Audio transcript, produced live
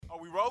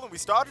we rolling? We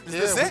started?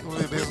 Is this it?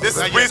 This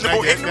is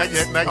reasonable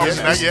ignorance?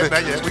 Not yet.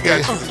 We got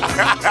you.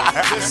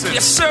 Listen.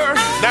 Yes, sir.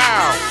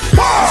 Now,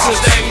 This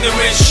is the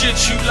ignorant shit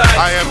you like.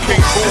 I am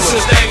King This is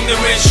Cooler. the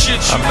ignorant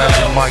shit you I'm like.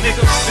 Magic Mike. Nigga,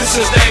 this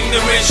is the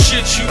ignorant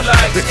shit you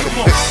like.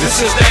 Come on.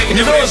 This is the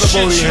You know ignorant it's a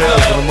shit booty you hell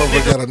like. when the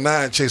motherfucker got a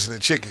 9 chasing a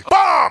chicken.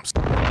 Bombs!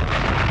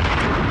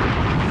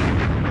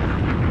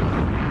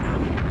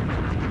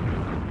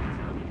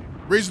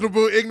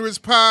 Reasonable Ignorance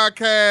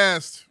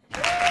Podcast.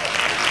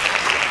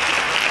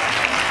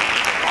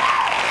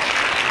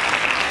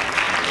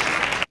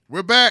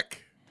 We're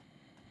back.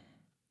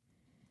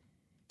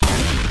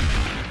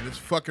 And it's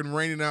fucking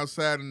raining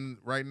outside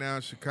right now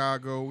in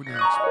Chicago. We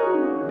went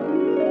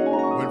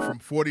from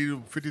 40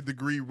 to 50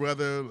 degree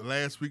weather.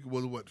 Last week it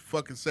was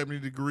fucking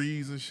 70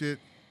 degrees and shit.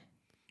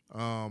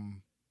 Now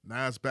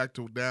it's back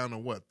to down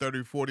to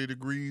 30, 40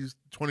 degrees,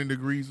 20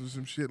 degrees or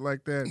some shit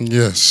like that.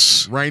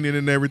 Yes. Raining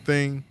and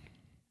everything.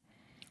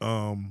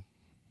 And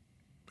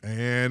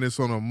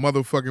it's on a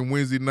motherfucking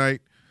Wednesday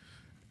night.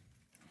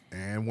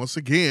 And once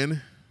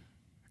again,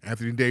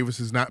 Anthony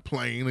Davis is not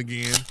playing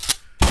again.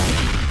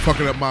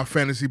 Fucking up my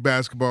fantasy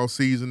basketball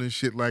season and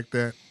shit like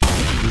that.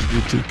 Just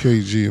get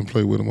 2KG and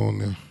play with him on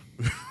there.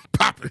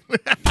 Pop it.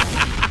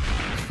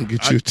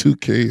 Get you a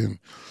 2K and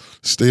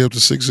stay up to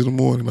 6 in the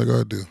morning like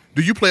I do.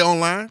 Do you play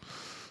online?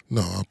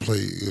 No, I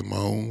play in my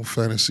own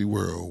fantasy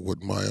world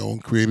with my own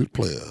created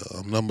player.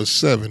 I'm number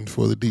 7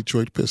 for the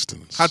Detroit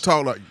Pistons. How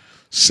tall are you?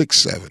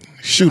 6'7",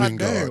 shooting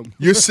guard.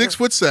 You're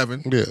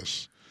 6'7".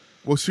 Yes.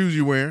 What shoes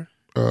you wearing?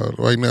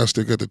 Right now I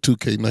still got the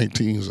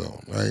 2K19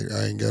 zone.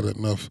 I ain't got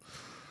enough.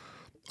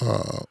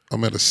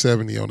 I'm at a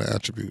 70 on the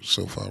attributes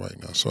so far right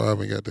now. So I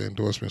haven't got the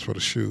endorsements for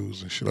the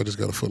shoes and shit. I just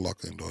got a Foot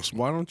Locker endorsement.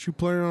 Why don't you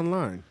play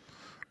online?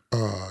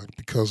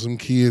 Because them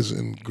kids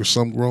and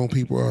some grown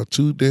people are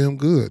too damn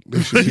good.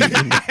 They should be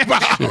in the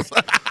shit.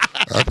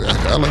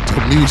 I like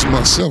to amuse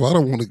myself. I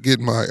don't want to get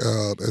my,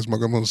 as my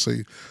grandmother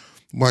say,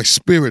 my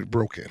spirit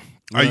broken.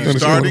 Are you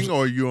starting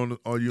or are you on?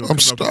 I'm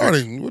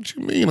starting. What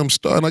you mean? I'm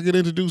starting. I get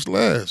introduced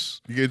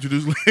last. You get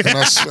introduced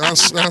last.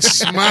 And I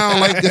smile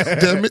like, God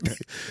damn it,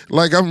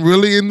 like I'm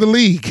really in the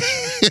league.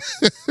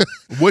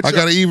 I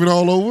got it even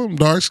all over. I'm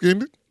dark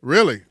skinned.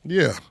 Really?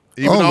 Yeah.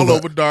 Even all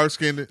over dark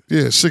skinned.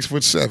 Yeah,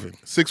 6'7".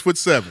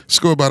 6'7".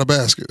 Score by the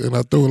basket, and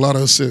I throw a lot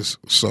of assists.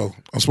 So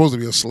I'm supposed to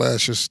be a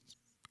slasher,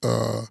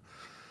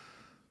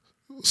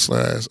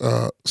 slash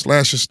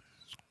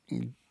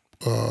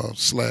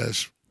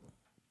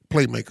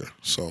playmaker.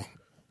 So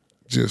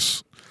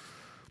just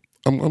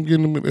I'm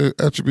getting them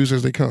attributes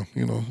as they come.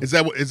 You know. Is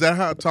that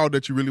how tall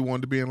that you really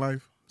wanted to be in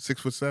life?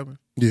 6'7"?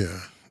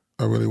 Yeah,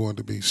 I really wanted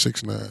to be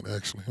 6'9".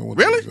 Actually,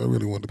 Really? I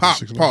really wanted to be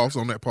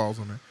 6'9". Pause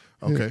on that.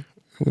 Okay. Yeah.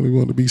 I really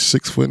wanted to be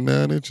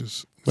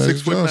 6'9".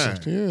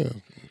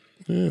 6'9".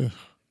 Yeah.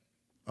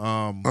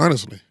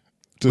 Honestly,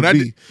 to when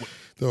be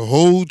the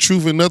whole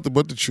truth and nothing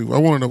but the truth. I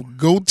wanted a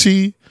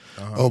goatee,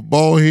 a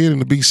bald head,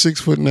 and to be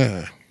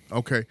 6'9".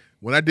 Okay.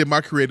 When I did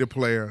my creative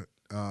player,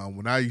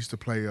 when I used to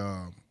play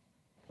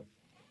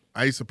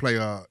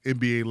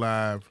NBA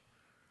Live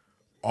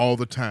all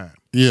the time.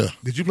 Yeah.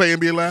 Did you play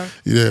NBA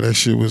Live? Yeah, that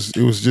shit was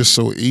just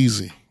so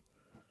easy.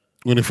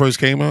 When it first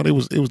came out, it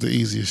was the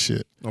easiest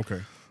shit.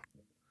 Okay.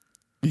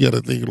 You got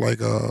to think like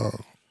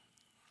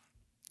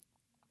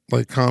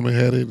Common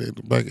had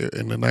it back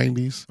in the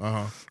 90s.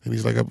 And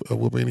he's like, I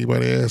whoop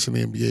anybody ass in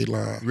the NBA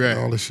Live. Right. And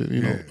all this shit,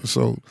 you know.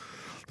 So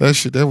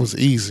that was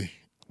easy.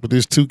 But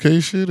this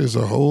 2K shit is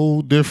a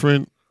whole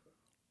different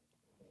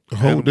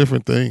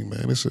thing,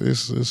 man. It's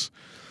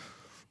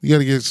you got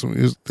to get some.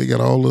 They got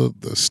all of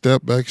the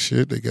step back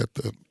shit. They got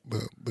the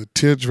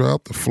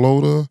teardrop, the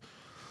floater,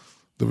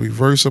 the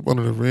reverse up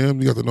under the rim.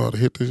 You got to know how to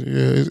hit this.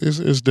 Yeah,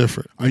 it's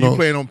different. Are you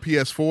playing on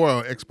PS4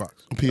 or Xbox?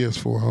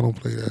 PS4. I don't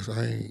play that.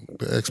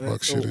 The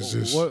Xbox shit is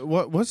just.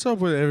 What's up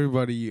with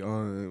everybody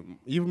on?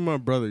 Even my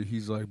brother,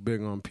 he's like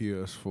big on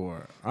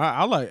PS4.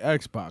 I like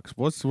Xbox.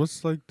 What's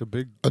like the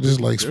big? I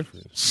just like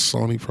difference?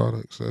 Sony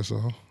products. That's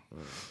all.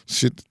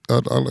 Shit,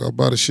 I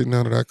buy the shit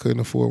now that I couldn't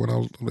afford when I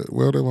was that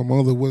my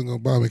mother wasn't gonna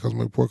buy me because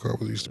my report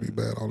card used to be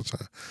bad all the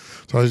time.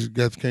 So I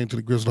just came to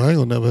the grips. I ain't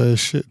gonna never have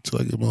shit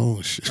until I get my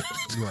own shit.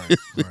 Right.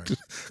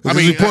 I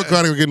mean, report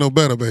card ain't gonna get no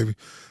better, baby.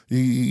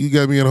 You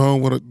got me at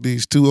home with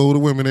these 2 older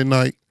women at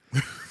night,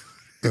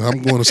 and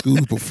I'm going to school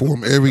to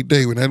perform every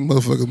day. When that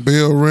motherfucking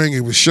bell rang,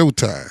 it was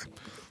showtime.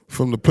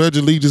 From the Pledge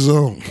of Allegiance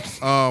on.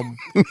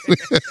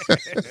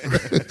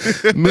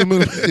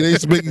 Remember, they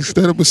used to make you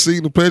stand up and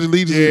sing the Pledge of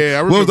Allegiance? Yeah,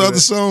 I remember What was the other that.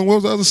 song? What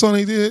was the other song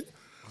he did?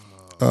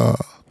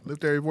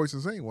 Lift every voice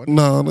and sing, wasn't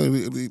No,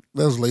 that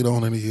was later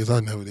on in the years. I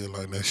never did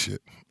learn that shit.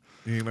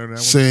 it? You ain't learned that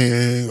one?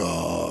 Sing,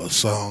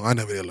 song. I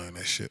never did learn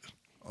that shit.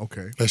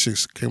 Okay. That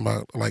shit came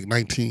out like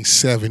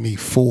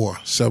 1974,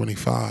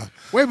 75.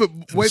 Wait,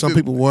 Some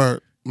people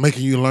weren't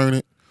making you learn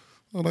it.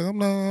 I'm like, I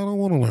don't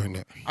want to learn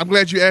that. I'm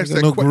glad you asked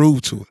There's that no question.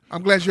 groove to it.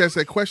 I'm glad you asked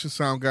that question,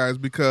 Sound Guys,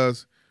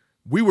 because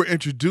we were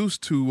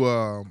introduced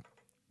to.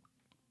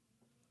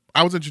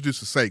 I was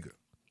introduced to Sega.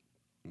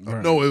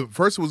 Right. No,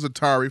 first it was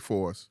Atari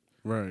for us,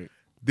 Right.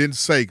 then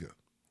Sega,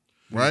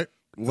 right?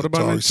 What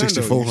about Atari Nintendo?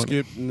 6400.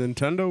 You skipped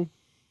Nintendo?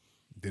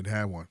 Didn't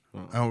have one.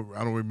 I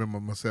don't remember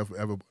myself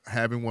ever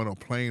having one or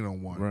playing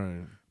on one.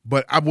 Right.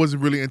 But I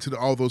wasn't really into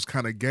all those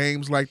kind of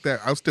games like that.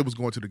 I still was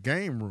going to the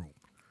game room.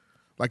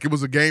 Like it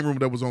was a game room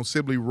that was on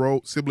Sibley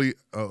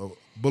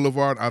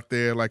Boulevard out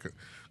there, like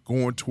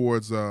going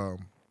towards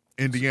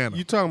Indiana.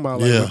 You talking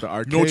about like Yeah. with the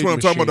arcade You know which one I'm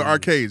talking about? The machine.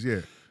 arcades, yeah.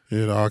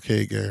 Yeah, the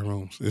arcade game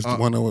rooms. It's the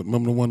one that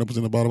remember the one that was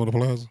in the bottom of the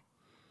plaza?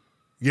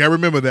 Yeah, I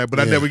remember that, but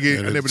I Yeah, never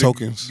and the did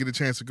tokens. get a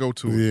chance to go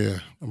to it. Yeah.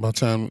 About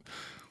time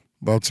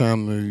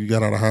you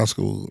got out of high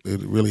school,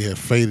 it really had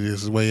faded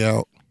its way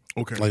out.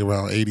 Okay. Like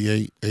around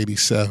 88,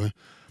 87.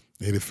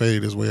 It had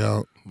faded its way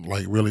out.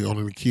 Like really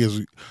only the kids.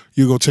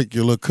 You go take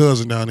your little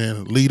cousin down there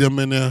and lead them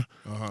in there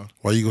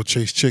while you go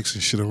chase chicks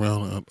and shit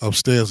around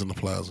upstairs in the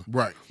plaza.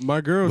 Right.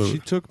 My girl, But- she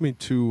took me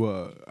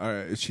to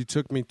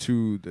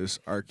this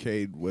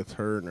arcade with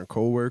her and her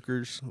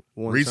coworkers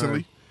one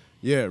Recently? time.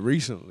 Yeah,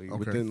 recently, Okay.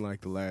 within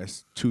like the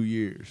last 2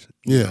 years.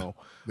 Yeah. You know.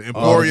 The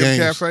Emporium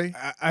games. Cafe?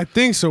 I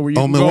think so. Where you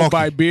On can go Milwaukee.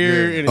 buy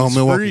beer Yeah. and On it's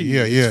Milwaukee. free.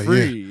 Yeah, It's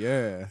free.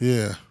 Yeah.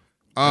 Yeah.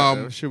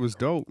 That shit was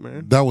dope,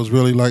 man. That was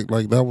really like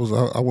that was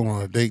I went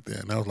on a date there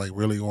and that was like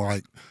really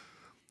like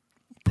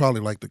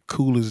probably like the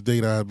coolest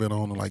date I've been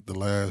on in like the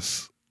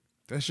last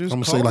That's just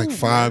I'm gonna say like cold,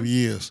 5 man.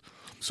 years.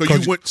 So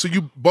 'Cause-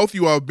 you both of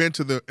you all have been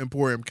to the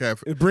Emporium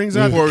Cafe. It brings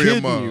out the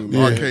Emporium, kid in you,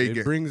 yeah. man. arcade It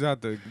game. brings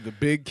out the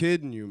big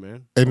kid in you,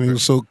 man. And it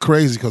was so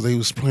crazy because they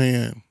was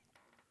playing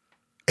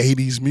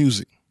 80s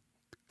music.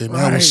 And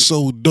that Right. was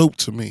so dope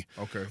to me.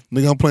 Okay.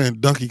 Nigga, I'm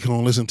playing Donkey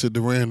Kong, listening to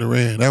Duran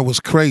Duran. That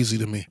was crazy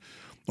to me.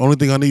 Only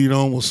thing I needed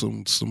on was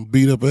some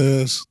beat up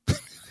ass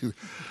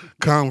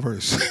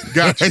Converse.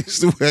 Gotcha. I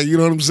used to wear, you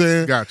know what I'm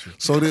saying? Gotcha.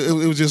 So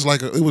it was just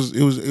like it was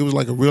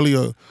like a really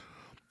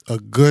a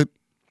good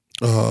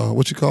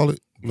what you call it,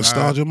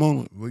 nostalgia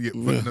moment. Well, yeah, for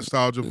the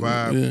nostalgia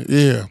vibe.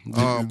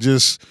 Yeah.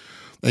 Just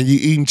and you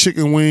eating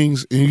chicken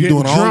wings and you Getting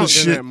doing all drunk this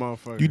in shit. that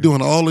motherfucker. You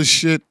doing all this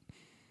shit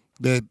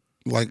that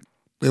like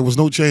there was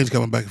no change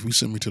coming back if you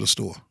sent me to the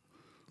store.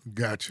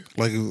 Gotcha.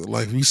 Like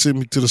if you sent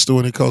me to the store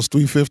and it cost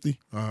 $3.50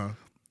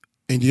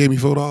 and you gave me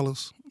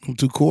 $4, them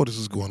 2 quarters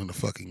is going in the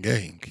fucking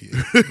game, kid.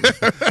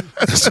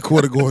 It's a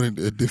quarter going in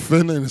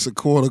Defender and it's a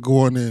quarter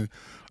going in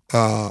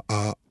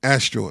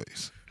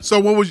Asteroids. So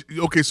what was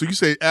okay? So you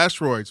say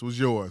Asteroids was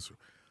yours.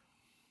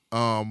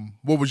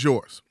 What was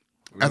yours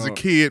as a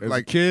kid? As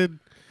Like a kid,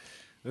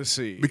 let's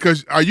see.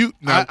 because are you?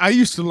 Now, I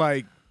used to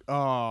like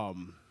I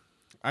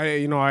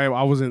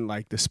wasn't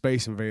like the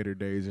Space Invader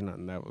days or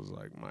nothing. That was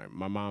like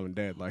my mom and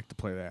dad liked to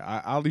play that.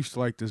 I used to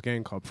like this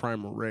game called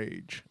Primal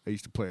Rage. I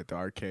used to play at the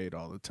arcade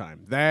all the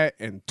time. That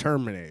and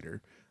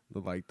Terminator,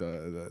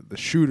 the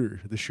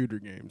shooter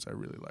games. I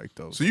really like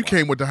those. so you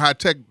came with the high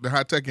tech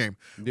game.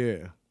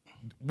 Yeah.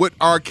 What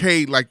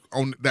arcade like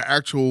on the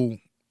actual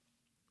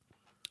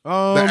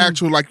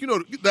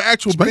The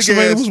actual Space big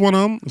Invader ass was one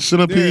of them.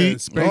 Centipede. Yeah,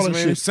 Space all that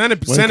Invader. shit.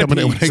 Centipede. When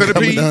they coming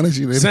Centipede. down and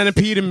shit,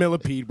 Centipede and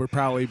Millipede would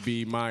probably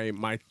be my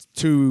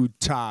 2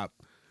 top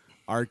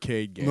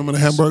arcade games. remember the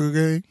hamburger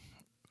game?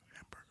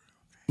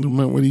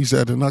 Remember when he used to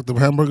have to knock the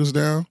hamburgers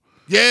down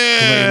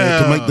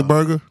Yeah. to make the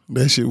burger?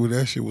 That shit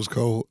was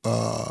cold.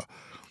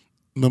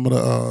 Remember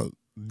the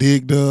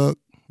Dig Dug?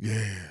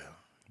 Yeah.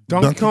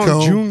 Donkey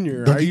Kong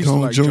Jr. I Donkey used to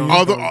Kong like Jr.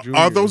 Donkey Kong Jr.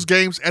 Are those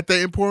games at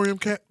the Emporium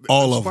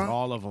All of spot? them.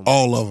 all of them.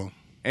 All of them.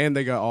 And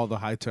they got all the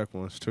high tech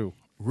ones too.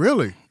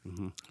 Really?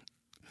 Mm-hmm.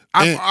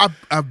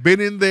 I've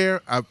been in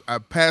there.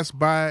 I've passed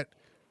by it,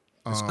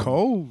 It's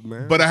cold,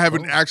 man. but I It's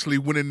haven't cold. actually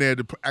went in there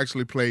to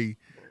actually play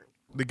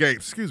the game.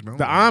 Excuse me.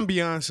 The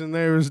ambiance in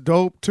there is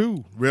dope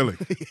too. Really?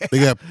 They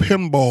got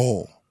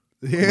pinball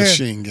Yeah.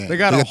 machine game. They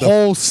got They a got the-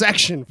 whole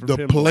section for The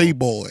pinball.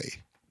 Playboy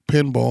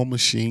pinball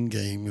machine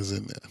game is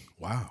in there.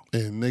 Wow.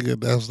 And nigga,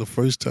 that was the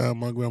first time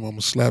my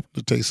grandmama slapped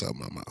the taste out of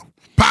my mouth.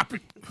 Pop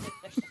it.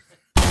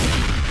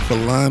 For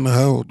lying to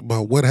her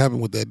about what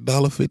happened with that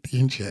 $1.50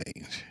 in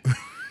change.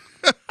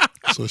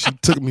 So she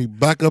took me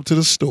back up to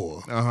the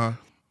store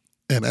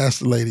and asked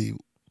the lady,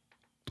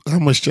 how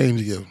much change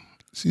you give?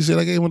 She said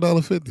I gave him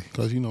 $1.50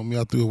 because you know me,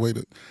 I threw away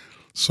the.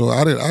 So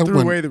I did. I Threw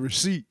went away the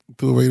receipt.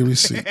 threw away the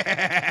receipt.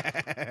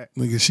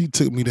 Nigga, she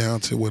took me down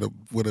to where the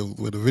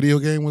video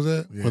game was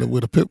at, where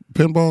the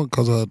pinball,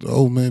 because the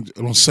old man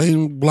on the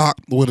same block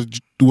where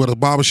the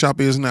barber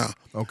shop is now.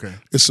 Okay.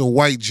 It's a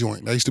white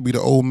joint. That used to be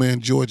the old man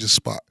George's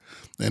spot,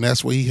 and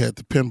that's where he had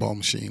the pinball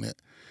machine at.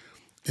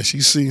 And she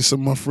seen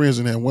some of my friends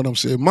in there, and one of them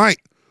said,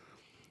 "Mike."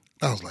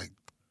 I was like,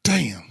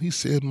 "Damn," he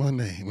said my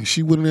name. And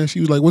she went in there. She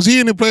was like, "Was he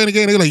in there playing the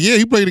game?" They were like, "Yeah,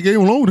 he played the game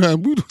a long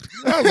time."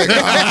 I was like,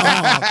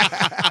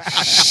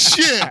 "Oh,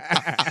 shit."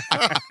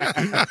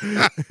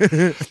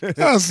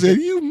 I said,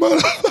 "You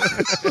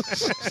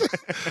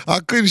motherfucker." I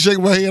couldn't shake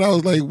my head. I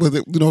was like, "But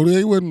you know,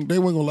 they wasn't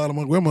gonna lie to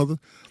my grandmother."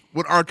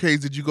 What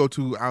arcades did you go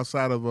to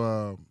outside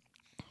of?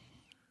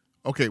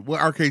 Okay, what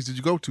arcades did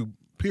you go to?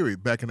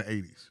 Period. Back in the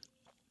 80s.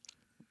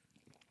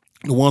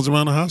 The ones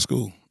around the high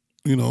school,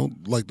 you know,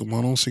 like the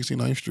one on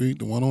 69th Street,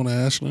 the one on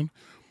Ashland.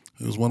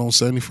 There was one on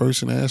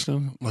 71st and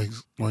Ashland, like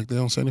right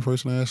there on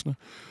 71st and Ashland.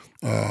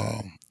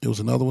 There was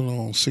another one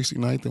on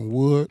 69th and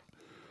Wood.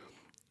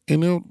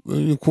 And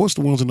of course,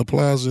 the ones in the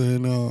plaza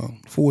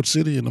in Ford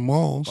City and the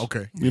malls.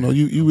 Okay.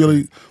 You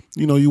really,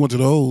 you went to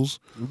those.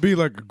 It'd be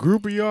like a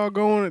group of y'all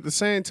going at the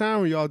same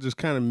time, or y'all just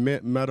kind of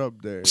met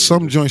up there.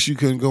 Some joints you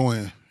couldn't go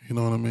in. You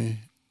know what I mean?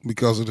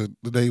 Because of the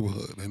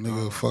neighborhood, and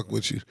nigga will fuck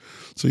with you.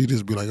 So you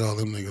just be like, oh,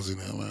 them niggas in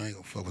there, man. I ain't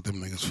gonna fuck with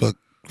them niggas.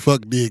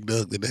 Fuck Dig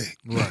Dug today.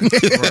 Right.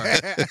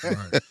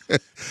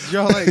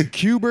 Y'all like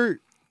Qbert?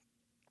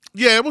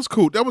 Yeah, it was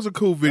cool. That was a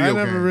cool video I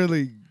never game.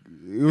 really.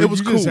 It was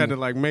you cool. just had to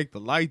like make the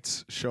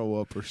lights show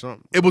up or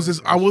something. It was this.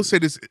 I will say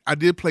this. I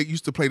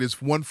used to play this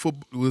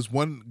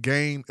one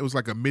game. It was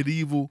like a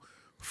medieval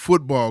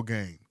football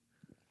game.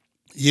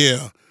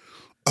 Yeah.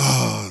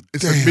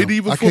 It's a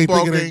medieval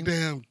football game.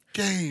 Damn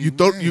game.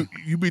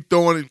 You be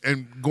throwing it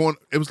and going.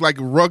 It was like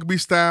rugby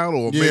style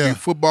or maybe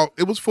football.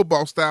 It was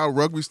football style,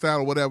 rugby style,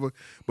 or whatever.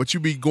 But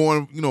you be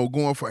going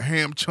for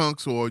ham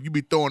chunks, or you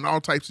be throwing all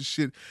types of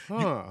shit.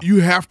 Huh. You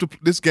have to.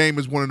 This game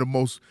is one of the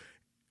most.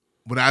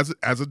 When as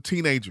a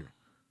teenager,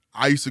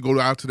 I used to go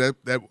out to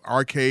that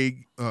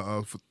arcade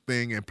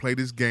thing and play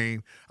this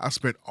game. I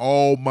spent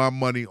all my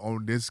money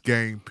on this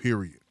game.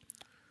 Period.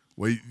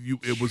 Where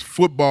it was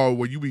football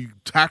where you be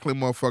tackling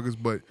motherfuckers,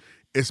 but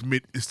it's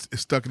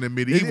stuck in the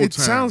medieval It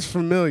time. sounds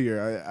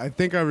familiar. I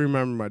think I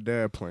remember my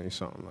dad playing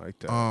something like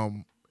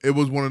that. It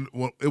was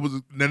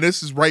now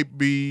this is right at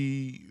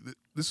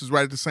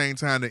the same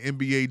time the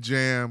NBA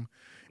Jam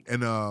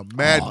and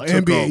Madden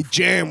took NBA off.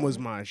 Jam was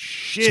my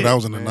shit. So that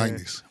was in the man.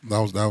 90s. That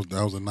was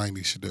the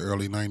 90s shit, the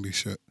early 90s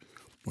shit.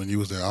 When you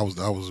was there, I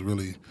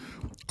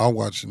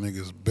watched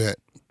niggas bet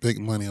big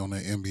money on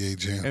that NBA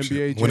Jam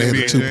shit. When they had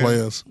the two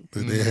players,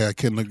 they had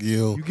Ken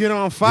McGill. You get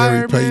on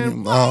fire, Gary man.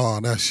 Payton. Oh,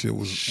 that shit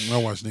was. I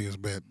watched niggas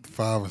bet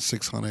 $500,000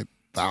 and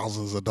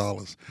 $600,000 of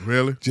dollars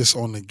Really? just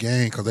on the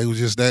game because they was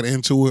just that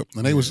into it,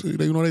 and they was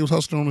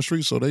hustling on the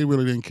street, so they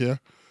really didn't care.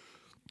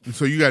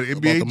 So you got the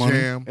NBA money.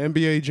 Jam,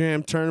 NBA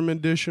Jam Tournament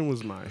Edition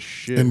was my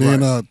shit. And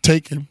then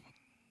Taken.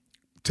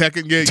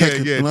 Tekken,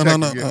 yeah. No.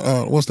 Tekken,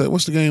 yeah. What's that?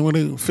 What's the game where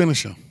they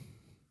finish him?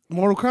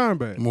 Mortal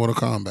Kombat. Mortal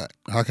Kombat.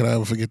 How could I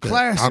ever forget that?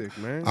 Classic,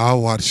 man. I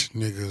watch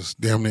niggas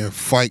damn near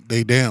fight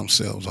they damn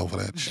selves over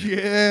that shit.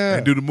 Yeah.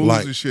 And do the moves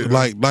Like, and shit.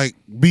 like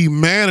be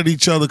mad at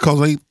each other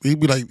because he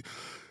be like,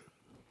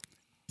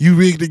 you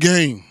rigged the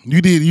game.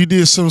 You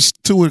did something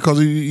to it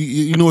because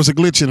you know it's a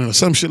glitch in it or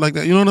some shit like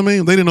that. You know what I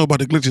mean? They didn't know about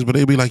the glitches, but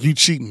they be like, you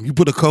cheating. You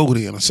put a code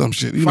in or some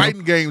shit. You know?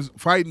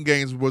 Fighting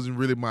games wasn't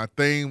really my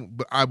thing,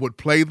 but I would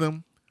play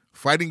them.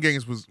 Fighting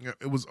games was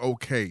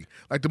okay.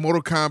 Like the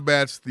Mortal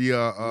Kombats,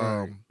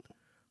 the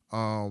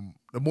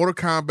Mortal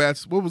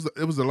Kombats.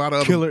 It was a lot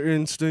of Killer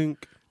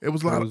Instinct. It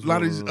was a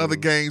lot of these other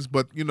games,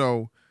 but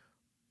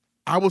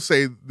I would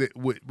say that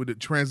with the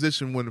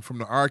transition from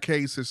the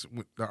arcade system,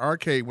 when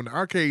the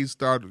arcades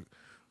started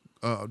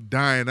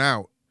dying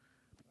out,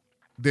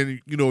 then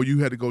you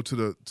had to go to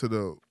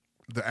the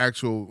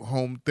actual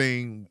home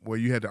thing where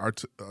you had the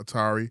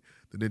Atari,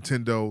 the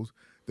Nintendos,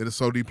 then the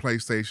Sony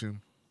PlayStation,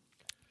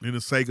 then the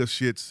Sega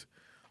shits,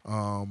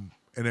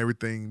 and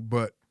everything.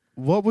 But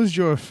What was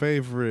your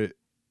favorite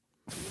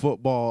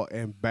football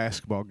and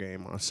basketball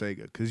game on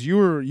Sega? Because you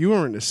were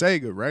into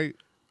Sega, right?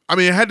 I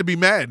mean, it had to be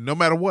Madden, no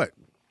matter what.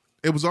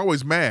 It was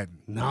always Madden.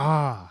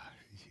 Nah,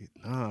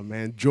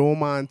 man. Joe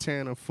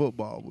Montana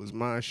football was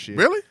my shit.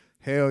 Really?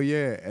 Hell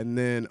yeah. And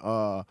then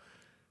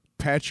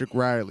Patrick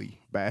Riley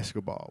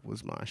basketball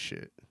was my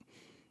shit.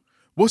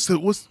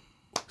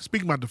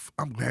 Speaking about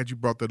I'm glad you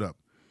brought that up.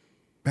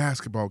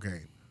 Basketball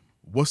game.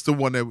 What's the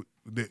one that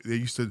they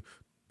used to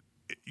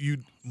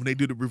when they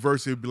do the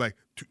reverse, it'd be like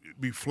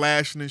be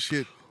flashing and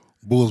shit.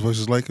 Bulls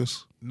versus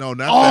Lakers. No,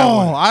 not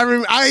that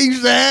one. I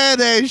used to have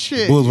that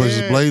shit. Bulls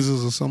versus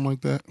Blazers or something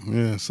like that.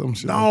 Yeah, some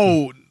shit.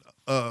 No,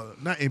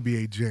 not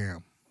NBA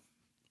Jam.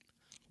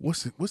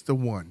 What's the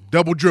one?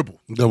 Double Dribble.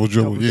 Double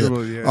dribble. Yeah.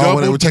 Dribble, yeah. Oh,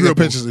 when they Double were taking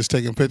dribble. pictures. It's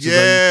taking pictures.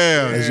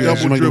 Yeah, as you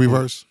Double make the Dribble.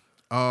 reverse.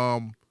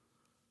 I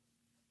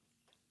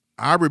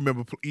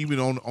remember even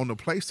on the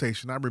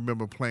PlayStation, I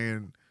remember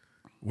playing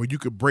where you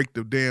could break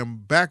the damn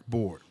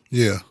backboard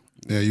Yeah.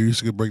 Yeah, you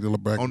used to break the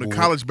back on the board.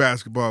 college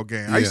basketball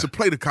game. I used to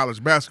play the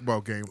college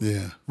basketball game.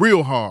 Yeah.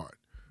 Real hard.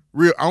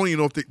 I don't even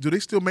know if do they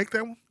still make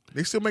that one?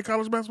 They still make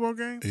college basketball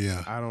games?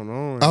 Yeah. I don't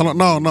know.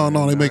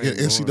 No. They make I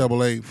it ain't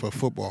NCAA for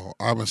football.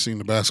 I haven't seen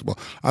the basketball.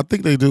 I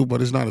think they do,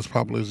 but it's not as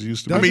popular as it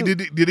used to be. I mean,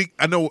 did he?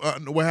 I know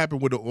what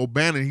happened with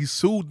O'Bannon. He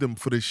sued them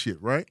for this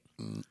shit, right?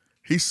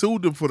 He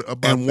sued them for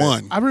about and that.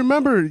 won. I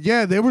remember,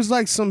 there was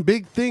like some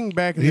big thing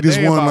back in He the just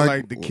day won, about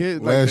like, the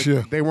kids last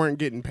year. they weren't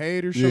getting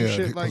paid or some Yeah,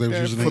 shit 'cause like they was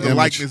that. using For the the image.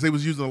 likeness, they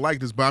was using the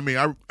likeness. But I mean,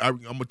 I'm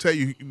gonna tell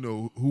you,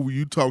 who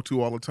you talk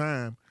to all the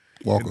time.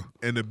 Walker.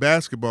 In the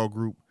basketball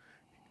group,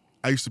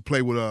 I used to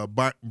play with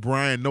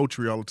Brian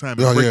Notary all the time.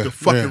 Oh, And break yeah, the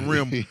fucking yeah.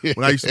 rim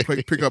when I used to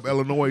pick up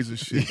Illinois and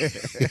shit.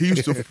 He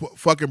used to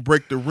fucking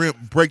break the rim,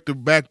 break the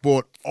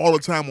backboard all the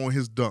time on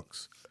his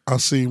dunks. I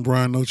seen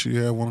Brian Noche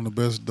have one of the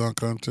best dunk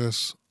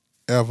contests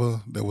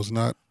ever that was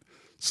not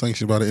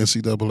sanctioned by the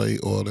NCAA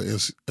or the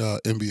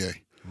NBA.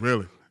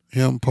 Really?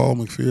 Him, Paul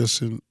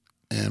McPherson,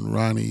 and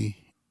Ronnie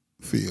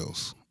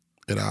Fields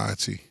at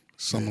IIT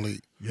Summer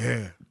League.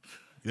 Yeah.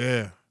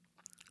 Yeah.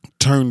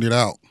 turned it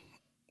out.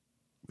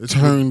 It's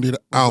Turned it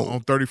out.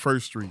 on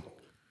 31st Street.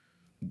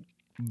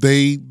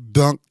 They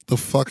dunked the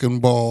fucking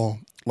ball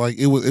like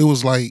it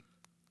was like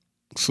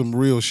some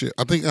real shit.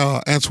 I think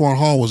Antoine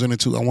Hall was in it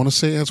too. I want to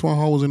say Antoine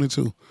Hall was in it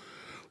too,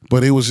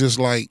 but it was just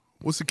like,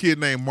 What's the kid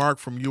named Mark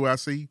from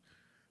UIC?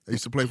 They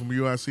used to play from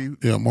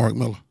UIC. yeah, Mark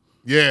Miller.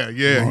 Yeah.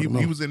 Mark He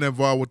Miller. was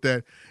involved with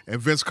that. And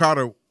Vince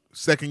Carter,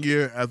 second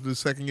year,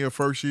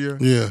 first year,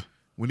 Yeah,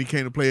 when he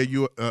came to play at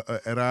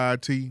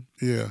IIT.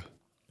 yeah.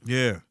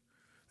 Yeah.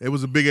 It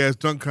was a big ass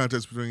dunk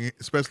contest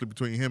especially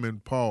between him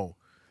and Paul.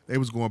 They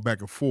was going back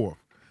and forth.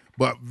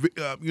 But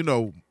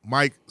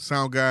Mike,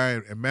 Sound Guy,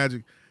 and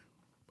Magic.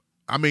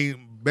 I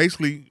mean,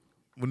 basically,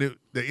 when the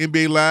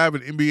NBA Live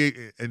and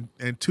NBA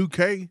and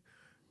 2K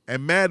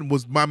and Madden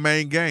was my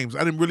main games.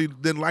 I didn't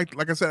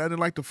like I said, I didn't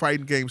like the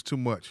fighting games too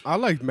much. I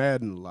liked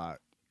Madden a lot.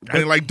 I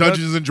didn't like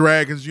Dungeons and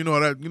Dragons. The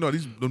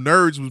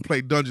nerds would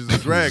play Dungeons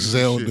and Dragons.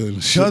 Zelda and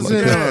and shit like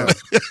Doesn't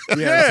that.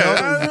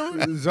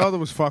 Yeah. Zelda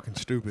was fucking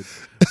stupid.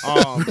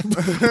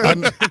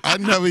 I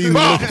never even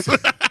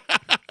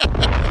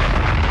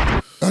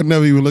I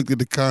never even looked at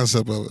the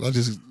concept of it. I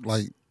just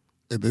like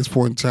at this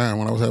point in time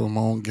when I was having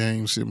my own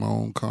game, shit, my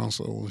own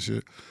console and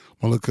shit,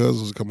 my little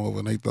cousins would come over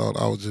and they thought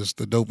I was just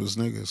the dopest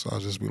nigga. So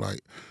I'd just be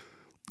like,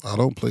 I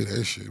don't play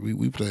that shit.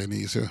 We playing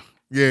these here.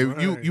 Yeah,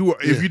 you were,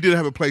 if you did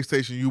have a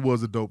PlayStation, you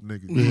was a dope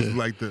nigga. You was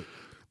like the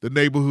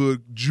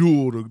neighborhood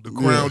jewel, the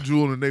crown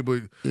jewel in the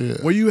neighborhood. Yeah.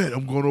 Where you at?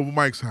 I'm going over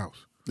Mike's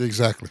house.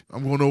 Exactly.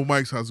 I'm going over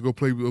Mike's house to go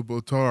play with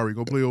Atari,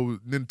 go play over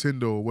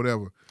Nintendo or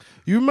whatever.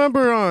 You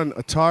remember on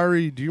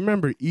Atari? Do you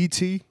remember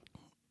E.T.?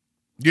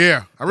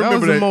 Yeah, I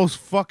remember that was the most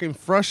fucking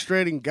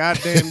frustrating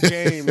goddamn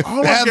game.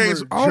 all ever,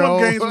 them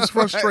games was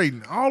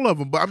frustrating. All of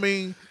them. But I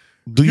mean,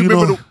 Do you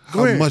know go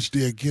how ahead. much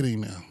they're getting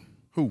now?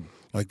 Who?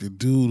 Like the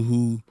dude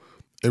who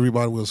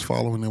everybody was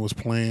following that was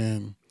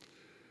playing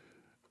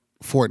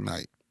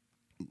Fortnite.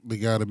 The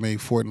guy that made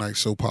Fortnite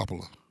so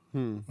popular.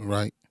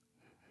 Right?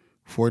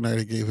 Fortnite,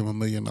 they gave him $1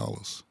 million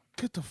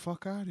Get the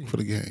fuck out of here. for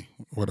the game,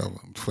 whatever,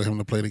 for him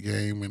to play the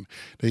game. And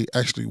they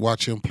actually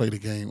watch him play the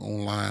game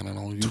online and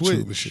on YouTube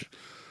and Twitch. shit.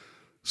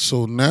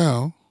 So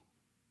now,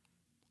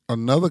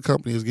 another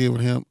company is giving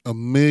him $1.5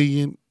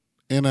 million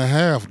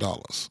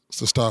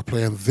to start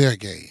playing their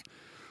game.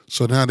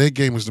 So now their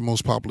game is the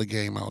most popular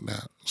game out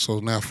now. So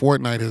now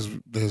Fortnite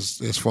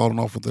has fallen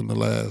off within the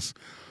last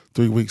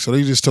 3 weeks. So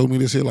they just told me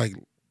this here like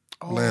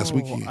last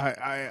weekend.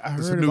 I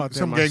It's heard about that.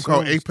 some My game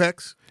called son was-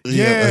 Apex.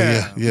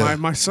 Yeah.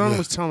 My son yeah.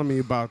 was telling me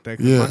about that.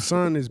 'Cause Yeah. my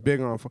son is big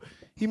on.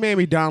 He made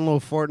me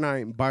download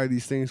Fortnite and buy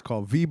these things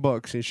called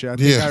V-Bucks and shit. I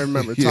think I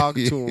remember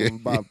talking to him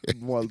about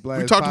what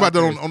last We talked about that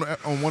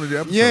podcast. on one of the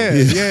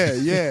episodes.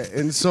 Yeah.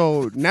 And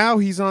so now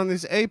he's on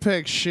this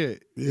Apex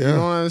shit. You Yeah.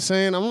 know what I'm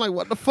saying? I'm like,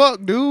 what the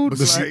fuck, dude?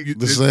 The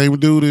same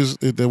dude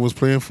that was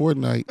playing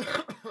Fortnite,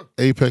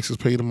 Apex has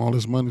paid him all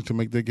his money to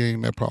make their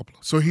game that popular.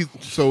 So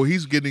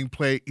he's getting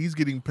paid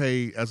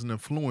as an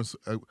influencer,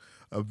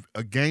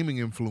 a gaming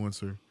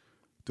influencer,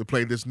 to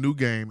play this new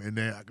game. And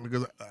then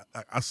because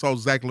I saw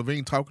Zach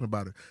Levine talking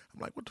about it,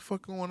 I'm like, what the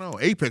fuck going on?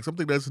 Apex, I'm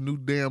thinking that's a new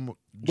damn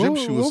gym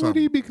shoe or what would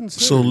something. he be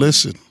considered? So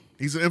listen,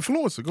 He's an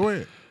influencer. Go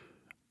ahead.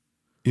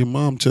 your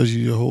mom tells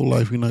you your whole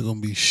life you're not gonna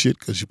be shit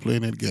because you're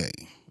playing that game,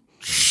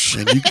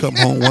 and you come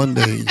home one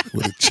day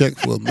with a check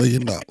for $1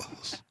 million.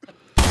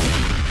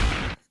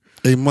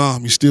 Hey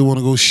mom, you still want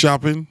to go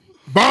shopping?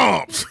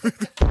 Bombs.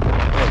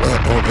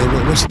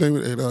 What's the name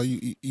of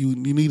it? You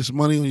need some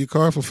money on your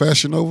car for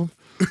Fashion Nova?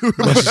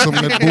 That's some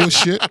of that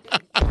bullshit.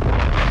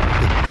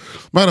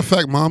 Matter of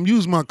fact, mom,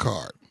 use my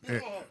card.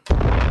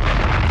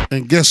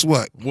 And guess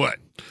what? What?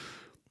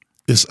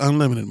 It's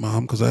unlimited,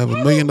 mom, because I have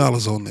 $1 million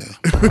on there.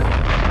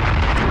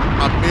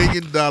 $1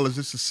 million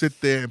just to sit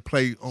there and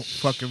play on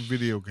fucking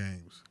video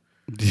games.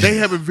 They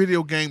having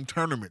video game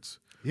tournaments.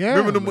 Yeah,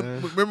 remember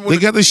man. when They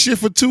got the shit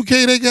for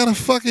 2K. They got a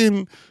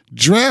fucking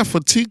draft for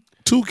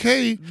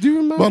 2K Do you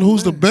remember about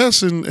who's the that?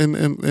 best,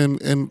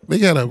 and they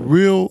got a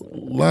real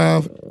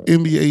live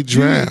NBA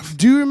draft.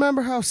 Do you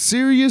remember how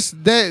serious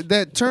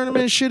that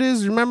tournament shit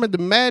is? Remember the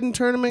Madden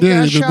tournament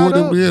Yeah, got the shot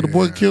up? boy, the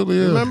boy killed it.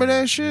 Yeah. Remember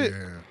that shit?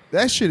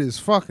 That shit is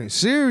fucking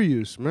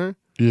serious, man.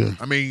 Yeah.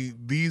 I mean,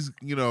 these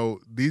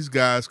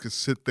guys could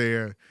sit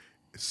there,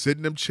 sit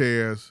in them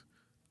chairs,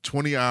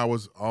 20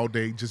 hours all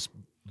day, just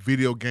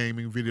video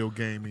gaming.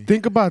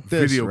 Think about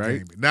this, video right?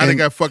 gaming. Now they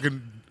got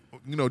fucking,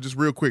 just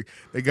real quick,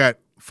 they got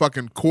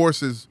fucking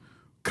courses,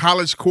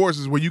 college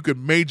courses where you could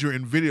major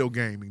in video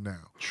gaming now.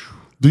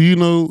 Do you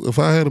know if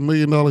I had $1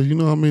 million, you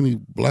know how many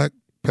black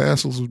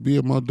pastors would be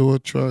at my door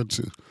trying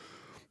to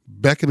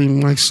beckoning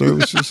my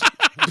services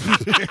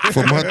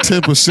for my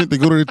 10% to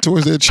go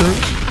towards that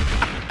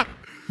church?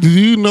 Do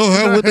you know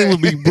what they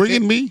would be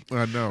bringing me?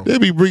 I know.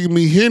 They'd be bringing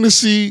me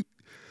Hennessy,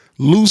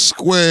 loose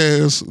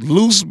squares,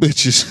 loose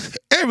bitches,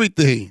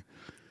 everything.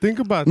 Think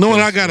about Knowing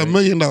this, I got $1 right?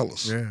 million.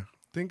 Yeah.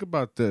 Think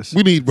about this.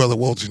 We need Brother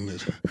Walter in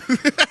this.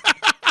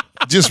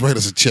 Just write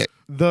us a check.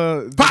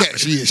 The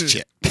Cash his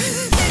check.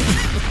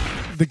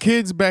 the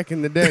kids back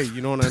in the day, you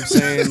know what I'm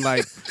saying?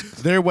 Like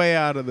their way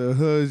out of the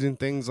hoods and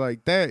things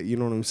like that, you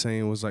know what I'm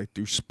saying, was like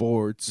through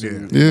sports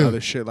and other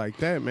shit like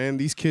that, man.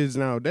 These kids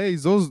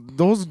nowadays,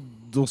 those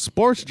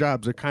sports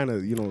jobs are kind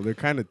of, they're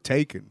kind of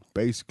taken,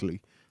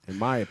 basically, in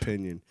my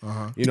opinion.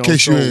 You know,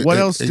 so what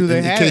else do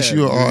they have? In case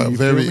you are you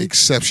very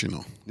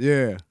exceptional.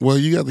 Yeah. Well,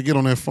 you got to get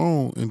on that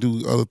phone and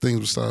do other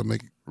things besides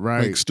make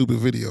stupid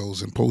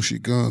videos and post your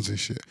guns and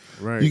shit.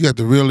 Right. You got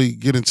to really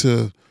get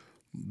into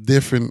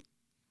different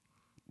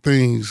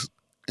things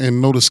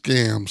and know the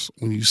scams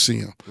when you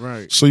see them.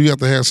 Right. So you have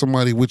to have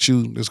somebody with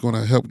you that's going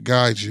to help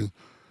guide you.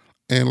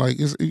 And like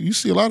you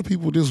see a lot of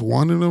people just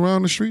wandering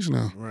around the streets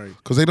now, Right.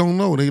 Because they don't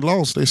know, they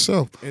lost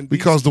themselves And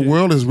because the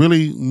world has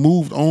really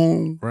moved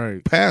on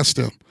past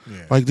them.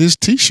 Yeah. Like this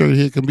T-shirt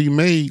here can be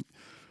made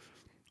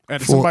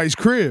at somebody's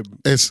crib.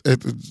 It's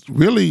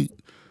really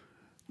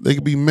they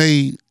can be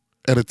made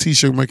at a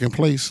T-shirt making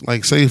place.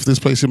 Like say if this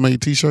place had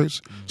made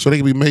T-shirts, so they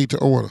can be made to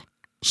order.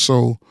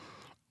 So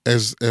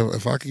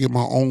if I could get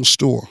my own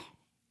store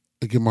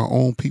and get my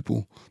own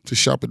people to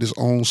shop at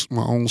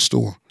my own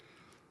store.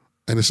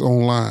 And it's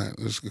online.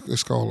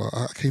 It's called,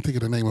 I can't think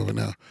of the name of it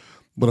now.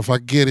 But if I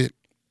get it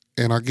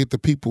and I get the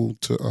people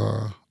to...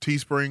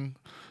 Teespring?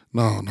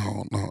 No.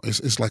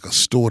 It's like a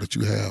store that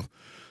you have.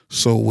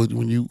 So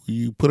when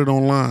you put it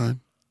online,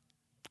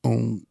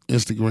 on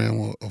Instagram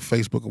or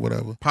Facebook or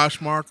whatever.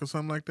 Poshmark or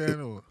something like that?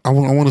 Or? I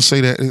want to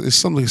say that. It's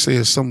something that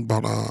says something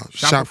about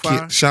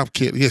Shopify?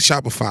 ShopKit. Yeah,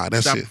 Shopify.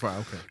 That's it. Shopify,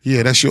 okay.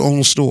 Yeah, that's your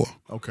own store.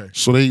 Okay.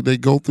 So they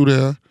go through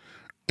there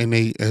and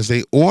as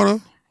they order...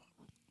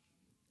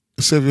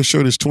 Say if your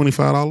shirt is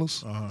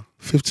 $25,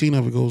 15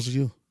 of it goes to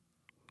you.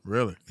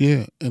 Really?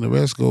 Yeah, and the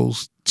rest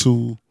goes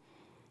to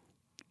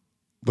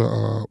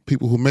the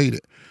people who made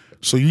it.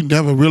 So you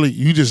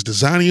just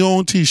design your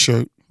own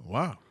T-shirt.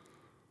 Wow.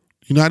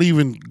 You're not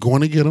even going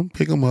to get them,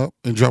 pick them up,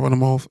 and dropping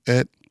them off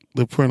at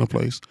the printer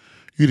place.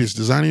 You just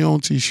design your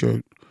own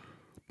T-shirt.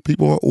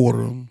 People will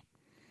order them,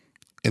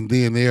 and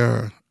then they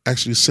are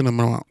actually sending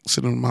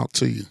them out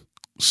to you.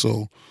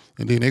 So,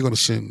 and then they're going to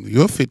send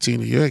your 15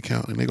 to your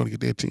account, and they're going to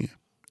get their 10.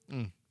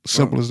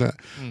 Simple as that.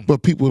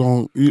 But people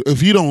don't,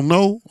 if you don't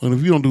know, and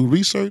if you don't do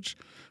research,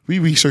 we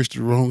research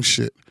the wrong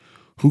shit.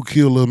 Who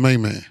killed Lil May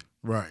Man?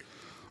 Right.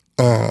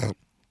 That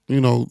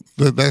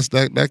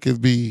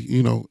could be,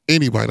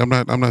 anybody.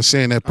 I'm not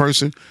saying that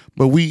person,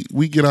 but we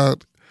get our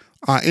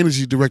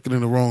energy directed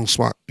in the wrong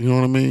spot. You know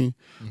what I mean?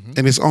 Mm-hmm.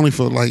 And it's only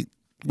for like,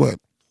 what,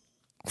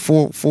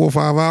 4 or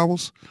 5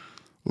 hours?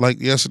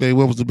 Like yesterday,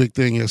 what was the big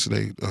thing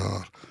yesterday?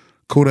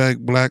 Kodak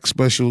Black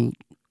Special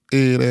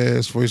Ed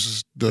Ass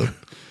versus the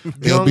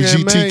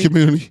LBGT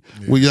community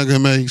with Young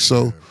M.A.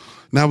 So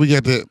now we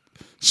got the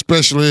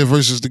Special Ed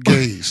versus the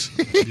gays.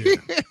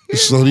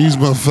 So these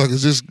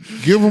motherfuckers, just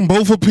give them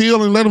both a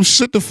pill and let them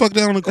sit the fuck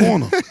down in the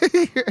corner.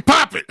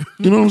 Pop it.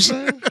 You know what I'm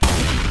saying?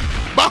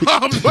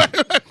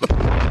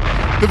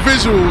 The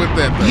visual with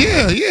that, though.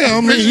 Yeah.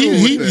 I mean,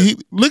 he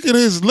look at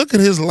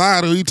his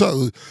lie. He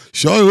talking.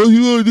 Shawty, what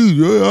you gonna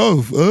do?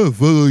 I'll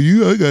fuck on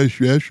you. I got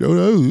stress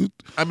out.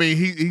 I mean,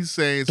 he's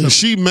saying something. And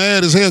she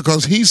mad as hell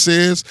because he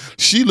says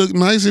she look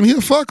nice and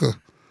he'll fuck her.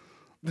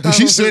 And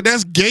she said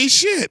that's gay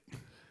shit.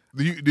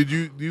 Did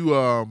you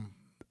I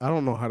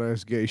don't know how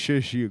that's gay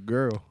shit. She a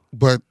girl.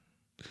 But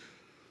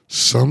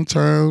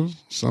sometimes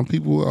some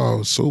people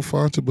are so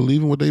far to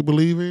believe in what they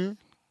believe in.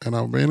 And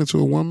I ran into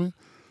a woman.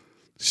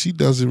 She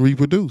doesn't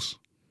reproduce.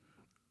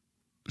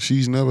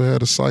 She's never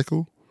had a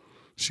cycle.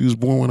 She was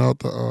born without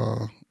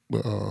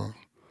the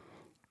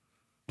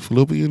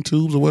fallopian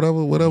tubes or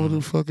whatever the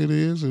fuck it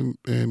is,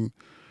 and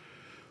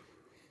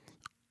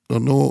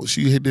no,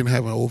 she didn't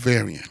have an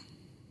ovarian.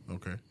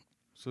 Okay.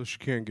 So she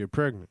can't get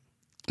pregnant.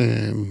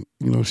 And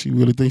she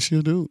really thinks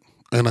she'll do it.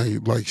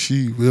 And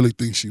she really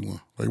thinks she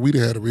won. Like we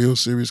had a real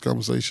serious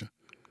conversation.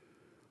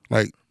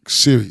 Like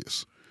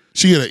serious.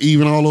 She had an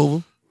even all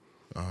over.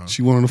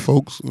 She one of the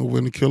folks over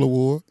in the Killer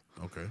Ward.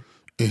 Okay.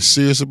 And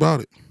serious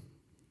about it.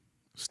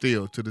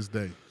 Still to this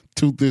day.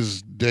 To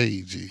this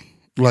day, G.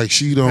 Like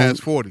she don't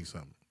past 40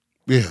 something.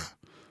 Yeah.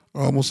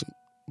 Almost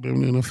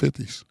in her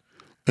 50s.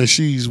 And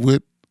she's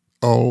with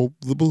all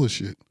the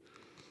bullshit.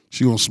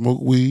 She gonna smoke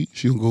weed.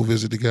 She gonna go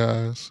visit the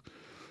guys.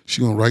 She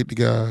gonna write the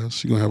guys.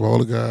 She gonna have all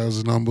the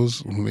guys'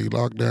 numbers when they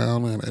lock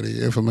down and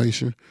their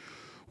information.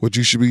 What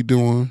you should be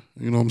doing.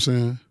 You know what I'm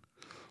saying?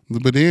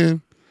 But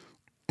then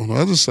on the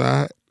other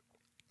side,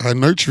 her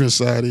nurturing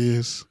side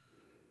is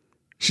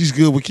she's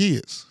good with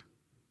kids.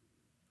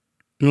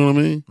 You know what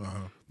I mean?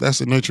 That's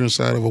the nurturing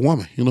side of a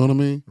woman. You know what I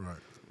mean? Right.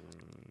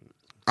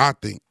 I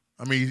think.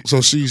 I mean,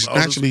 so she's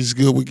naturally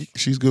good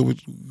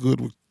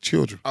with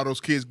children. Are those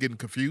kids getting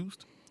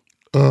confused?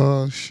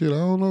 Shit, I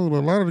don't know.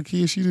 A lot of the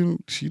kids she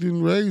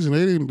didn't raise, and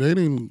they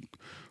didn't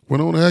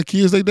went on to have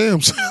kids they damn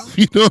self.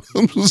 You know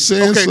what I'm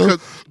saying? Okay, so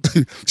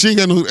she ain't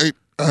got no.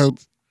 Out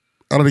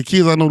of the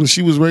kids I know that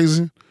she was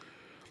raising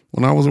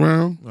when I was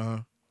around,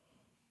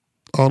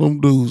 all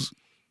them dudes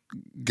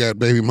got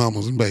baby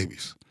mamas and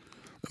babies,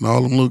 and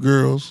all them little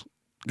girls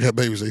got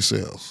babies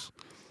themselves.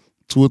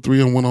 2 or 3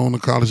 of them went on to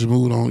college and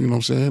moved on. You know what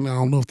I'm saying? I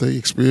don't know if they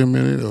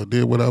experimented or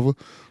did whatever,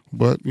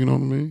 but you know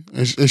what I mean.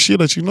 And she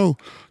let you know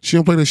she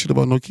don't play that shit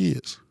about no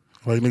kids.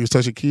 Like niggas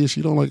touching kids,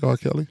 she don't like R.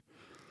 Kelly.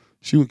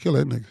 She would kill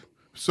that nigga.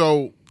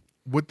 So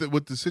with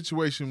the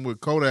situation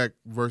with Kodak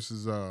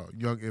versus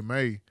Young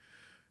M.A.,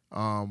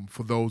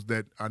 for those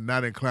that are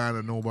not inclined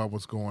to know about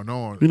what's going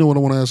on. You know what I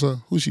want to ask her?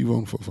 Who she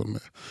voting for the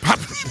man?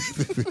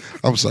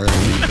 I'm sorry.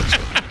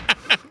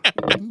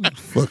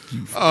 Fuck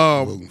you.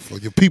 Voting for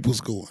your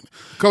people's going.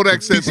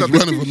 Kodak said People's something.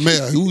 running for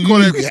mayor. Who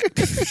Kodak, you got?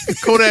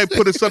 Kodak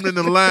put something in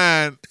the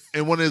line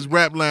in one of his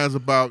rap lines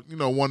about,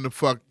 wanting to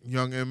fuck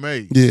Young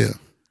M.A. Yeah.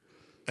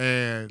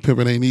 And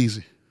Pimpin' ain't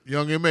easy.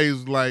 Young M.A.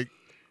 is like,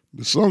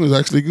 The song is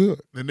actually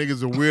good. the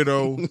nigga's a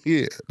weirdo.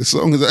 Yeah, the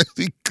song is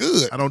actually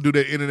good. I don't do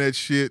that internet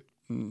shit.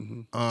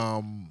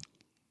 Mm-hmm.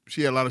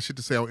 She had a lot of shit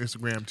to say on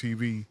Instagram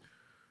TV,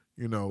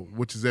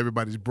 which is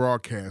everybody's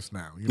broadcast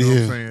now. You know what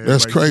I'm saying?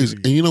 That's Everybody's crazy.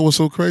 TV. And you know what's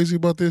so crazy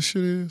about this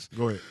shit is?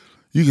 Go ahead.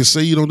 You can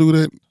say you don't do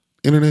that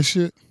internet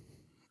shit,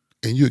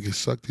 and you'll get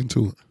sucked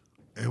into it.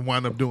 And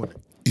wind up doing it.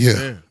 Yeah.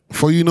 Yeah.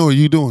 Before you know it,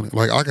 you doing it.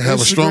 Like I can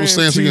have a strong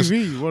Instagram stance TV,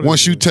 against. what is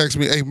Once you it? text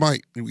me, hey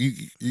Mike,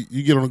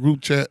 you get on a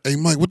group chat. Hey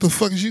Mike, what the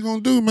fuck is you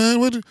gonna do,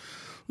 man?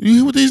 You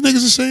hear what these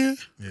niggas are saying?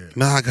 Yeah.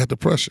 Now I got the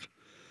pressure.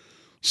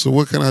 So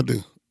what can I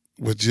do?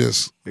 But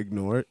just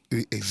Ignore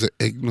it.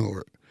 ignore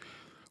it.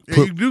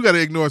 Yeah, you do got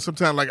to ignore it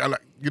sometimes.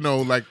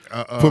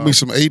 Put me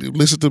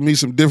listen to me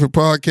some different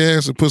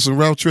podcasts and put some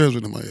Ralph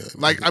Tresvant in my head.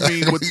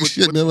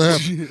 Shit never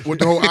happened. with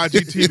the whole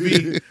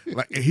IGTV,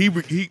 like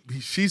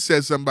she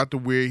said something about the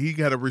weird. He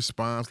got a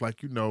response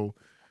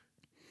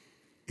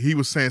he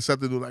was saying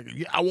something like,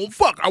 "Yeah, I won't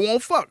fuck,"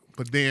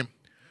 but then,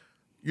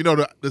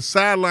 the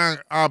sideline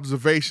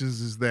observations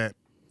is that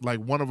like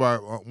one of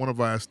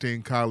our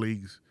esteemed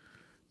colleagues,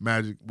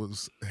 Magic,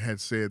 had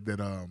said that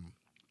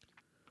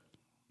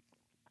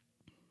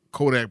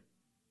Kodak.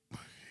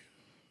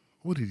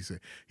 What did he say?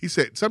 He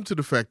said something to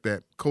the fact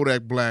that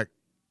Kodak Black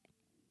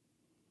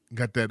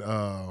got that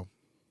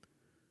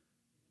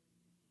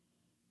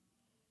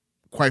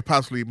quite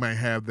possibly might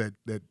have that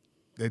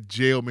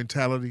jail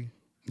mentality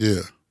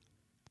Yeah.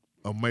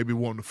 of maybe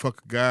wanting to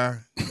fuck a guy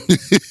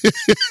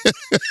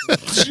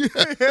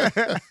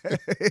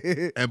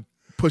and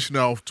pushing it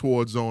off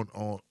towards on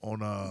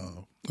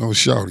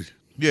Shawty.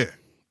 yeah.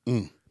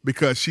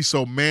 Because she's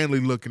so manly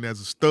looking as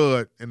a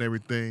stud and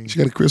everything. She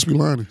got a crispy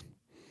lining.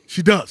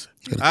 She does.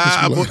 Got a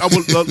I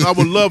crispy line.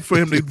 would love for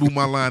him to do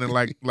my line and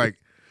like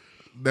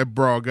that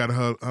broad got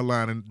her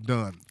line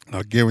done.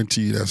 I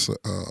guarantee you that's a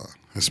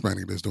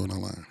Hispanic that's doing her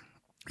line.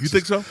 You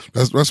think so?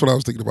 That's what I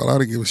was thinking about. I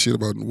didn't give a shit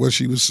about what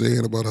she was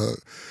saying about her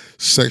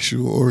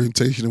sexual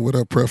orientation and what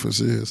her preference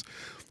is.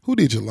 Who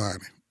did your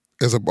lining?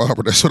 As a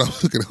barber, that's what I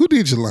was looking at. Who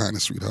did your lining,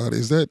 sweetheart?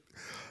 Is that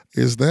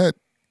the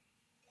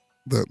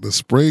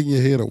spray in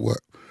your head or what?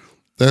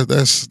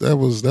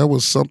 That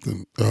was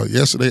something.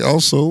 Yesterday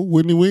also,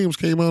 Whitney Williams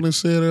came out and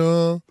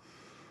said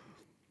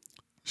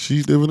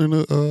she's living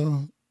in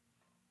a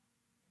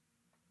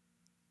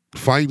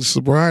fighting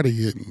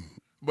sobriety and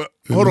But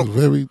hold on.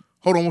 very.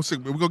 Hold on 1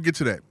 second. We're going to get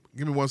to that.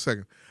 Give me 1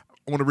 second.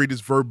 I want to read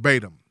this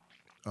verbatim.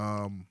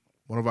 One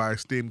of our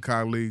esteemed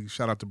colleagues,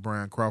 shout out to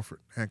Brian Crawford.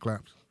 Hand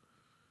claps.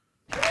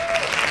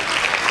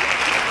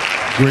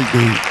 Great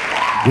dude.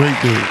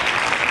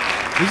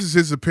 This is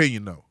his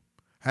opinion, though.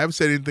 I haven't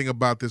said anything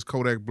about this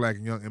Kodak Black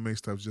and Young M.A.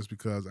 stuff just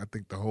because I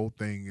think the whole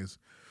thing is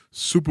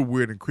super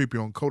weird and creepy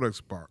on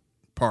Kodak's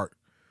part.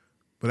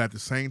 But at the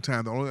same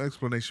time, the only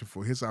explanation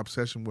for his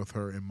obsession with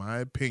her, in my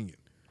opinion,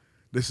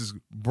 this is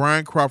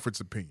Brian Crawford's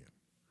opinion,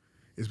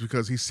 is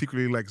because he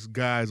secretly likes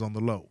guys on the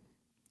low.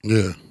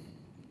 Yeah.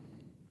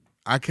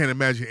 I can't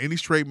imagine any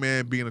straight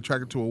man being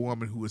attracted to a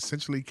woman who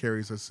essentially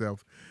carries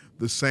herself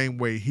the same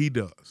way he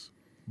does.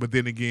 But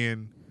then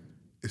again,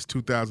 it's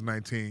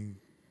 2019.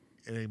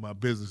 It ain't my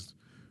business.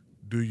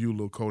 Do you,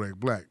 little Kodak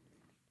Black?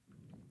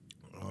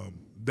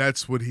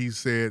 That's what he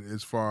said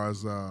as far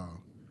as in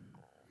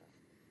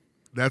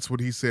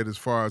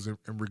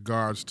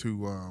regards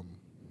to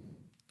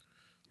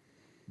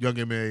Young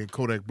M.A. and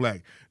Kodak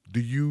Black. Do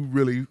you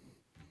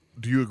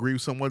agree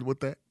somewhat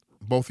with that?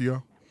 Both of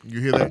y'all?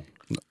 You hear that?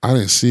 I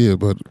didn't see it,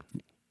 but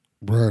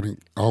Brian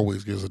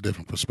always gives a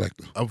different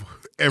perspective Of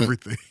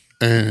everything.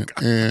 and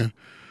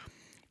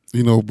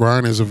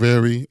Brian is a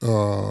very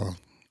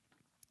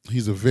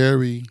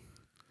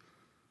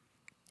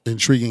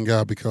intriguing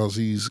guy because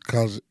he's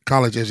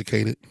college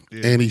educated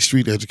and he's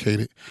street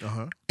educated,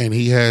 and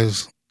he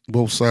has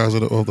both sides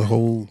of the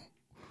whole.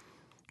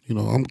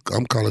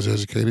 I'm college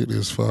educated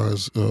as far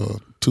as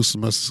 2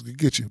 semesters can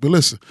get you. But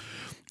listen,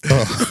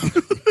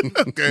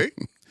 Okay.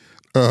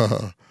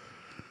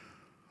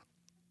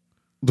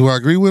 Do I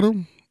agree with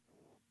him?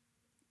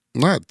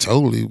 Not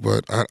totally,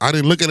 but I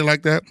didn't look at it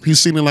like that. He's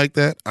seen it like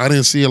that. I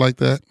didn't see it like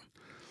that.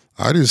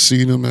 I just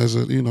seen him as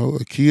a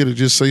kid to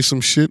just say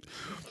some shit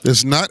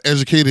that's not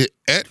educated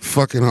at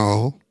fucking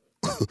all.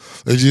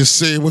 They just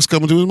say what's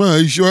coming to his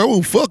mind. You sure I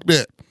won't fuck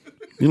that?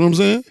 You know what I'm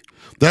saying?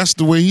 That's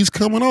the way he's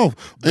coming off.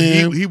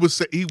 And he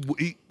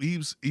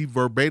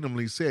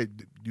verbatimly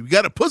said, "You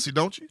got a pussy,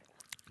 don't you?"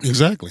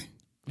 Exactly.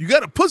 You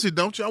got a pussy,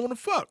 don't you? I want to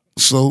fuck.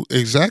 So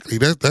exactly.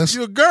 That's.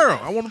 You're a girl.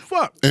 I want to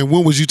fuck. And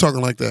when was you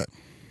talking like that?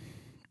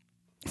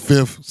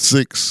 5th,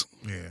 6th,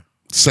 Yeah.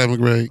 7th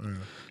grade.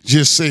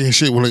 Just saying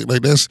shit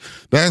like that's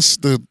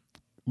the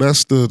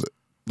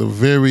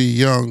very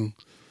young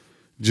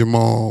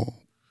Jamal,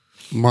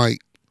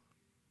 Mike,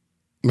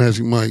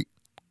 Magic Mike.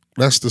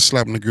 That's the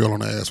slapping the girl on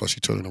the ass while she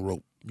turning the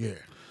rope. Yeah.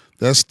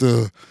 That's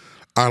the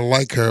I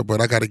like her,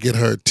 but I got to get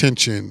her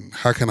attention.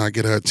 How can I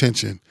get her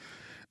attention?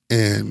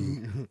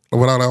 And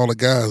without all the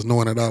guys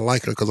knowing that I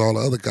like her, because all the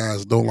other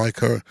guys don't like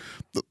her,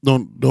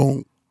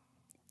 don't.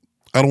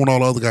 I don't want all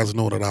the other guys to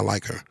know that I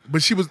like her.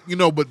 But she was,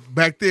 but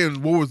back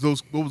then, what was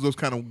those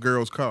kind of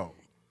girls called?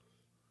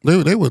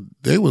 They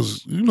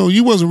was,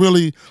 you wasn't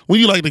really, when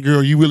you liked a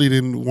girl, you really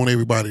didn't want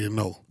everybody to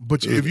know.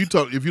 But if you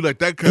like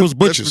that kind it was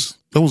butchers.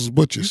 Those was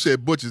butchers. You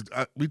said butchers.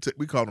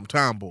 We called them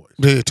tomboys.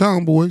 Yeah,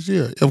 tomboys,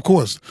 yeah, of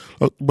course.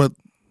 But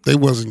they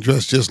wasn't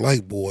dressed just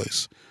like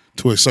boys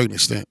to a certain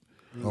extent.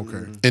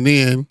 Okay. And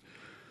then,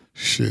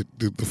 shit,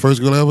 the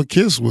first girl I ever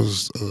kissed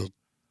was,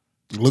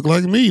 looked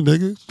like me,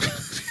 nigga.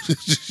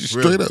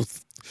 Straight up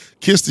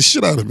kissed the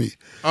shit out of me.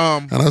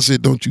 And I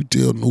said, don't you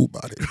tell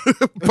nobody.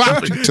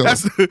 Don't you tell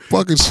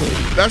fucking soul.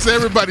 That's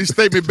everybody's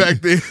statement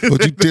back then.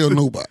 Don't you tell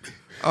nobody.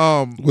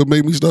 What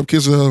made me stop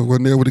kissing her,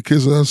 wasn't able to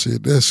kiss her, I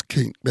said,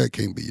 that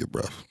can't be your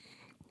breath.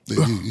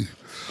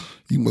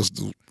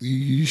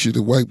 You should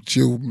have wiped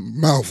your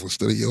mouth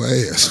instead of your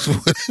ass.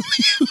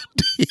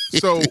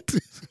 So,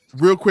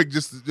 real quick,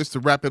 just to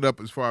wrap it up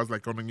as far as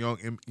like on the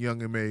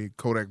young M.A.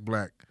 Kodak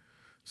Black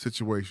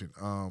situation.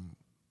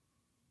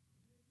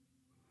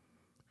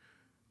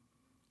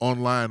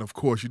 Online, of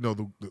course,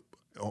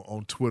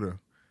 on Twitter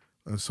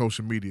and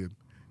social media,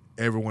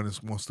 everyone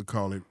wants to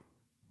call it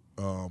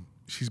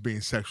she's being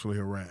sexually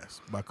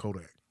harassed by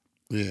Kodak.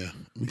 Yeah,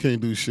 you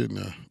can't do shit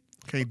now.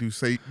 You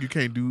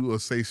can't do or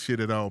say shit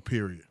at all,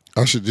 period.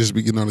 I should just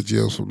be getting out of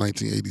jail from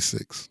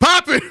 1986.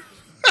 Pop it!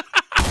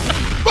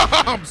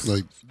 Bombs!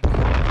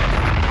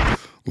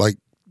 Like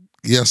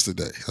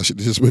yesterday. I should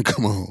have just been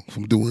coming home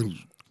from doing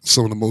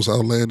some of the most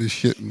outlandish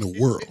shit in the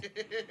world.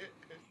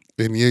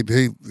 And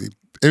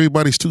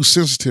everybody's too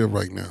sensitive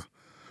right now.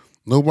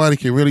 Nobody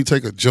can really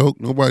take a joke.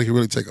 Nobody can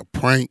really take a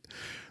prank.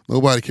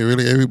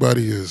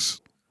 Everybody is,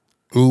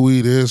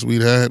 we this, we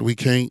that, we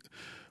can't.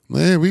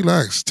 Man,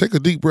 relax. Take a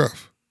deep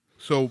breath.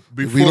 So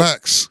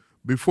relax.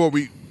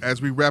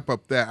 As we wrap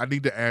up that, I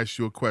need to ask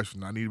you a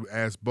question. I need to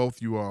ask both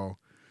you all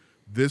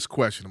this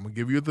question. I'm going to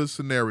give you the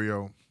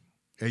scenario,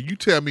 and you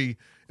tell me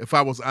if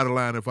I was out of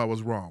line, if I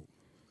was wrong.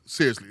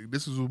 Seriously,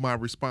 this is what my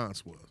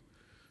response was.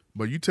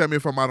 But you tell me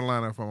if I'm out of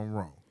line or if I'm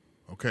wrong.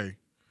 Okay?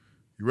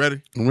 You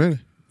ready? I'm ready.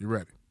 You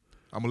ready?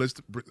 I'm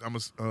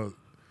gonna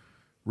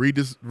read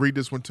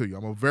this one to you.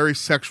 I'm a very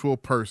sexual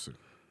person.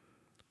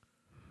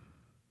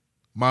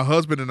 My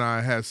husband and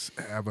I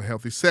have a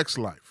healthy sex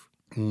life.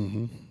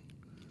 Mm-hmm.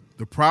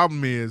 The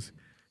problem is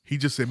he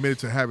just admitted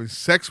to having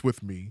sex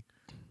with me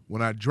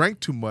when I drank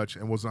too much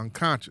and was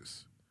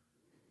unconscious.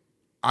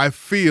 I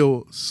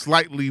feel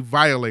slightly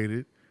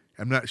violated.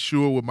 I'm not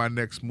sure what my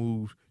next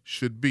move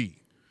should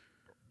be.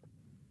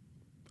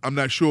 I'm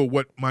not sure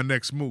what my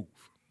next move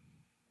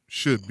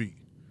should be.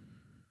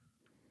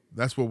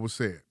 That's what was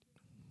said.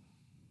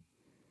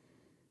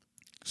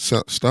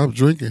 Stop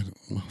drinking,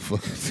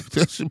 motherfucker.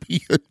 That should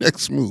be your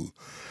next move.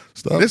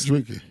 Stop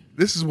drinking.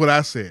 This is what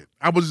I said.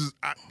 I was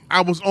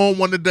on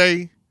one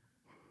today.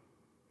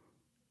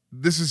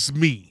 This is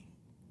me.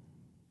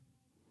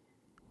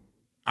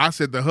 I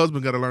said the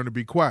husband got to learn to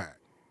be quiet.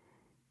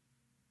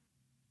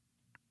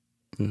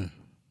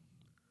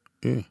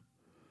 Yeah.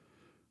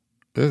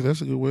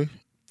 That's a good way.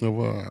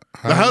 The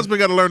husband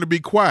got to learn to be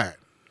quiet.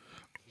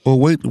 Well,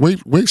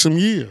 wait some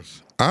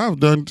years. I've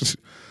done this.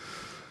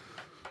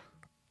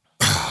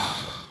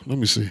 Let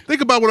me see.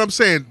 Think about what I'm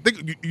saying.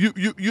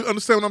 You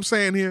understand what I'm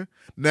saying here?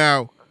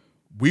 Now,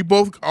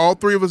 all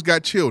three of us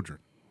got children.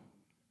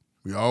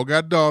 We all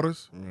got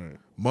daughters,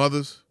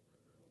 mothers,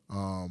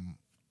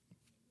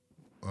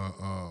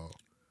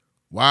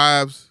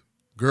 wives,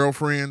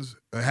 girlfriends.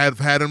 Have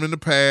had them in the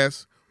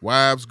past.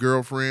 Wives,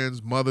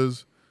 girlfriends,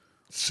 mothers,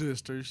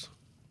 sisters,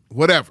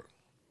 whatever.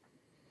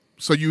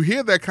 So you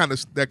hear that kind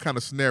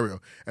of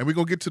scenario, and we're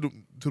gonna get to the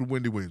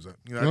Wendy Williams.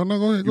 No,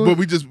 go ahead. But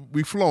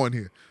we flowing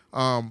here.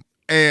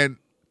 And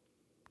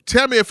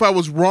tell me if I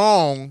was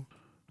wrong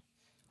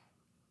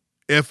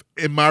if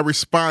in my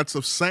response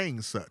of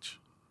saying such.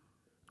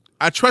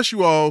 I trust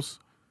you all's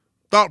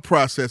thought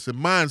process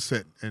and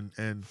mindset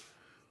and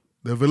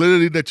the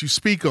validity that you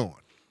speak on.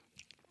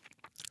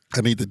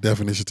 I need the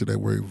definition to that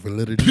word,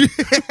 validity.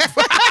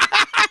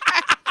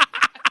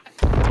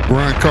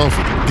 Brian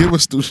Crawford, give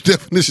us the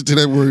definition to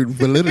that word,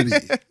 validity.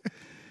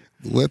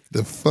 What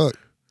the fuck?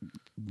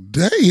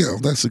 Damn,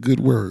 that's a good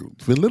word,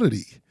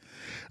 validity.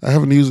 I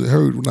haven't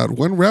heard not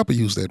one rapper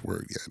use that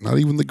word yet. Not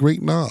even the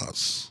great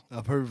Nas.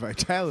 I've heard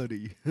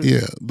vitality.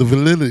 Yeah, the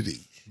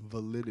validity.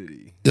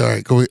 Validity. All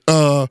right, go ahead.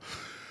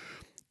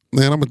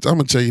 Man, I'm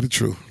gonna tell you the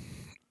truth.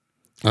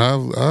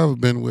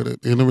 I've been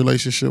in a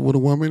relationship with a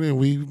woman, and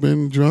we've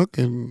been drunk,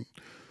 and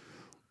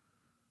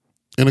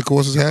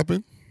intercourse has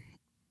happened.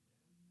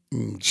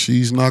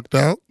 She's knocked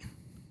out.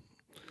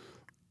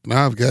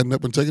 Now I've gotten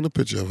up and taken a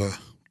picture of her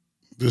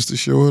just to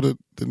show her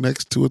the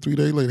next 2 or 3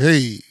 days later.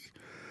 Hey,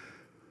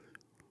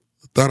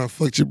 I thought I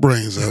fucked your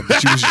brains out,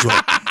 but you was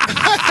drunk.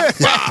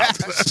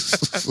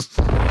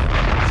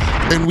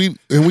 and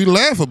we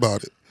laugh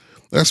about it.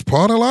 That's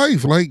part of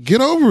life. Like,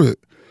 get over it.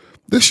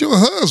 This your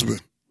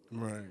husband.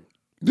 Right.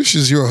 This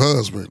is your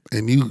husband,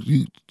 and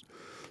you.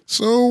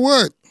 So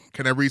what?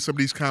 Can I read some of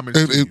these comments?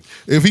 to you?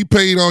 If he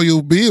paid all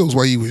your bills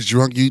while you was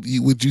drunk,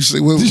 would you say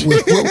what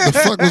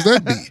the fuck was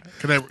that be?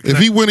 If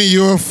he went in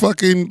your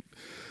fucking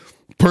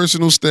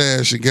personal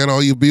stash and got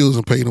all your bills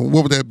and paid them,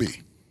 what would that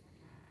be?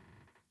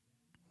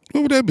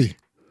 What would that be?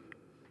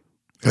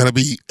 That'd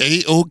be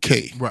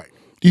A-OK. Right.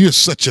 You're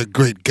such a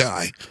great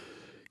guy.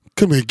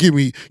 Come here, give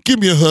me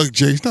a hug,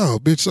 Jace. No,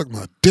 bitch, suck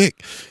my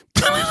dick.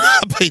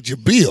 I paid your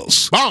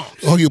bills.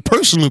 All your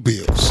personal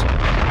bills.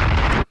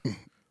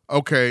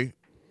 Okay.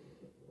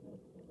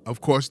 Of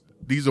course,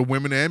 these are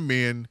women and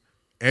men,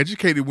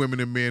 educated women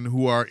and men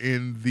who are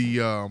in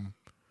the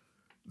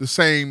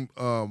same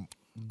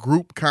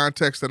group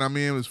context that I'm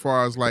in as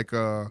far as like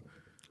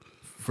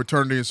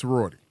fraternity and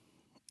sorority.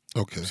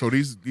 Okay. So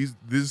this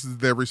is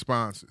their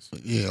responses.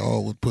 Yeah,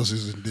 all with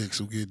pussies and dicks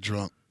who get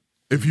drunk.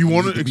 If you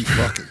want to be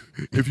fucking.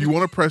 If you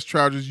want to press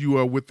charges, you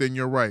are within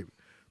your right.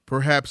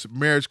 Perhaps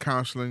marriage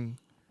counseling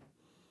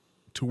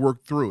to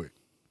work through it.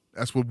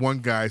 That's what one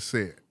guy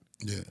said.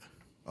 Yeah.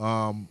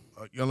 A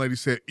young lady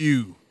said,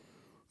 ew.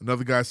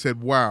 Another guy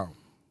said, wow.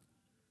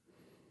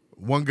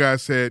 One guy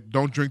said,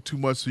 don't drink too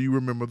much so you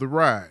remember the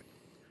ride.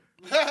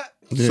 Yeah,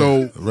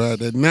 so ride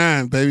that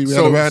 9, baby. We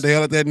gotta ride the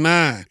hell at that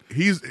 9.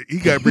 He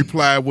got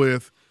replied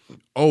with,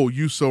 oh,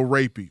 you so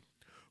rapey.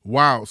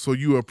 Wow, so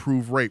you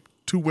approve rape.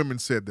 2 women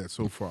said that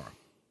so far.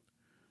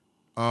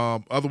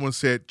 Other one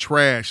said,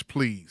 trash,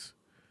 please.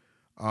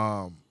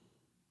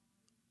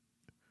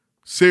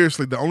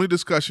 Seriously, the only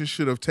discussion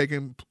should have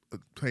taken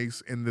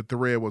place in the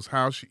thread was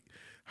how she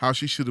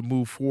should have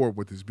moved forward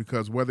with this,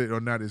 because whether or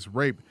not it's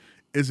rape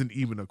isn't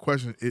even a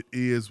question.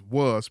 It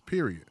was,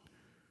 period.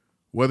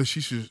 Whether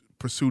she should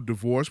pursue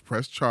divorce,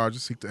 press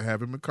charges, seek to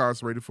have him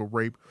incarcerated for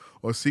rape,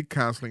 or seek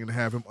counseling and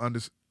have him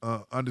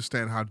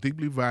understand how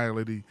deeply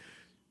violated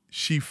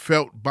she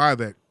felt by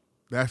that.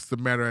 That's the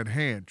matter at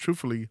hand.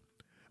 Truthfully,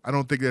 I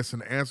don't think that's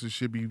an answer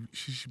she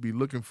should be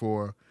looking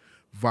for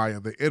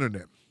via the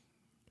internet.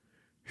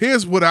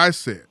 Here's what I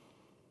said.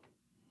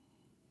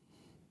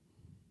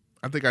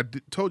 I think I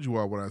told you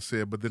all what I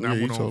said, but then I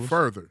went on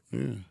further.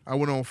 Yeah. I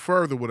went on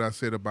further what I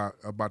said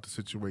about the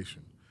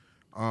situation.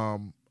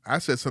 I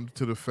said something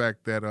to the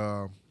fact that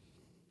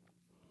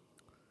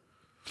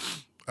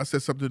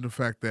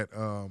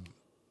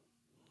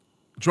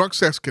drunk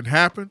sex can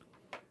happen.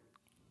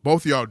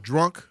 Both of y'all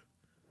drunk.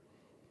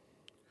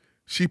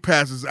 She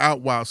passes out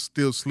while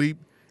still asleep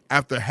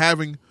after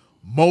having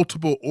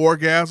multiple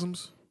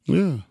orgasms.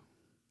 Yeah.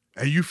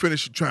 And you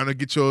finish trying to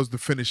get yours to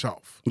finish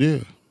off.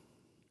 Yeah.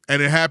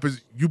 And it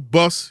happens, you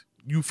bust,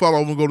 you fall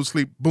over and go to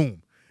sleep,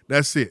 boom.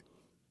 That's it.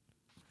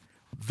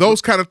 Those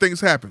kind of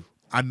things happen.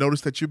 I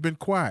noticed that you've been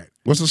quiet.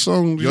 What's the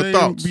song Your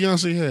thoughts?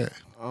 Beyonce had?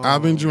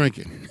 I've been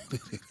drinking.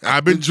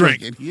 I've been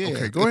drinking. Yeah.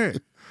 Okay, go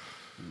ahead.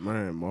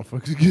 Man,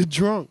 motherfuckers get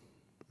drunk.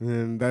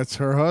 And that's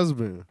her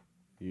husband.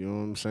 You know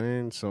what I'm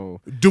saying? So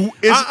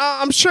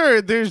I'm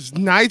sure there's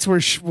nights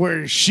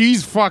where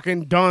she's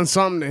fucking done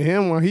something to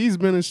him while he's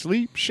been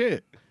asleep.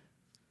 Shit.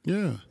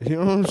 Yeah. You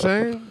know what I'm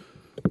saying?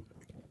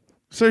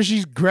 So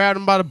she's grabbed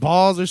him by the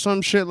balls or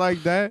some shit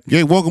like that.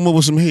 Yeah, woke him up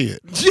with some head.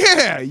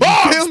 Yeah.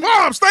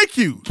 Moms, thank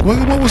you. Woke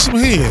him up with some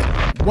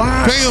head.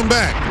 Why? Pay him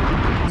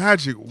back.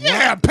 Magic.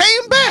 Yeah, pay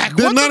him back.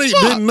 Did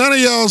none of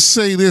y'all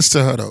say this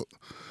to her, though?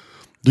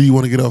 Do you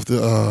want to get off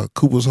the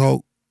Cooper's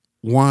Hawk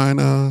wine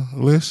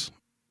list?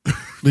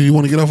 Do you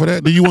want to get off of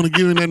that? Do you want to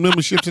give in that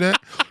membership to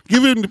that?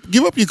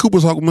 Give up your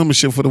Cooper's Hawk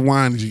membership for the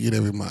wine that you get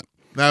every month.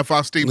 Now, if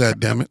our esteemed, God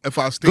damn it.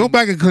 Go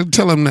back and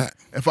tell him that.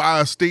 If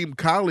our esteemed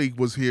colleague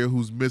was here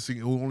who's missing,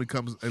 who only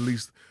comes at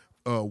least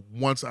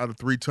once out of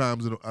 3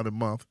 times out of a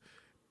month,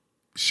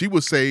 she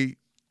would say,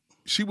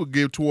 she would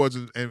give towards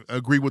and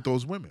agree with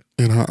those women.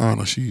 In her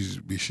honor, she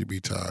should be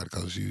tired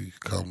because you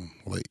come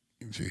late.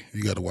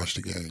 You got to watch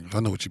the game. I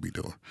know what you be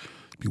doing.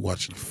 Be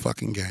watching the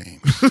fucking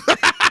games.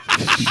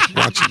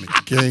 Watching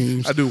the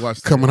games. I do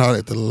watch. Coming out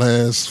at the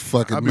last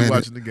fucking minute. I be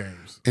watching the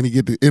games. And he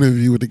get the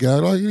interview with the guy.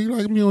 Oh, you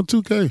like me on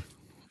 2K?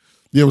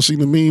 You ever seen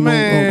the meme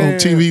on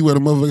TV where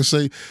the motherfucker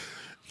say,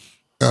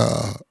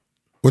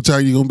 what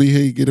time you gonna be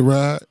here? You get a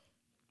ride?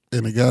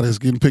 And the guy that's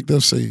getting picked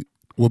up say,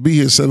 we'll be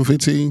here at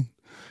 7:15.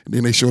 And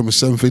then they show him at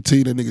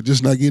 7:15. That nigga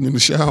just not getting in the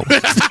shower.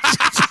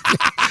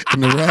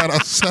 And the ride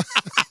outside.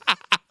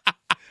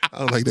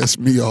 I was like, that's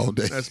me all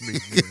day. That's me.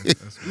 Yeah,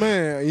 that's me.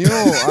 Man, you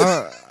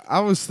know, I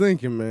was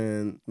thinking,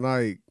 man,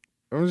 like,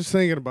 I was just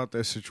thinking about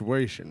that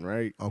situation,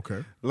 right?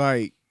 Okay.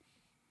 Like,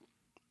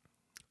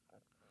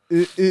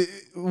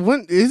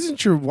 when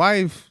isn't your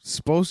wife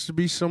supposed to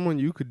be someone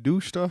you could do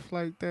stuff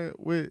like that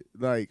with?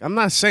 Like, I'm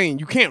not saying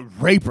you can't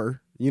rape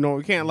her. You know,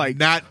 we can't like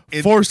Not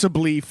in-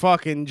 forcibly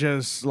fucking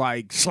just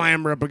like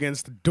slam her up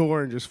against the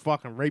door and just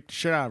fucking rape the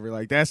shit out of her.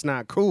 Like that's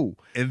not cool.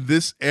 In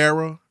this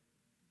era,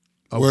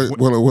 Well,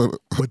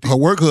 her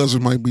work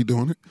husband might be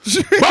doing it.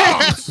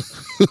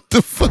 What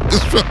the fuck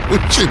is wrong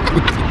with you?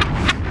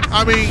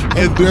 I mean,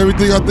 I do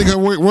everything I think her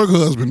work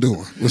husband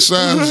doing.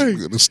 Besides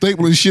the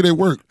stapling shit at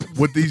work.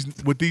 with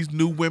these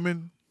new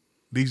women,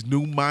 these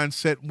new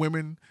mindset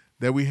women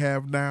that we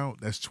have now,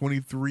 that's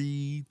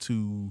 23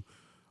 to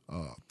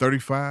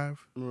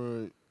 35,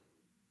 Right.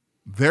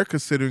 they're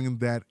considering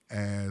that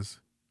as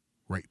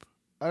rape,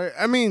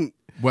 I mean,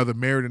 whether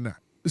married or not.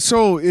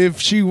 so if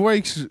she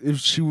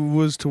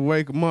was to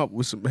wake him up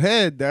with some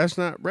head, that's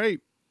not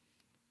rape.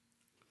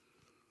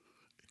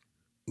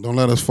 Don't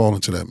let us fall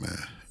into that, man.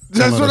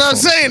 That's what I'm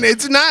saying.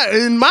 It's not,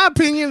 in my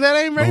opinion, that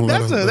ain't rape. Don't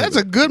let That's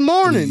us- a good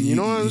morning. You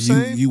know what I'm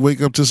saying? You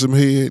wake up to some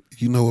head,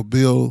 you know a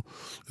bill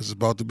is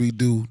about to be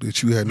due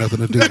that you had nothing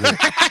to do with.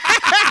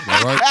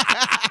 All right?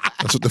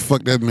 That's what the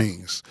fuck that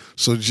means.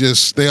 So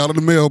just stay out of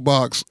the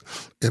mailbox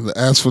and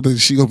ask for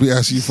she gonna be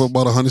asking you for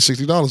about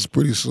 $160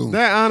 pretty soon.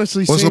 That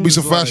honestly Or it's gonna be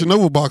seems some Fashion like,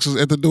 Nova boxes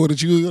at the door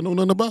that you don't know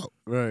nothing about.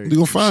 Right. You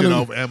gonna find Shit it.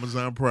 off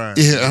Amazon Prime.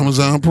 Yeah,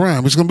 Amazon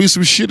Prime. It's gonna be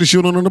some shit that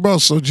you don't know nothing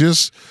about. So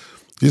just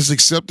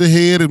accept the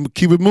head and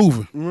keep it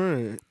moving.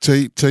 Right.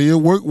 Tell your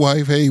work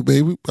wife, hey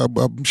baby,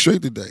 I'm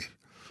straight today.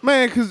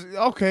 Man, cause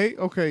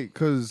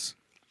cause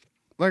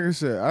like I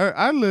said,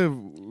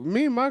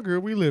 me and my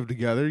girl, we live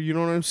together, you know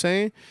what I'm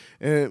saying?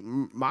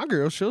 And my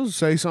girl, she'll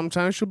say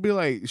sometimes, she'll tell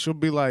me, she'll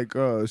be like,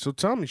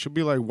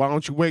 why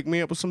don't you wake me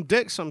up with some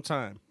dick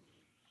sometime?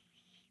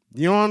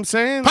 You know what I'm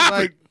saying? Pop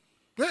Like,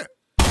 it.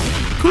 Yeah.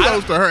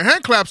 Kudos to her.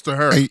 Hand claps to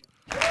her. Hey,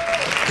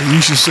 and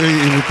you should say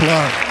in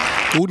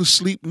reply, go to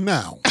sleep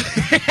now.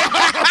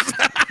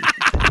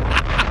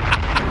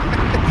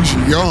 You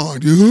should yawn.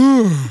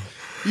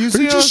 you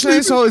see what I'm just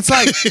saying? sleeping? So it's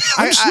like,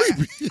 I'm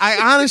sleepy. I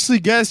honestly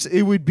guess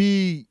it would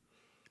be,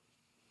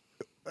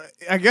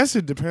 I guess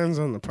it depends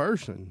on the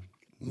person.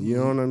 You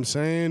know what I'm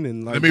saying?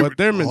 And like Let me- what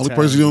their The only mentality.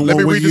 person you don't Let want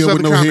me one read this year with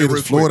other no comment head real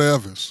is Florida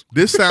Evans.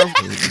 This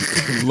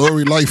sounds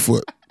Lori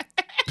Lightfoot.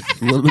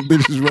 One of the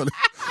bitches running.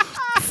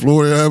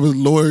 Florida Evans,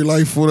 Lori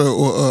Lightfoot,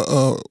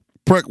 or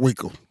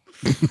Preckwinkle.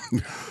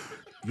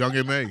 Young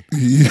M.A.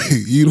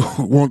 You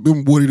don't want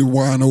them Woody the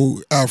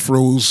Wino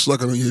afros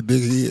sucking on your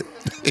dick head.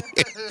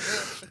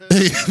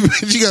 Hey,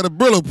 bitch, you got a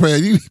Brillo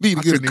pad. You need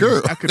to get a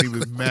curl. I couldn't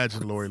even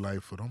imagine Lori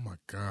Lightfoot. Oh my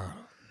God.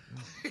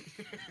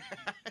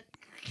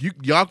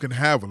 Y'all can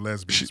have a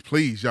lesbian,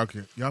 please. Y'all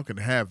can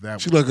have that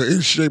She one. like an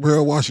in-shape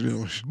Harold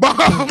Washington.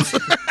 Bombs.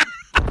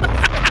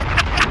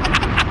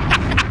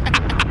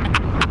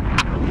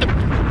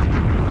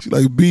 She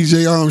like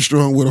B.J.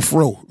 Armstrong with a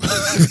fro.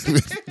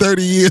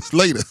 30 years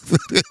later.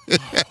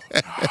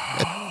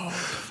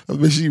 I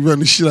bet she run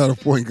the shit out of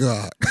point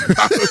guard.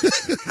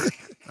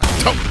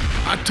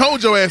 I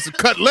told your ass to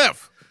cut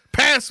left.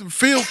 Pass and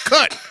field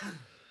cut.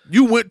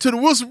 You went to the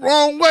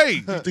wrong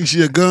way. Think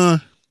she a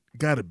gun?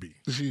 Gotta be.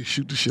 She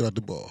shoot the shit out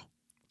the ball.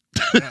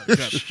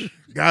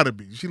 Gotta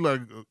be. She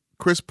like a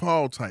Chris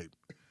Paul type.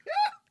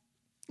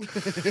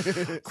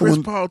 Chris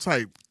Paul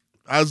type.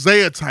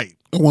 Isaiah type.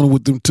 I wonder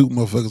what them two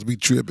motherfuckers be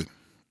tripping.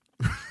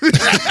 Them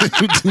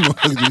two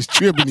motherfuckers just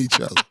tripping each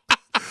other.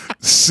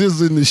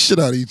 Sizzling the shit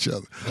out of each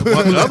other.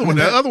 Well,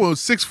 that other one was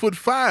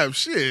 6'5".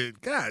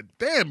 Shit. God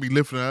damn, be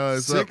lifting her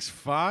ass up.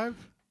 6'5"?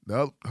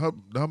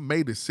 Her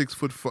mate is 6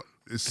 foot.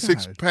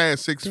 Is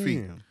past 6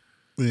 feet. Damn.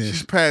 Yeah,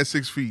 She's past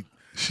 6 feet.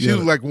 She had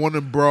was a- like one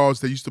of them bras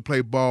that used to play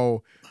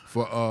ball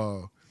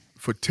for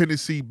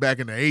Tennessee back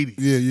in the 80s.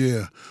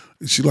 yeah.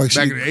 She like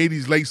Back she in the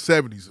 80s, late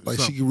 70s. like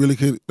she really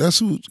could. That's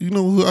who you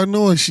know. Who I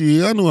know her.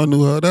 I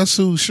knew her. That's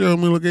who Cheryl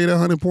Miller gave that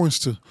 100 points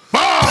to.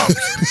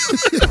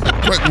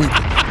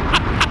 Preckwinkle.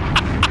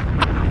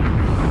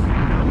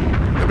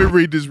 Let me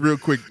read this real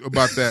quick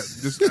about that.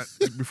 Just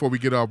before we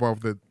get off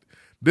that.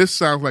 This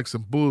sounds like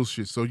some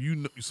bullshit. So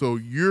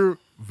you're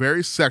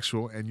very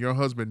sexual, and your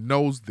husband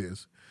knows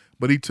this,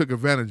 but he took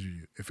advantage of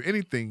you. If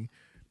anything,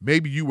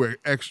 maybe you were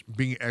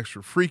being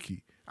extra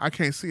freaky. I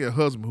can't see a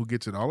husband who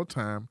gets it all the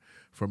time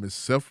from his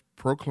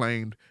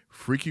self-proclaimed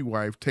freaky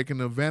wife taking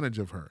advantage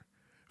of her.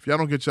 If y'all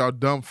don't get y'all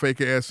dumb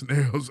fake ass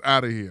scenarios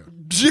out of here.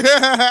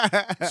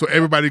 So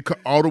everybody,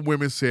 all the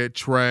women said,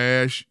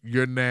 trash,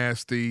 you're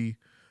nasty.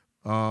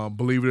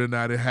 Believe it or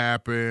not, it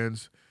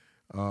happens.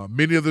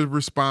 Many of the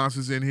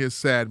responses in here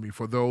saddened me.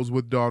 For those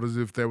with daughters,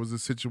 if there was a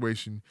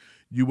situation,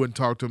 you wouldn't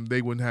talk to them,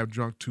 they wouldn't have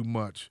drunk too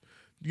much.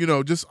 You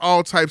know, just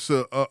all types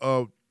of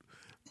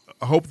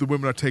I hope the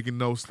women are taking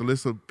notes. The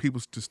list of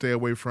people to stay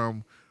away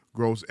from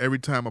grows every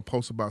time a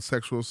post about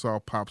sexual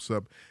assault pops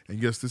up.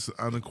 And yes, this is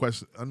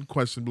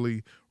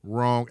unquestionably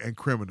wrong and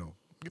criminal.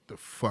 Get the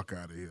fuck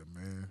out of here,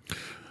 man.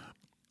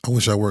 I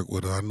wish I worked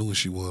with her. I knew who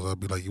she was. I'd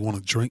be like, you want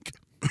a drink?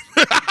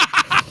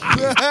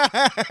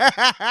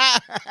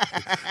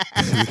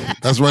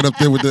 That's right up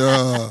there with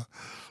the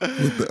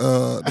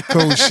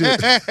cold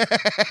shit.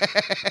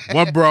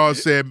 One broad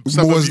said,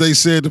 Boys, they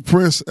said to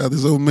Prince after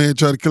this old man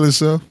tried to kill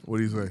himself. what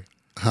do you say?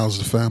 How's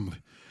the family?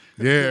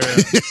 Yeah,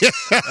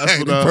 that's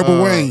what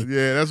Purple Rain.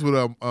 Yeah, that's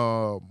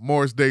what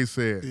Morris Day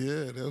said.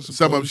 Yeah, that was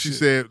Some of them, she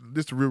said,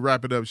 just to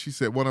wrap it up, she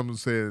said one of them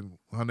said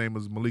her name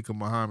was Malika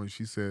Muhammad.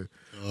 She said,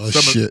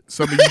 shit.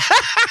 some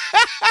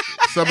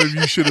of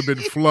you should have been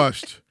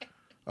flushed.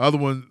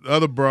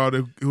 Other broad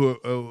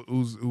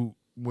who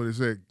what is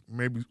it?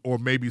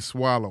 Maybe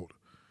swallowed.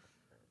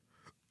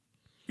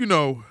 You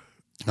know.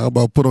 How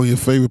about put on your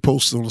favorite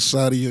poster on the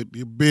side of your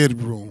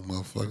bedroom,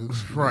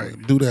 motherfuckers? Right.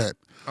 Do that.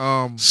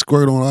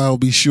 Squirt on I'll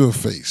be sure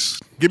face.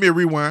 Give me a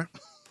rewind.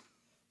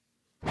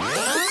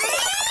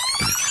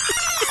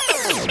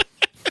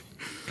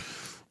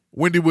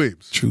 Wendy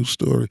Williams. True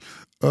story.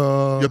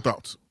 Your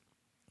thoughts?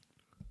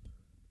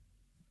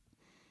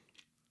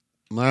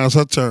 Now it's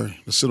her turn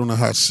to sit on the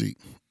hot seat.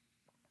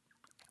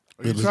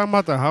 Are you talking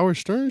about the Howard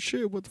Stern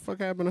shit? What the fuck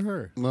happened to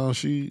her? No,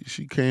 she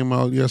came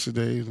out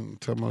yesterday and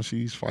talking about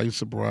she's fighting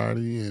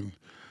sobriety and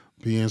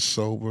being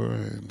sober,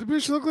 and The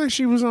bitch looked like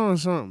she was on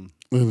something.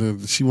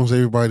 then she wants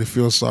everybody to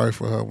feel sorry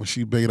for her when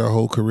she made her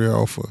whole career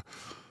off of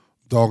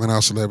dogging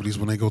out celebrities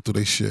when they go through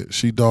their shit.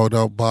 She dogged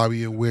out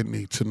Bobby and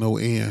Whitney to no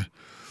end.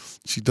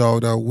 She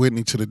dogged out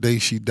Whitney to the day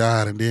she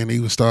died, and then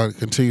even started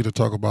continue to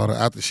talk about her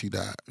after she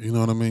died. You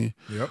know what I mean?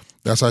 Yep.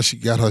 That's how she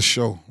got her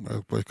show,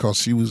 because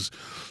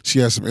she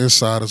had some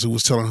insiders who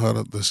was telling her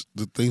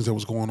the things that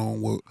was going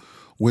on with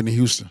Whitney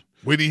Houston.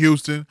 Whitney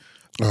Houston.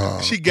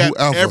 She got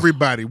whoever.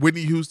 everybody.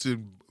 Whitney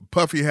Houston.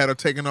 Puffy had her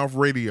taken off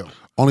radio.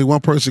 Only one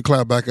person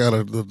clapped back at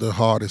her the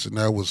hardest, and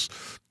that was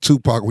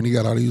Tupac when he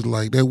got out. He was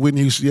like, that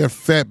Whitney Houston, that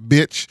fat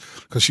bitch,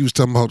 because she was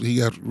talking about he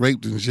got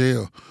raped in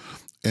jail.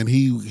 And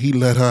he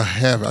let her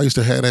have it. I used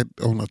to have that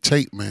on a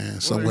tape, man,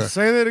 somewhere.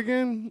 Say that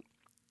again?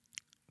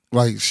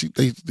 Like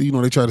they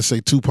try to say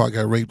Tupac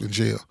got raped in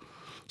jail.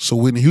 So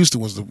Whitney Houston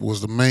was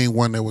the main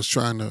one that was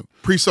trying to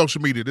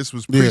Pre-social media. This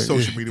was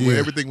pre-social media where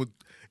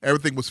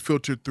everything was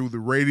filtered through the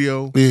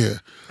radio. Yeah.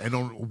 And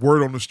on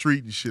word on the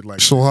street and shit like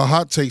that. So her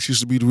hot takes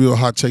used to be the real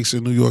hot takes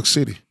in New York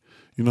City.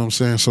 You know what I'm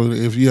saying? So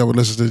if you ever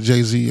listen to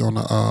Jay-Z on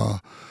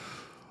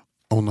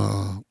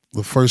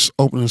the first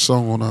opening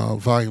song on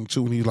Volume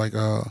 2, and he like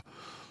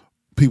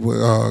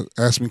people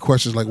ask me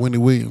questions like Wendy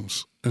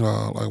Williams,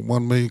 like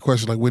 1 million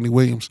questions like Wendy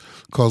Williams,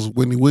 because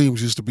Wendy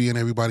Williams used to be in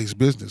everybody's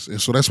business. And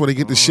so that's where they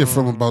get the shit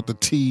from about the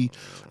tea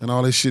and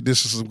all this shit.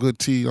 This is some good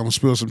tea. I'm going to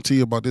spill some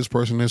tea about this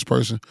person.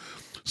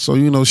 So,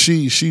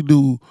 she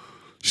knew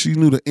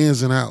the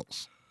ins and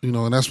outs,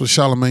 and that's what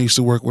Charlamagne used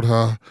to work with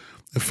her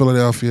in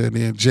Philadelphia. And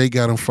then Jay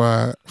got him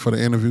fired for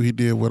the interview he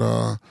did with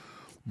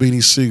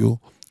Beanie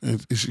Siegel.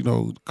 And,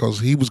 because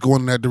he was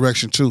going in that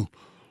direction too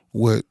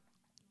with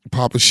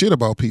popping shit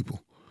about people.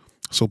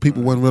 So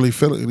people wasn't really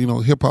feeling,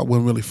 hip-hop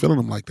wasn't really feeling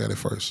him like that at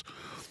first.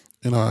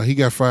 And he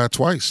got fired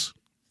twice,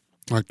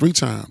 like 3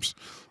 times,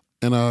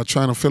 and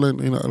trying to fill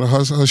in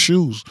her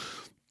shoes.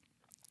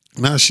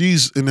 Now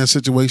she's in that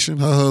situation.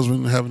 Her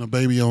husband having a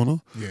baby on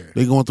her. Yeah.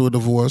 They going through a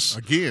divorce.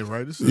 Again,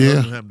 right? This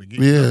is happening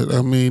again. Yeah,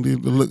 I mean,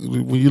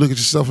 when you look at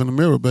yourself in the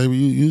mirror, baby,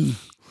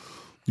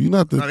 you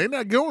not the. No, they're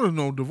not going to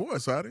no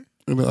divorce, are they?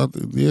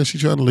 Yeah,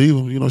 she's trying to leave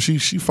him.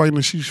 She's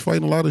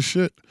fighting a lot of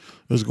shit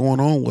that's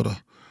going on with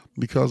her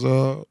because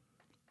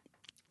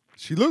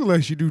she looked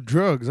like she do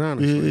drugs,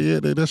 honestly. Yeah,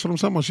 that's what I'm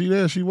talking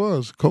about. She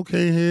was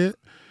cocaine head,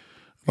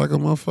 like a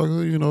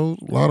motherfucker.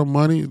 A lot of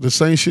money. The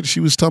same shit she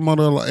was talking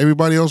about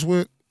everybody else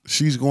with,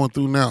 she's going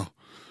through now.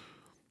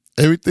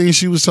 Everything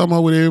she was talking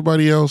about with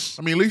everybody else,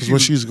 I mean, at least is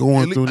what she's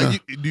going through now.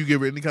 Do you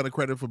give her any kind of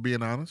credit for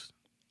being honest?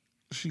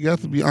 She got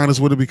to be honest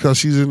with it because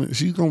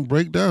she's gonna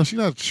break down. She's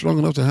not strong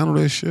enough to handle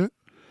that shit.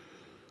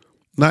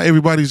 Not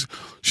everybody's.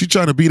 She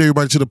trying to beat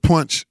everybody to the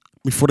punch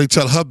before they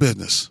tell her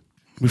business,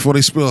 before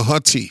they spill her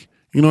tea.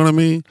 You know what I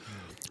mean?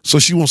 So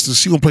she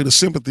gonna play the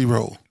sympathy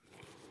role,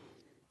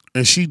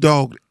 and she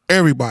dogged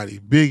everybody.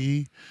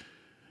 Biggie,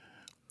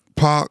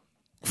 Pac,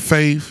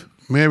 Faith,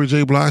 Mary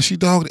J. Blige. She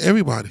dogged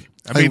everybody.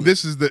 I mean,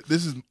 this is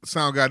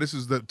Sound Guy. This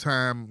is the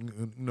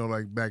time,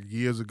 like back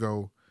years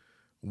ago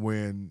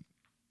when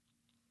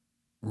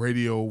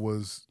radio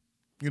was,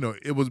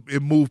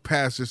 it moved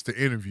past just the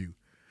interview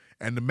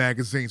and the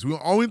magazines.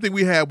 The only thing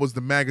we had was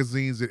the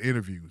magazines and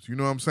interviews. You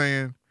know what I'm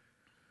saying?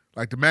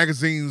 Like the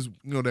magazines,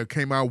 that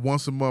came out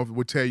once a month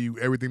would tell you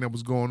everything that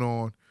was going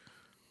on,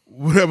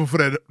 whatever for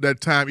that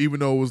time,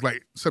 even though it was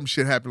like some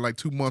shit happened like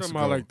 2 months ago.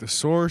 About like the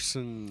Source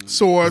and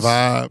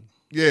Vibe.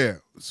 Yeah.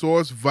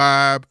 Source,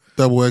 Vibe.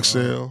 Double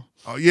XL.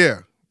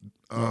 Yeah.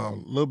 A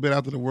little bit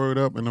after the Word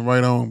Up and the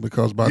Right On,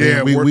 because by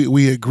then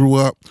we had grew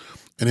up,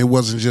 and it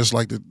wasn't just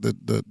like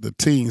the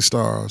teen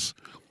stars.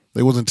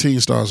 They wasn't teen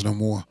stars no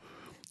more.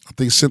 I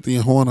think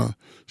Cynthia Horner,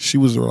 she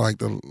was like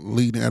the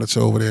leading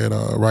editor over there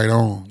at Right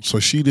On. So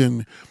she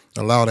didn't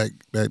allow that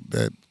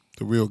the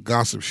real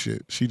gossip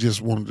shit. She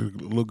just wanted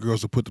the little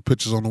girls to put the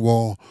pictures on the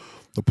wall,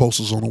 the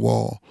posters on the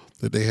wall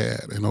that they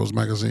had in those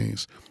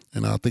magazines.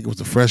 And I think it was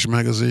the Fresh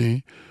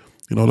magazine.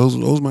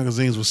 Those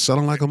magazines were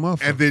selling like a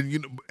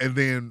motherfucker. And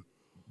then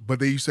but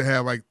they used to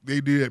have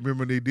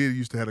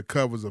used to have the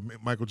covers of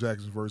Michael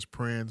Jackson's verse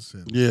Prince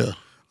and yeah.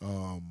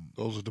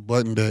 Those are the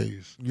button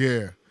days.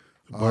 Yeah.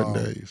 The button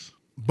days.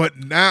 But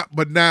now,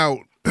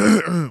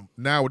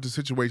 now with the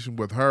situation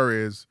with her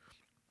is,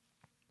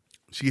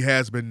 she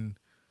has been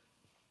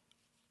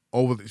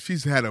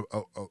she's had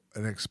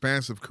an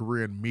expansive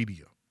career in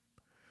media,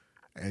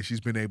 and she's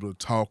been able to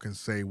talk and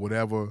say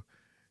whatever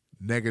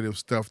negative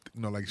stuff.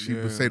 Like she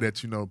would say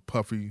that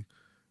Puffy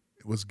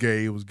was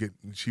gay.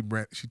 She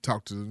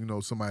talked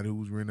to somebody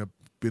who's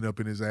been up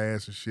in his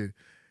ass and shit.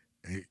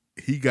 And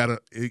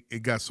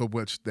it got so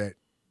much that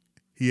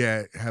he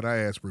had her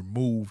ass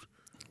removed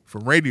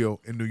from radio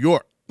in New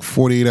York.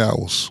 48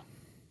 hours.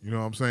 You know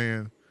what I'm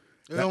saying?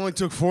 It only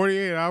took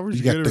 48 hours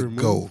You to get got it to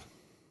removed. go.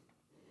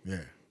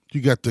 Yeah.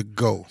 You got to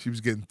go. She was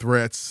getting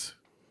threats.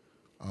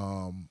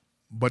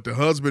 But the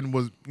husband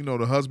was,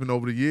 the husband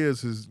over the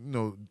years has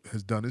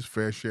done his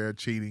fair share of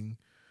cheating,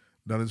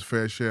 done his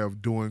fair share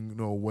of doing,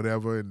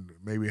 whatever, and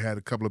maybe had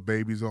a couple of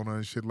babies on her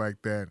and shit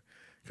like that,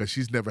 because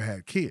she's never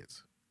had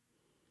kids.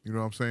 You know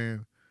what I'm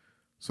saying?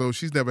 So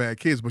she's never had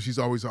kids, but she's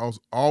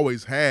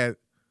always had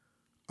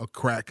a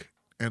crack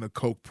and a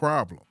coke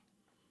problem.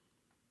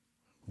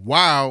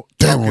 Wow.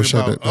 Damn, if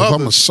I'm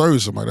going to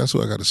serve somebody, that's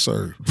who I got to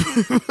serve.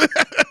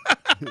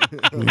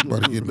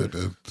 Everybody getting at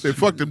that. Say,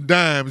 fuck them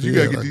dimes. You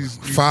got to get these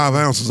 5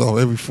 ounces off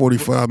every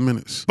 45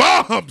 minutes.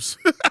 bombs.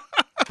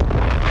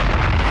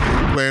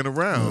 Playing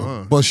around,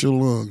 huh? Bust your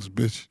lungs,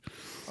 bitch.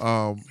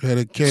 Had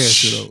a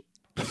cash it out.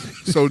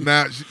 So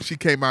now she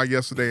came out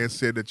yesterday and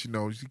said that, she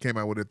came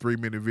out with a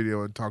 3-minute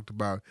video and talked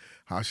about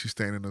how she's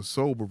staying in a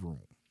sober room,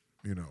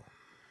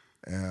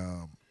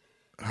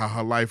 how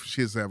her life,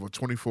 she has to have a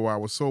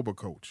 24-hour sober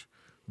coach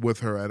with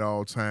her at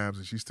all times,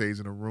 and she stays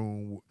in a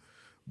room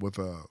with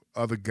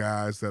other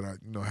guys that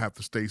have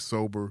to stay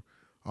sober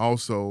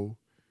also,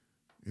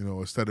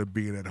 instead of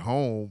being at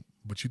home.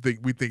 But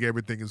we think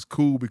everything is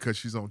cool because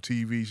she's on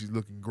TV, she's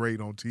looking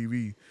great on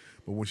TV.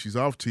 But when she's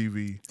off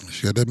TV,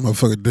 she got that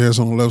motherfucker dance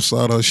on the left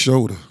side of her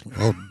shoulder.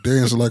 Oh,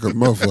 dancing like a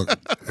motherfucker.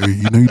 Hey,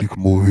 you need to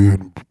come over here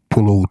and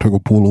take a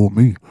pull on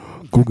me.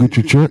 Go get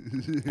your check.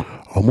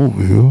 I'm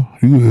over here.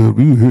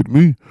 You hit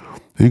me.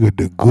 He got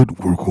that good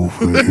work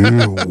over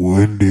here.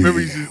 Wendy.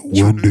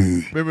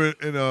 Remember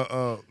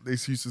they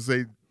used to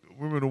say,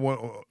 remember the one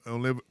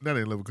on not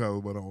in Living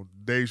Color, but on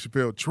Dave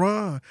Chappelle,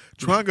 Tron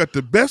got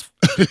the best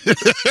up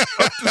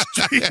the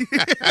street.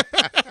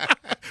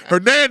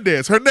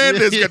 Hernandez got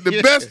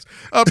the best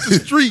up the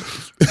street.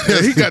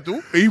 Yeah,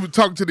 he was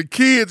talking to the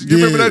kids. You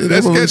remember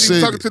that sketch? He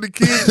was talking to the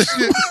kids and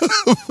shit.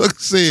 Fuck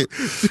said,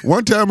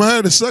 one time I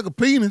had to suck a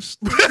penis.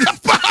 Throw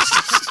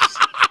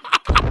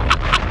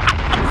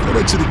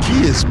that to the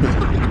kids,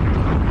 man.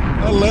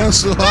 I laughed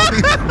so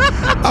hard.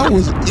 I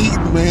was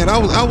eating, man. I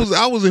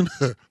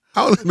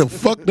was in a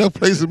fucked up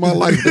place in my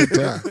life at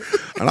that time.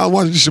 And I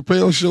watched the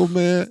Chappelle show,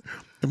 man.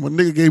 And my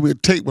nigga gave me a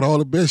tape with all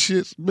the best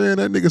shits. Man,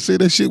 that nigga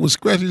said that shit was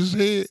scratching his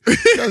head,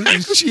 scratching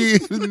his chin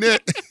and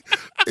neck.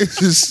 It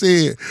just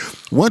said,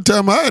 one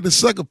time I had to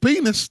suck a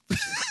penis.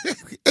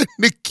 And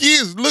the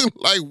kids looked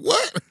like,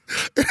 what?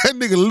 And that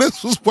nigga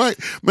lips was white.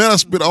 Man, I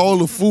spit all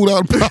the food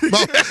out of my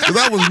mouth because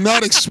I was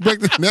not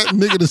expecting that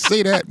nigga to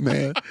say that,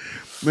 man.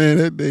 Man,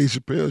 that Dave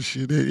Chappelle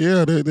shit,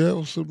 that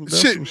was some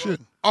shit.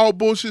 All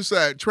bullshit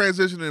side,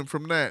 transitioning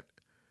from that,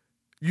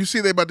 you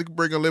see they about to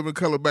bring A Living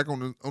Color back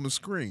on the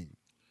screen.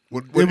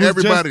 With it was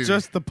everybody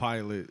just the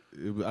pilot.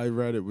 I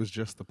read it was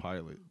just the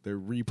pilot. They're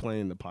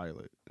replaying the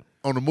pilot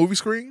on the movie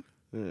screen.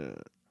 Yeah,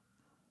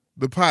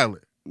 the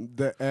pilot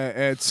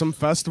at some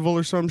festival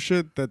or some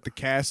shit that the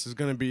cast is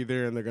gonna be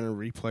there and they're gonna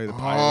replay the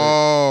pilot.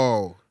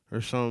 Oh,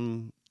 or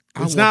some.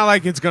 It's not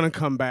like it's gonna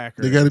come back.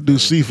 They got to do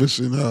Cephas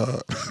and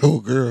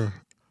old girl.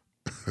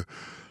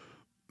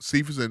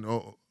 Cephas and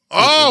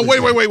wait.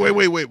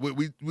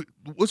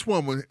 Which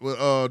one?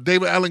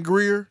 David Allen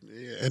Greer?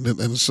 Yeah, and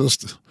the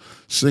sister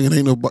singing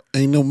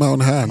 "Ain't No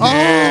Mountain High."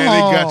 Yeah, they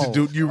got to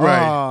do. You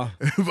right.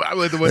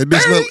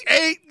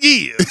 38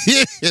 years.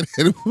 Yeah,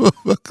 and the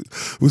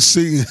motherfucker was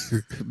singing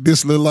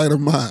 "This Little Light of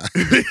Mine."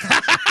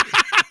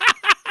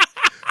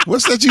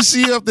 What's that you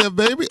see up there,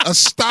 baby? A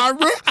star?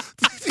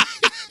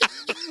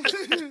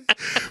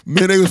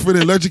 Man, they was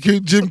finna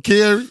electrocute Jim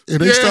Carrey, and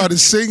they started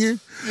singing.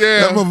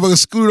 Yeah. That motherfucker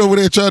scooted over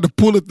there trying to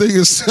pull the thing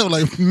himself,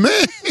 like,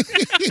 man.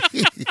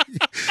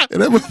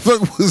 And that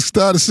motherfucker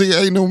started singing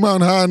Ain't No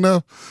Mountain High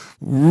Enough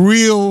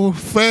real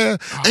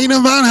fast. Ain't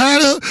no mountain high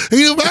enough.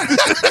 Ain't no mountain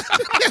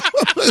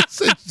high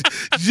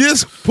enough.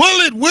 Just pull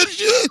it, would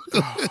you?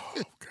 Oh, God.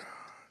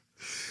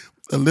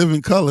 A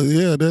Living Color,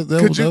 yeah.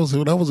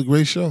 That was a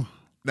great show.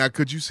 Now,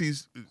 could you see...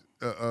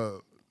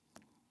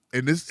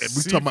 and this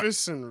we talking about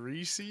Cephas and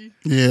Reese?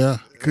 Yeah.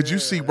 Could you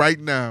see right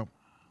now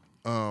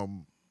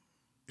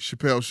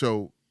Chappelle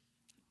Show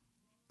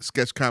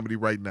sketch comedy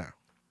right now?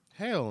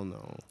 Hell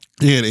no.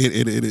 Yeah,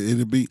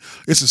 it'd be.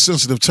 It's a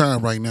sensitive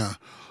time right now,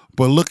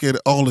 but look at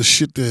all the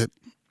shit that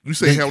you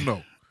say. Hell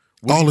no.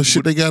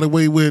 Shit they got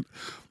away with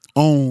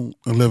on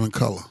A Living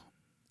Color,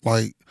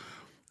 like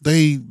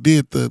they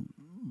did the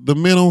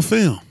Men on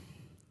Film.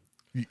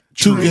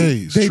 Two True.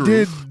 gays. They True.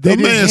 did. They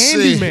did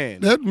Handyman.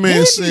 That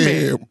man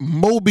said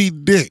Moby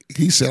Dick.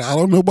 He said, I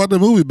don't know about the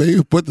movie,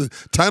 baby, but the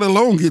title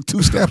alone get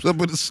 2 steps up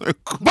in the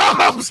circle.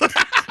 Bombs.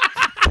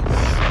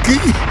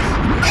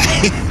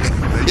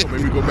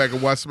 Maybe go back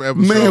and watch some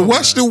episodes. Man,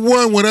 watch the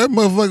one where that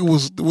motherfucker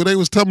was, where they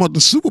was talking about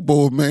the Super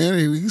Bowl, man.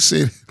 And he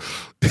said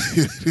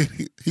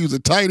he was a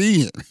tight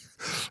end.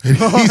 And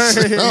he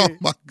said, oh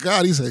my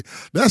God, he said,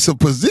 that's a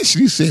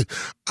position. He said,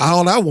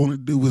 all I want to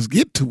do was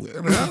get to it.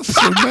 And I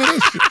said, man,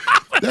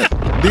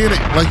 then it,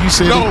 like you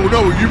said. No,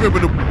 you remember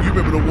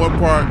the one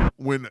part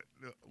when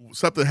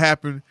something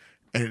happened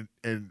and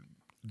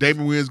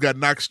Damon Williams got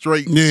knocked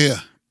straight? Yeah.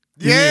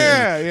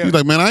 He's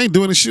like, man, I ain't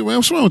doing this shit. Man,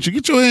 what's wrong with you?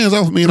 Get your hands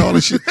off me and all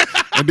this shit.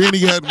 And then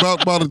he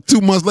got about 2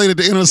 months later at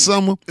the end of the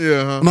summer.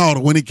 Yeah. No,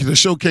 when the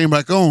show came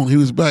back on, he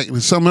was back.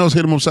 And something else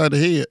hit him upside the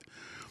head.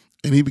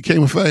 And he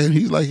became a fan.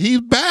 He's like,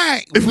 he's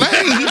back. He's back.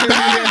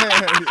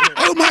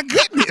 Oh, my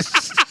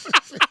goodness.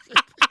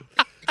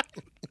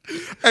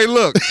 Hey,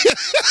 look.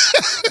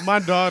 My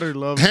daughter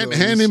loves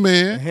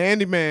Handyman.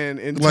 Handyman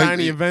and Like-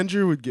 Tiny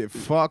Avenger would get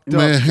fucked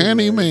Man, up.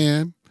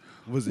 Handyman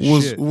was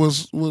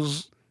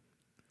was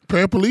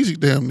paraplegic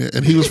damn near.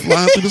 And he was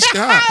flying through the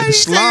sky. And he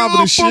slobbing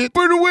and shit.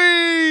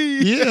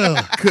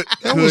 Yeah.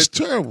 That was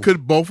terrible.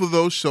 Could both of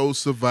those shows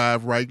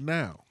survive right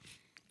now?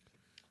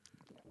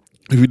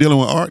 If you're dealing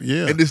with art,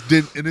 yeah. In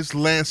this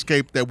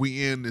landscape that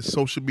we in, this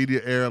social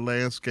media era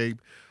landscape,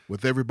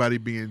 with everybody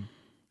being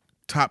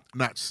top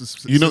notch.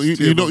 You know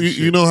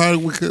how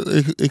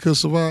it could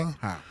survive?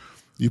 How?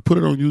 You put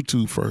it on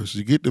YouTube first.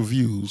 You get the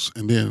views,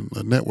 and then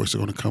the networks are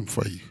going to come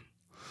for you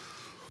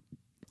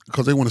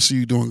because they want to see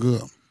you doing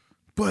good.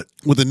 But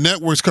with the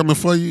networks coming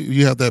for you,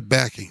 you have that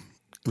backing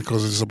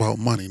because it's about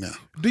money now.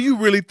 Do you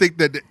really think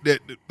that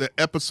the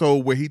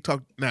episode where he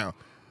talked? Now,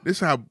 this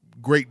is how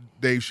great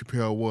Dave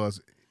Chappelle was.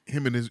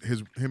 Him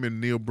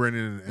and Neil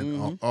Brennan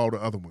and all the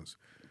other ones.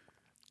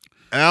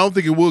 And I don't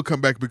think it will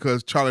come back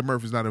because Charlie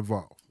Murphy's not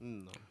involved.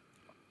 No.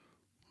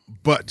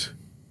 But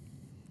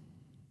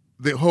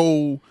the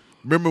whole,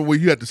 remember when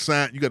you got to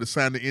sign the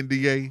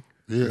NDA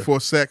before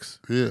sex?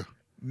 Yeah.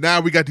 Now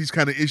we got these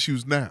kind of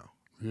issues now.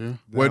 Yeah.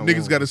 Where That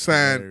niggas got to was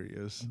sign,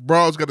 hilarious.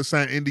 bras got to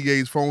sign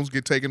NDAs, phones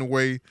get taken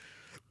away.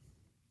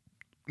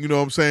 You know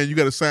what I'm saying? You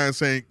got to sign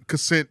saying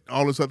consent,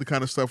 all this other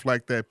kind of stuff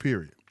like that,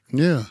 period.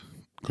 Yeah.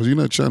 Because you're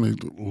not trying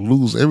to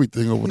lose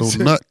everything over those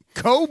nuts.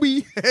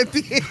 Kobe at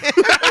the end.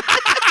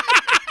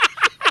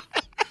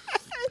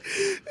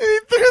 And he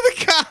threw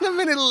the condom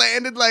and it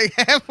landed like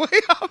halfway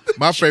off the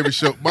My favorite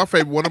show,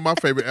 one of my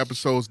favorite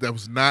episodes that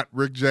was not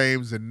Rick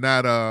James and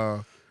not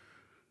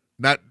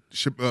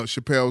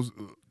Chappelle's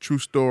True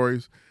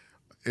Stories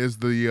is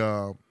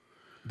the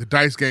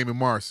dice game in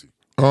Marcy.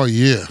 Oh,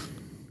 yeah.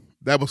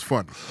 That was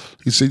funny.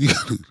 He said,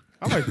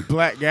 I like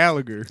Black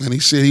Gallagher. and he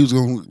said he was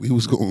going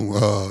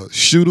to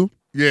shoot him.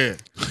 Yeah.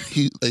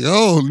 He like,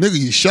 oh, nigga,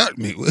 you shot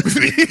me.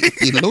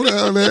 You know the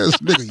hell ass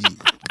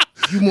nigga.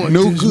 You want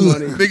No this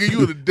good. money? Nigga,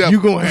 you the devil. You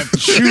gonna have to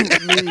shoot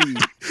me.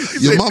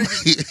 Your mama,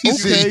 he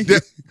said,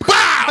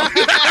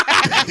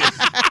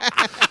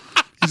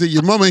 he said,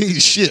 your mama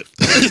ain't shit.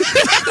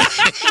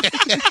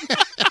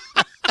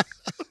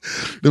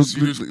 You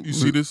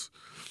see this?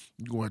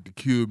 You're going to have to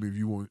kill me if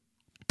you want.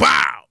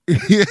 Bow!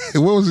 Yeah,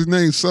 what was his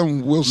name?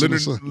 Some Wilson or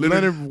something.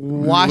 Leonard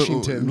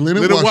Washington.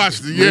 Leonard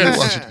Washington, yes. Leonard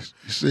Washington.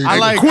 He said, I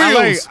like-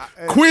 Quills.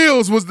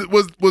 Quills was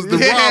the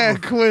Yeah, robber.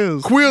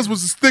 Quills. Quills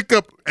was the stick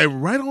up,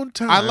 and right on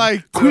time. I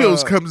liked,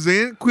 Quills comes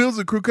in. Quills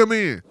and crew come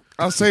in.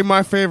 I'll say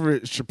my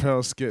favorite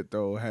Chappelle skit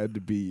though had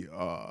to be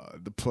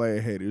the player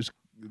haters.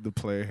 The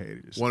player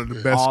haters. One of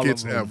the best All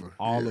skits of them, ever.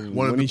 All of them.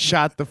 One of When the- he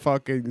shot the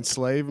fucking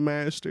slave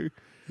master.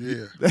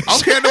 yeah.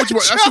 Okay, I know what you. I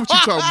see what you're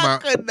talking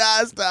about. I could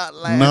not stop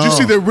laughing. No. Did you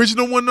see the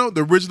original one though?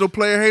 The original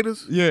player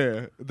haters.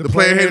 Yeah, The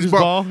player haters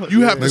ball.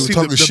 You have They to were see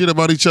talking the shit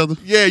about each other.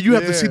 Yeah, you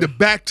have to Yeah. see the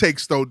back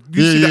takes though.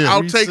 You Yeah, see the yeah.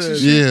 outtakes and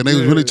shit. Yeah, and they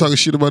was Yeah. really talking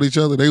shit about each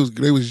other. They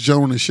was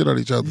joning the shit out of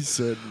each other. He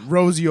said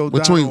Rosie O'Donnell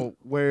Between-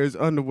 wears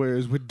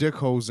underwears with dick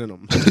holes in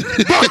them. You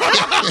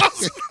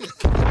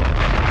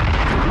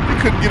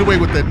couldn't get away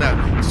with that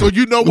now. So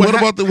you know What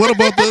about the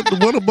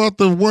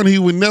one he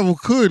would never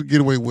could get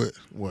away with?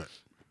 what?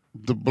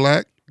 The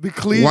black The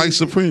white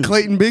supreme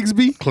Clayton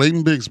Bigsby.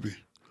 Clayton Bigsby.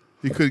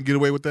 He couldn't get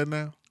away with that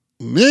now.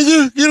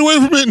 Nigga, get away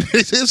from it.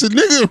 It's a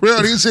nigga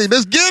around. He said,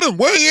 let's get him.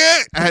 Where he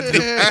at?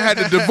 I had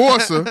to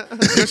divorce her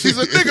because she's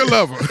a nigga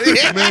lover.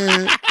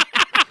 Man,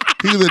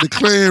 he was at the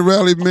Klan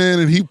rally, man,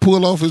 and he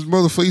pulled off his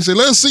motherfucker. He said,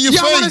 let's see your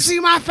Y'all want to face. see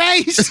my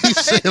face? He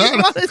said,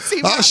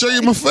 I'll show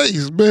you my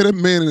face. Man, that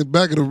man in the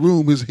back of the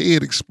room, his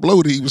head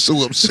exploded. He was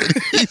so upset.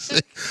 He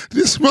said,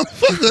 this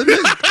motherfucker,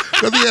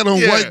 because he had on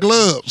Yeah. white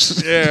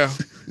gloves. Yeah,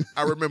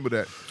 I remember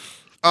that.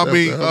 I That-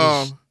 mean, that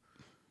was-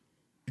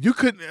 you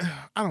couldn't.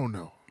 I don't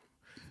know.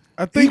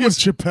 I think He if was-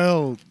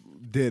 Chappelle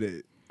did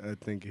it, I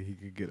think he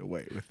could get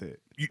away with it.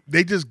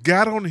 They just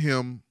got on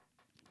him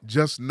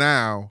just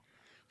now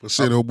But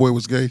said old boy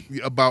was gay.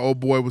 about old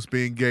boy was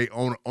being gay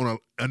on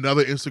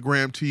another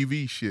Instagram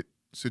TV shit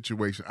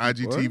situation,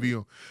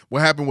 IGTV.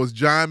 What happened was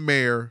John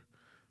Mayer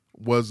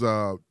was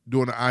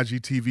doing an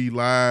IGTV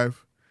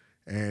live,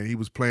 and he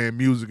was playing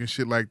music and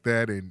shit like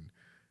that, and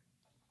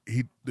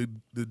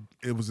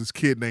it was this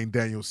kid named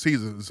Daniel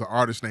Caesar. It's an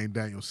artist named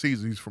Daniel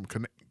Caesar. He's from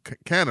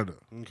Canada.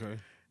 Okay.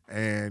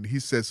 And he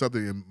said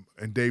something,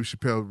 and Dave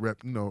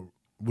Chappelle,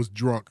 was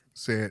drunk,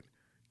 said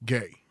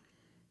gay.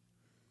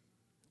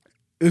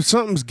 If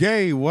something's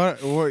gay,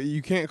 what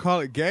you can't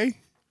call it gay?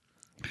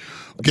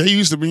 Gay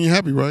used to mean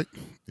happy, right?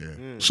 Yeah.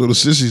 So the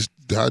sissies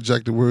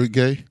hijacked the word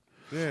gay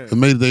Yeah.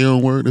 and made it their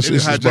own word. The They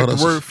sissies hijacked brought the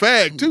us. word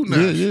fag too now.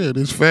 Yeah,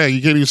 it's fag.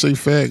 You can't even say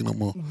fag no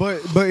more.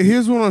 But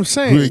here's what I'm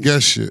saying. You ain't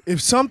got shit.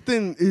 If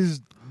something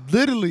is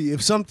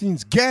if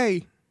something's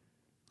gay,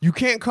 you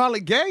can't call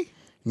it gay.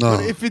 No.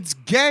 But if it's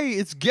gay,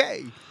 it's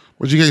gay.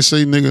 But you can't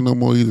say nigga no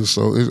more either.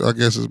 So I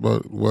guess it's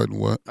about what and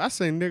what. I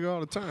say nigga all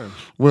the time.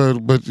 Well,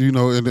 but in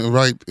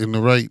the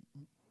right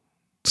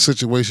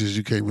situations,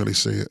 you can't really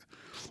say it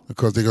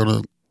because they're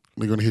gonna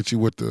hit you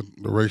with the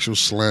racial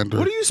slander.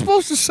 What are you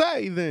supposed to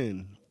say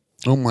then?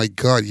 Oh my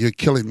God, you're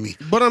killing me.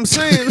 But I'm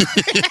saying,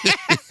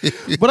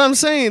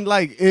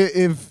 like,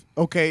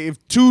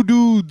 if two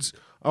dudes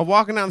are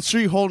walking down the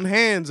street holding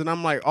hands, and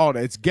I'm like, oh,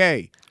 that's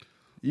gay.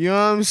 You know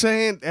what I'm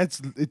saying?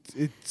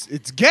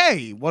 It's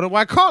gay. What do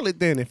I call it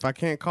then if I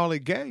can't call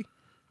it gay?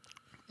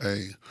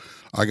 Hey,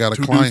 I got a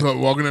Two client. dudes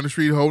walking down the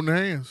street holding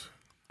hands.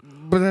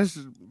 But I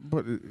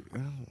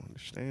don't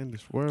understand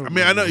this world. I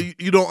mean, I know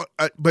you don't,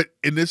 but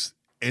in this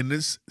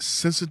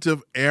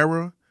sensitive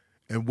era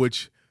in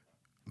which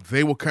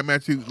they will come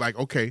at you like,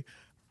 okay,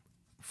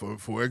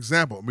 for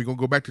example, we're gonna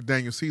go back to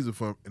Daniel Caesar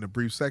in a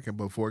brief second,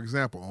 but for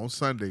example, on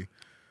Sunday,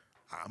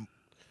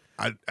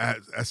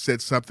 I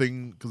said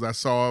something because I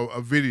saw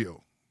a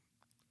video.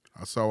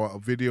 I saw a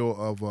video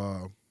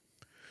of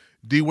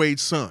D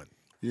Wade's son.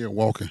 Yeah,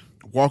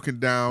 walking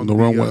down the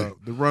runway.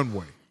 The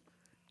runway.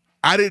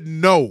 I didn't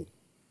know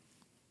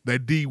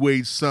that D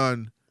Wade's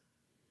son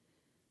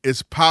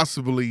is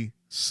possibly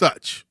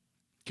such.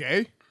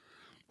 gay.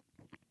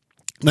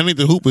 That ain't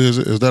the Hooper, is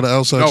it? Is that an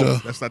outside No,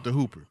 child? that's not the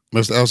Hooper.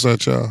 That's the outside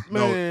child.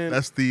 Man, No,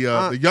 that's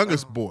the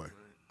youngest boy.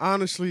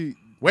 honestly.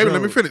 Wait a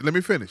minute, Joe, let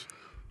me finish.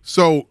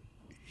 So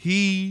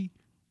he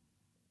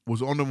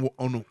was on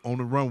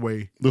the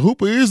runway. The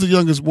Hooper is the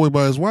youngest boy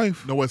by his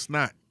wife. No, it's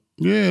not.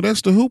 Yeah,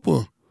 that's the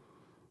Hooper.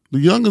 The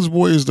youngest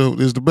boy is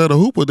the better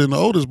Hooper than the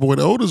oldest boy.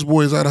 The oldest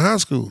boy is out of high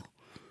school.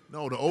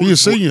 No, the He a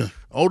oldest senior. boy,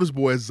 oldest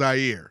boy is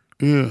Zaire.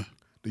 Yeah.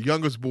 The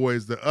youngest boy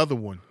is the other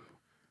one.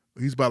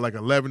 He's about like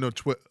 11 or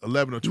 12 No,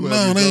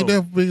 years they ain't old.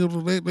 that big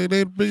of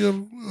they big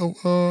of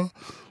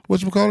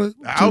what you call it?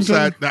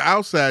 The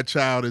outside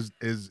child is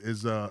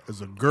a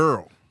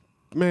girl.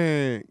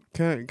 Man,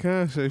 can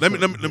I say Let me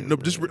something?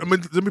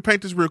 let me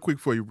paint this real quick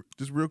for you.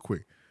 Just real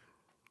quick.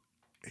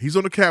 He's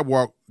on the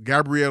catwalk.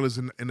 Gabrielle is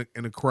in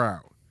the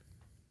crowd.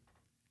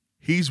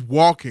 He's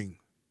walking,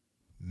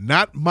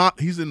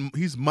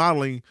 he's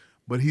modeling,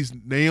 but he's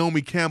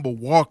Naomi Campbell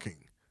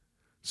walking,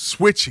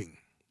 switching,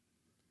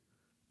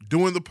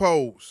 doing the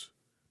pose,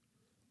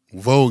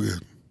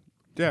 Voguing.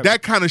 Yeah,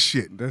 that kind of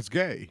shit. that's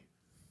gay.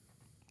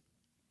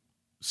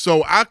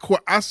 So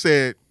I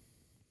said,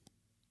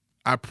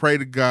 I pray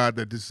to God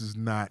that this is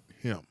not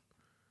him.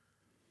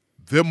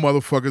 Them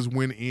motherfuckers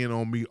went in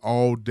on me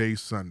all day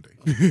Sunday.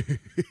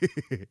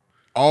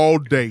 All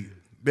day.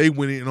 They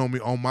went in on me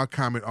on my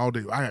comment all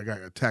day. I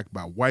got attacked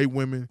by white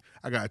women.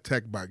 I got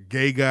attacked by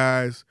gay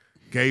guys,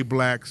 gay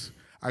blacks.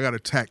 I got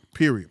attacked,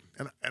 period.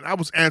 And I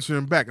was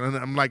answering back. And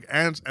I'm like,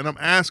 and I'm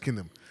asking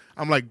them.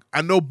 I'm like,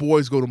 I know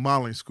boys go to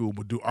modeling school,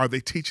 but are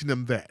they teaching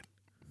them that?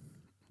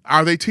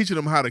 Are they teaching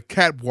them how to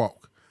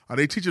catwalk? Are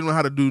they teaching them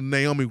how to do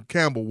Naomi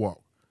Campbell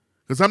walk?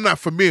 Because I'm not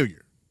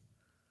familiar.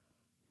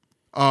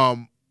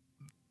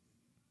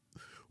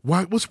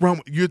 What's wrong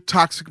with your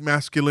toxic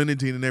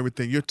masculinity and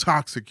everything? You're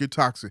toxic.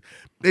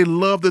 They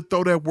love to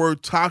throw that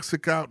word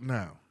toxic out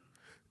now.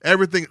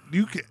 Everything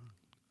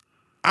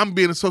I'm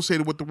being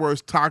associated with the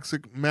words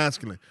toxic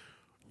masculine.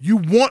 You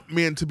want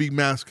men to be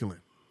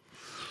masculine.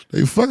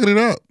 They fucking it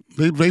up.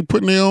 They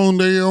putting their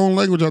own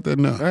language out there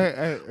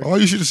now. All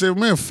you should have said,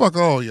 man, fuck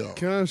all y'all.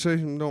 Can I say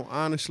something? No,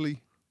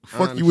 honestly.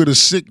 Fuck you with a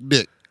sick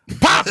dick.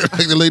 Pop!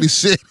 Like the lady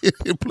said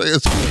in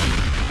Players.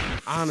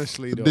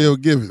 Honestly, though. Dale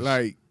Givens.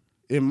 Like,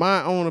 in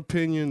my own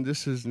opinion,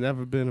 this has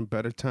never been a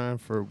better time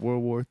for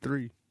World War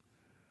III.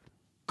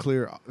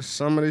 Clear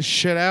some of this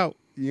shit out.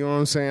 You know what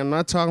I'm saying?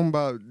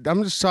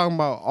 I'm just talking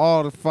about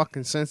all the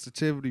fucking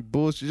sensitivity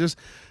bullshit. Just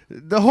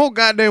the whole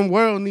goddamn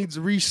world needs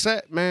a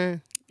reset,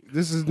 man.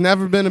 This has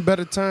never been a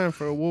better time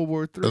for World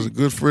War III. As a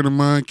good friend of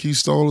mine, Keith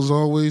Stahl, is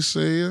always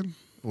saying,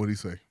 What'd he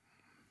say?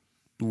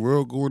 the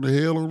world going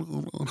to hell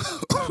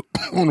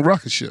on a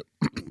rocket ship.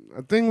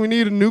 I think we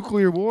need a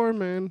nuclear war,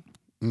 man.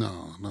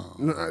 No.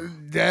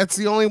 That's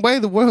the only way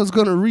the world's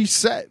gonna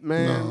reset,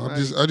 man. No, Like,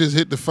 I just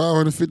hit the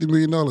 $550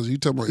 million. You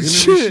talking about energy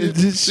shit, shit?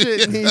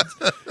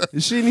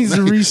 this shit needs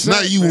to reset.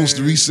 Now you wants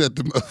to man. reset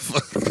the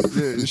motherfucker.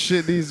 Yeah, the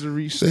shit needs to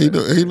reset.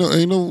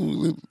 ain't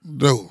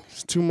no.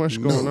 It's too much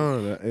going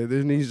on.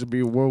 There needs to be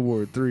a World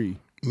War III.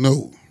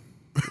 No.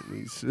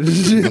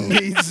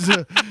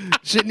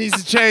 Shit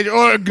needs to change.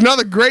 Or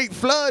another great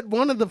flood.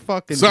 One of the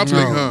fucking Something,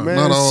 No, man.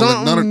 not all that.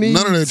 Something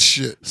None of that needs-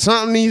 shit.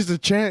 Something needs to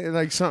change.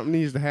 Like something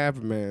needs to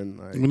happen, man.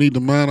 Like, We need to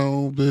mind our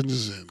own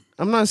business and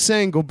I'm not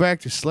saying go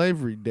back to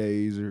slavery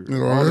days or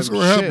all that's them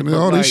what happened. but,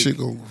 All like, this shit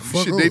go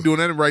fuck Shit, over. they doing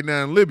that right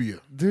now in Libya.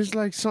 There's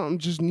like something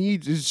just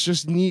needs. It's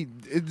just need.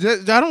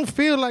 I don't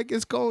feel like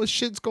it's going.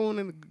 Shit's going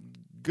in a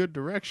good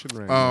direction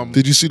right now.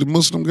 Did you see the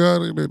Muslim guy,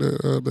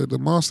 the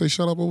mosque they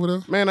shot up over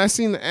there? Man, I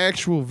seen the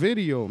actual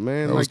video,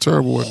 man. That like was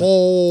terrible, The wasn't it?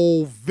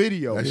 whole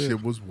video. That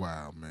shit was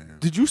wild, man.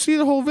 Did you see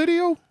the whole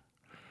video?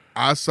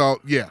 I saw,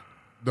 the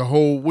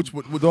whole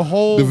The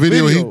whole The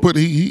video he put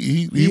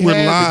he went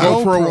had the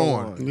live. GoPro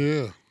on.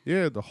 Yeah.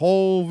 Yeah, the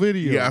whole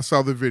video. Yeah, I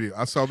saw the video.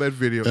 I saw that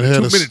video. It The had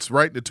 2 a s- minutes,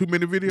 right? The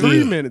 2-minute video.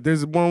 3 minute.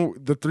 There's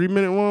the 3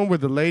 minute one where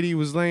the lady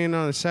was laying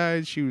on the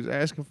side. She was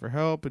asking for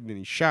help, and then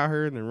he shot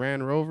her and then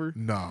ran her over.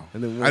 No,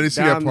 And then I went didn't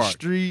see down that the part.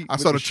 street I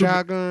with saw the the 2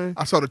 shotgun.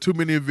 I saw the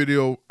 2-minute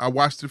video. I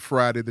watched it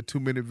Friday. The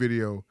 2-minute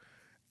video.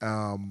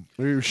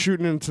 We were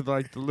shooting into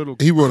like the little.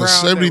 He wrote a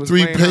crowd that was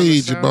 73 laying on the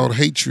page side. about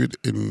hatred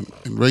and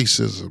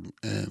racism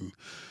and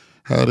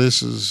how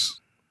this is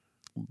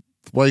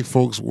white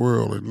folks'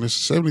 world, and this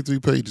 73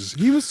 pages.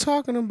 He was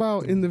talking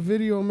about in the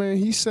video, man.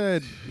 He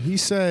said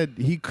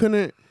he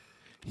couldn't.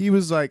 He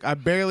was like, I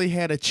barely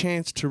had a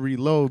chance to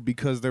reload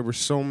because there were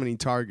so many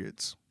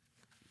targets.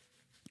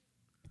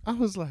 I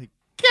was like,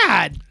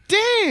 God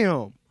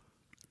damn.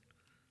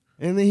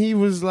 And then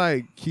he's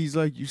like,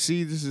 you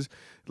see, this is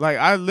like,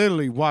 I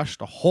literally watched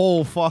the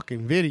whole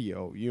fucking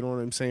video. You know what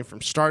I'm saying,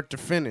 from start to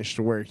finish,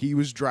 to where he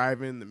was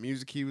driving, the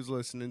music he was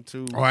listening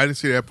to, Oh, I didn't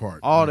see that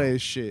part. all that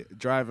shit,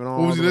 driving all.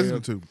 What was he the way listening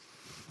up. to?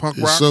 Punk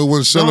And rock. so was No, he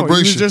was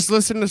celebration. just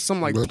listening to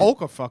some like But-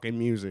 polka fucking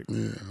music.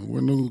 Yeah,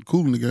 wasn't no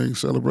Cool in the Gang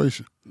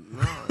celebration.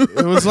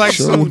 It was like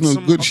Sure some, was no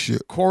some good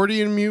shit.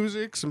 accordion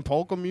music, some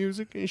polka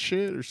music and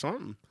shit or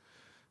something.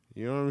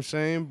 You know what I'm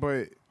saying?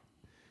 But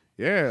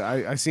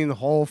yeah, I seen the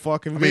whole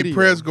fucking I video. mean,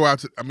 prayers go out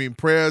to. I mean,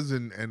 prayers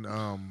and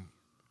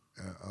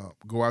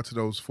go out to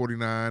those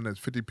 49. That's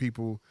 50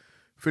 people,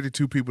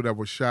 52 people that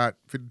were shot,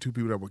 52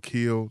 people that were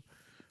killed.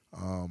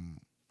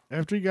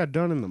 After he got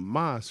done in the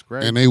mosque,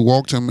 right? And they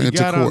walked him he into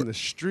got on court. the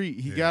street.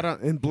 He got on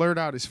and blurred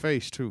out his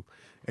face too.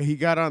 And he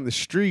got on the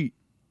street.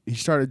 He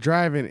started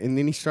driving, and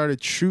then he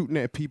started shooting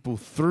at people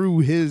through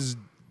his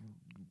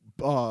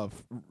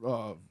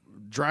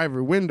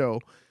driver window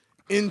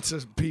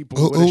into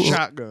people with a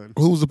shotgun.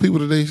 Who was the people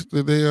that they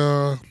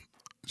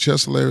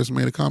Chester Harris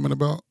made a comment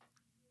about?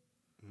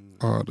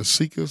 The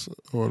Seekers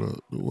or the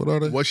what are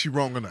they? Was she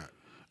wrong or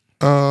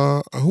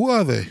not? Who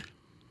are they?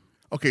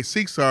 Okay,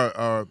 Sikhs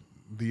are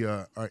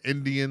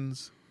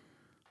Indians.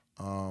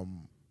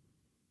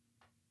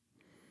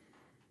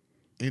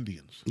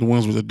 Indians. The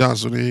ones with the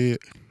dots on their head.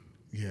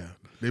 Yeah,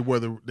 they were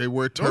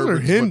are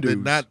turbans, Hindus.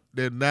 but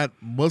they're not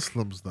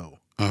Muslims though.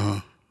 Uh-huh.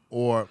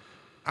 Or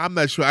I'm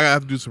not sure. I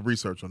have to do some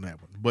research on that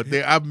one. But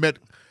I've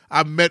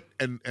met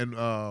and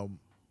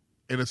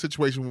in a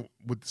situation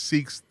with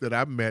Sikhs that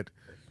I've met.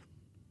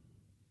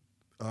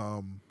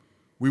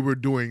 We were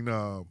doing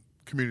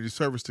community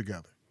service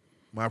together,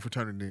 my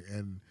fraternity,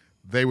 and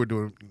they were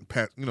doing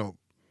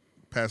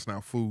passing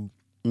out food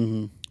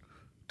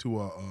to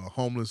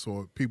homeless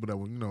or people that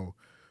were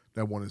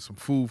that wanted some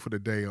food for the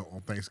day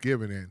on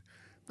Thanksgiving, and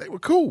they were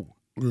cool.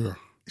 Yeah.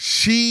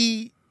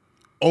 She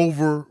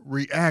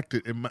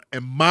overreacted,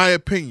 in my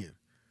opinion.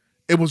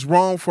 It was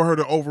wrong for her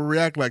to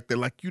overreact like that,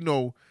 like you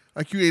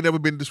ain't never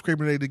been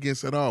discriminated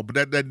against at all.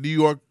 But that New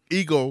York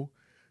ego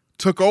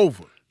took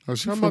over. Oh,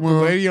 she Talking from, about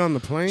the lady on the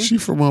plane? She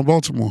from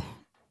Baltimore.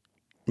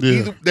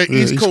 Yeah. That Yeah,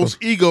 East Coast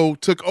ego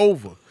took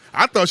over.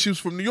 I thought she was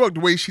from New York. The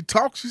way she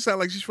talks, she sounded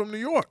like she's from New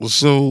York. Well,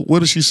 so what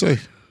did she say?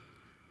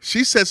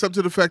 She said something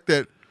to the fact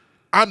that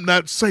I'm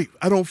not safe.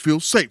 I don't feel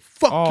safe.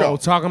 Fuck Oh, y'all.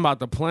 talking about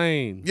the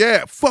plane.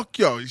 Yeah, fuck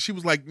y'all. She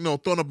was like,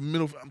 throwing up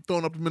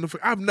the middle.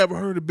 I've never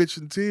heard a bitch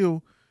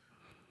until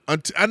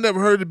I never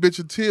heard the bitch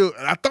until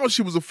I thought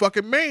she was a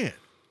fucking man.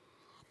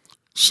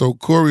 So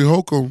Corey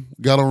Holcomb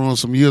got on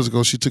some years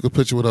ago. She took a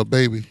picture with her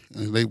baby,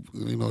 and they,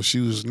 she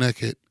was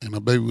naked, and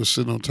her baby was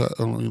sitting on top,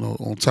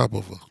 on top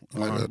of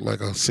her, like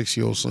a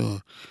 6-year-old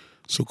son.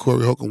 So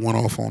Corey Holcomb went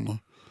off on her,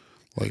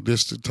 like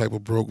this the type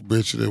of broke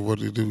bitch that what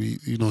they do.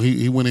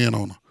 He went in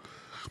on her.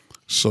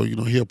 So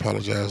he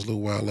apologized a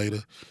little while later.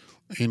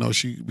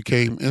 She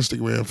became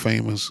Instagram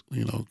famous,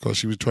 because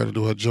she was trying to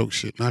do her joke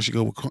shit. Now she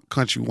go with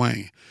Country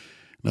Wayne,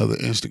 another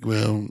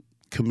Instagram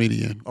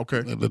comedian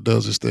that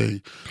does this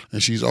thing,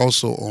 and she's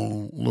also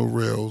on Lil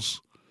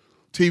Rel's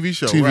TV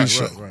show. TV right,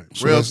 show. Right.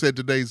 So Rel that's- said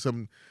today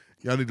something.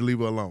 Y'all need to leave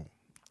her alone.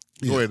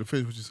 Go ahead and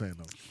finish what you're saying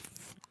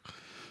though.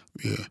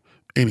 Yeah.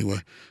 Anyway,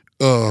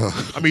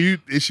 I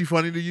mean, is she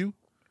funny to you,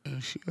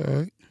 she all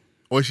right.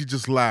 or is she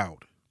just loud?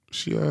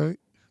 She all right.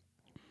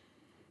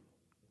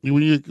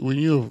 When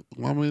you're a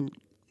woman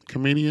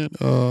comedian,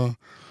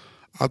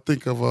 I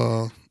think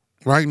of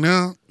right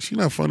now she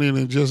not funnier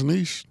than Just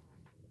Niche.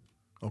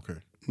 Okay.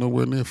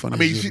 Nowhere near funny. I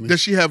mean, does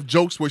she have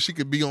jokes where she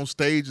could be on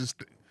stage and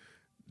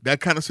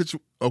that kind of situation?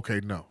 Okay,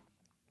 no.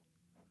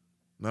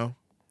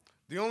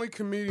 The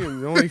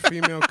only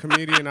female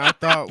comedian I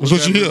thought was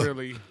That's what you ever hear.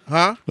 really.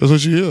 Huh? That's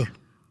what you hear.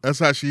 That's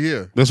how she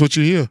hear. That's what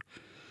you hear.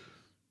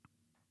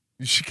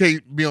 She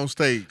can't be on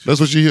stage.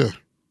 That's what you hear.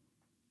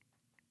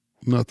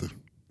 Nothing.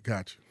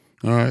 Gotcha.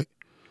 All right.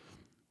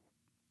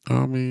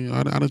 I mean,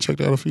 I done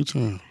checked out a few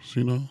times,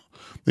 you know.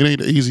 It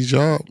ain't an easy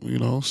job, you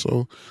know,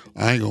 so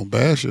I ain't gonna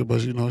bash her,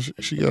 but, you know,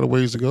 she got a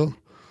ways to go.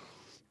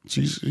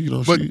 She's, you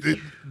know,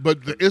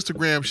 But the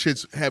Instagram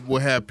shits will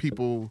have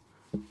people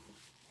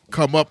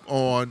come up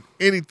on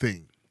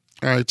anything.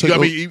 all right, I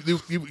mean,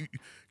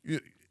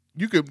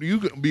 you could be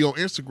on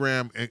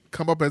Instagram and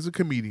come up as a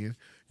comedian.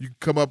 You can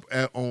come up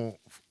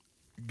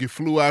get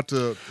flew out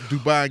to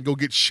Dubai and go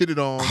get shitted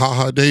on.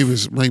 HaHa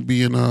Davis might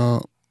be in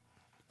the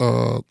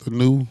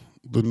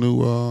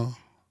new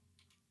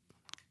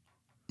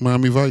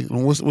Miami Vice.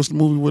 What's the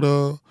movie with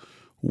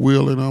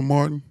Will and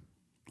Martin?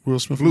 Will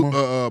Smith and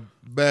Martin?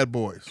 Bad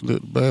Boys.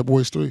 Bad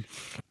Boys 3.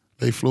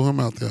 They flew him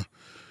out there.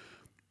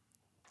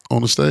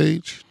 On the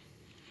stage,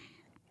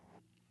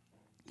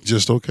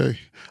 just okay.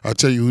 I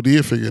tell you who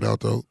did figure it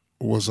out though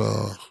was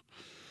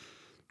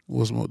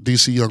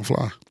DC Young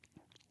Fly.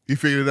 He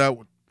figured it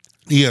out.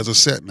 He has a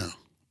set now.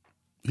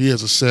 He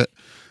has a set,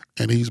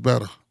 and he's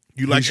better.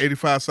 You like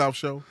 85 South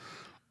Show?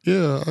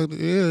 Yeah,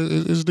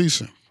 it's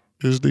decent.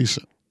 It's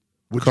decent.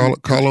 Would you-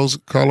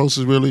 Carlos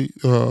is really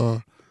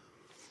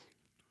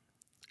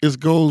his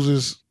goals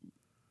is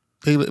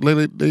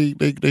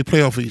they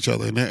play off of each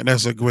other, and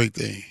that's a great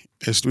thing.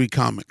 It's 3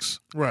 comics.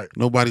 Right.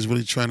 Nobody's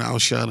really trying to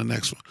outshine the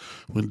next one.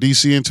 When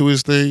DC into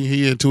his thing,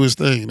 he into his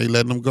thing. They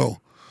letting him go.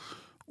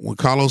 When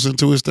Carlos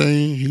into his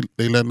thing,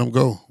 they letting him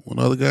go. When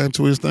the other guy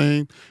into his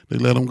thing, they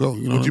let him go.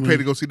 You know Would you what I pay mean?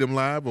 to go see them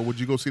live, or would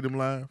you go see them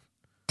live?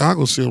 I'll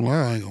go see him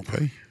live. I ain't gonna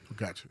pay.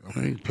 Gotcha. I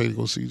ain't pay to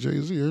go see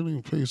Jay-Z. I ain't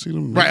gonna pay to see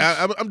them. Right.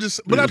 I'm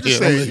just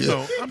saying. You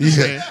know, I'm just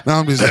saying. No,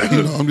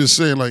 I'm just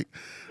saying. Like,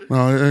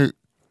 no,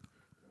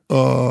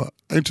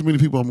 ain't too many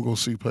people I'm gonna go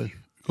see pay.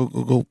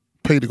 Go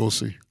pay to go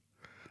see.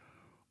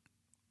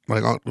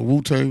 Like the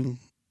Wu-Tang,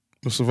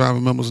 the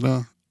surviving members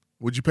now.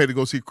 Would you pay to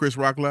go see Chris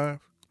Rock live?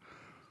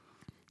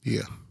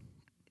 Yeah.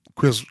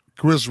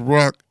 Chris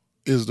Rock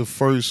is the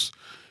first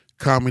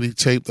comedy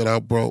tape that I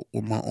brought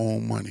with my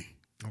own money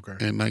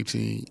Okay. in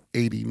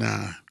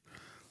 1989.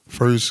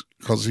 First,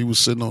 because he was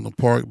sitting on the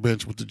park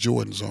bench with the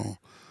Jordans on.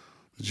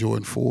 The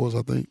Jordan 4s,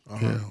 I think.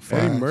 Yeah,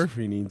 Eddie 5s.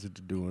 Murphy needs to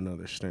do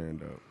another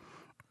stand-up.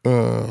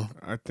 Uh,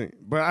 I think,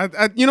 but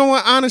I you know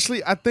what?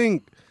 Honestly, I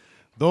think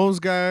those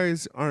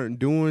guys aren't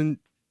doing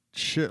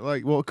shit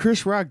like. Well,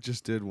 Chris Rock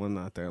just did one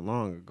not that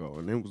long ago,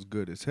 and it was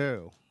good as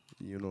hell.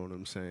 You know what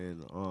I'm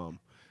saying?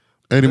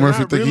 Eddie They're Murphy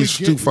not think really he's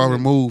too getting far it.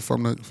 removed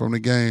from the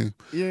game.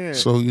 Yeah.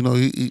 So, you know,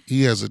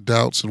 he has a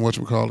doubts and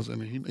whatchamacallit,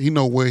 and he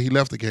know where he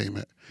left the game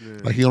at. Yeah.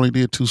 Like he only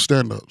did 2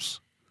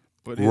 stand-ups.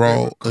 But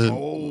Raw they were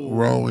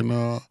cold.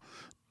 and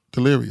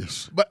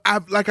Delirious. But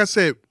like I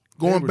said,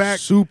 They going were back,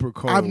 super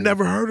cold. I've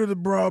never heard of the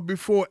broad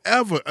before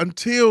ever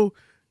until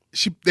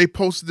they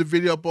posted the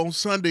video up on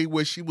Sunday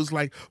where she was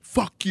like,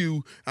 "Fuck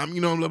you." You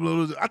know, blah,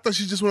 blah, blah. I thought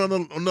she just went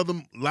on another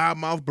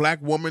loudmouth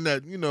black woman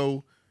that, you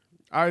know.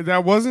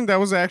 That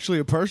was actually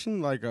a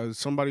person, like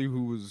somebody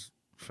who was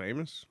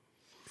famous.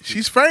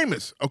 She's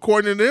famous.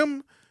 According to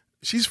them,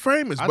 she's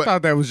famous. I but,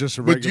 thought that was just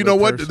a regular But you know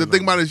what? person, The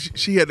thing though. about it is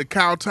she had the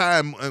cow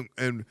tie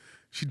and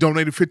she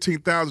donated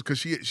 $15,000 because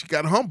she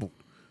got humbled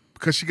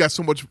because she got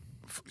so much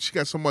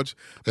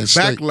At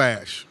stake.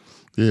 backlash.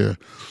 Yeah. The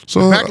So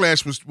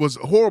backlash was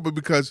horrible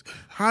because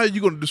how are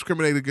you going to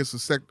discriminate against a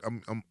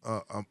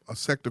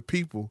sect of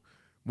people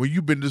when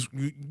you've been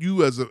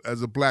you as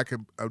a black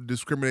are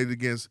discriminated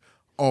against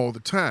all the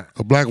time?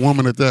 a black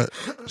woman at that.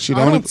 Shit,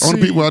 the I only don't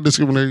see- people I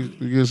discriminate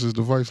against is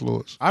the vice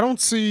lords. I don't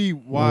see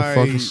why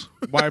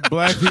Motherfuckers.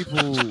 black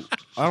people.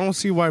 I don't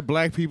see why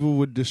black people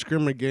would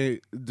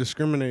discriminate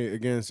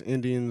against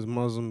Indians,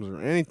 Muslims,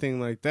 or anything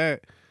like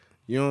that.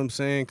 You know what I'm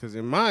saying? Because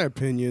in my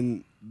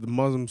opinion, the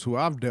Muslims who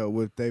I've dealt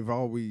with,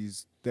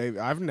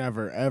 I've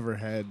never ever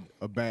had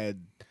a bad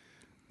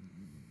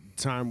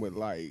time with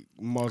like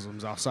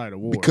Muslims outside of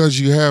war. Because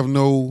you have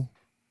no.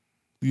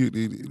 they're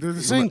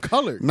the same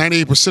color.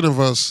 98% of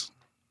us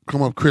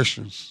come up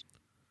Christians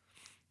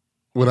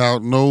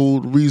without no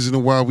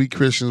reason why we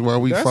Christians, why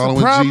we That's following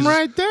the problem Jesus.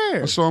 right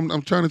there. So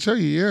I'm trying to tell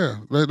you,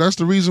 yeah, that's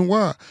the reason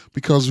why.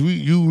 Because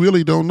you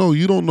really don't know.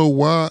 You don't know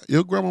why.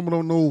 Your grandmama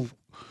don't know.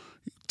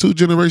 2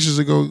 generations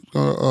ago,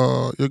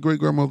 your great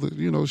grandmother,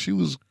 you know, she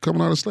was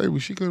coming out of slavery.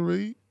 She couldn't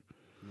read.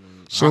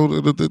 So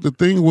the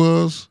thing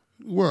was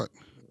what?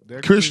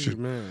 They're Christian.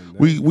 crazy,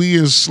 man. We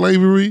in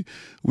slavery.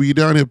 We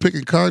down here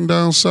picking cotton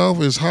down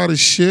south. It's hot as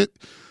shit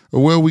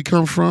where we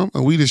come from,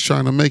 and we just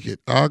trying to make it.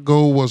 Our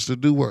goal was to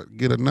do what?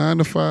 Get a 9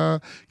 to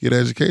 5, get an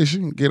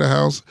education, get a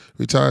house,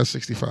 retire at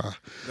 65.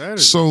 That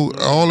is So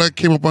all that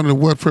came up under the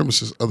what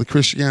premises of the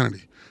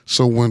Christianity.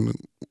 So when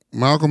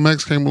Malcolm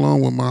X came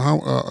along with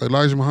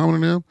Elijah Muhammad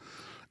and them,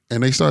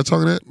 and they started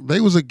talking that,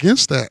 they was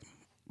against that.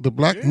 The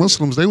black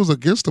Muslims, they was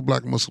against the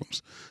black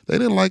Muslims. They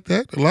didn't like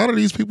that. A lot of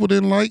these people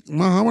didn't like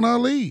Muhammad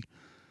Ali.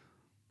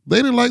 They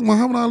didn't like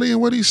Muhammad Ali and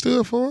what he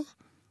stood for.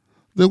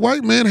 The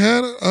white man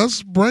had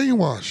us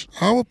brainwashed.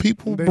 Our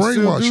people They still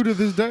brainwashed. do to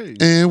this day.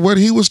 And what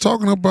he was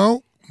talking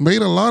about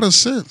made a lot of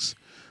sense.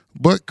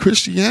 But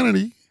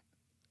Christianity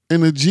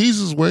and the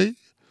Jesus way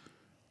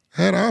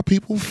had our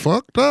people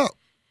fucked up.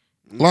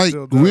 Like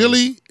still does.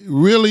 really,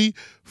 really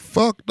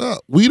fucked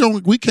up. We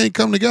can't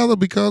come together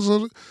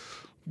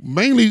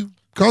mainly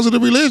because of the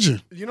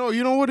religion. You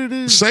know what it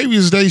is?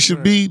 Savior's Day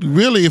should be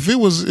really, if it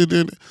was,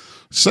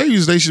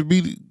 Savior's Day should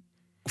be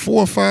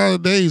 4 or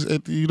 5 days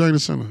at the United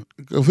Center.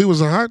 If it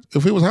was hot,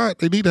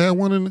 they need to have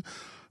one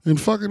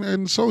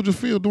in Soldier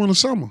Field during the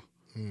summer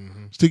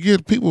to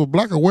give people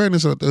black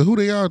awareness of who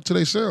they are to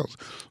themselves.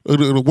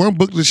 The one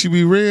book that should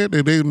be read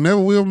that they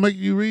never will make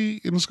you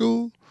read in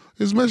school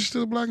is Message to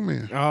the Black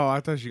Man. Oh,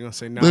 I thought you were gonna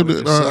say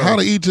knowledge. How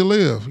to Eat to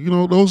Live.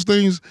 Those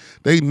things,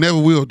 they never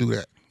will do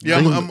that. Yeah,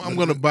 I'm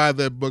gonna buy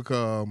that book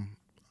for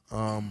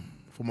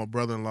my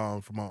brother-in-law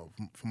and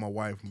for my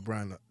wife and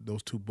Brian.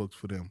 Those 2 books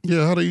for them.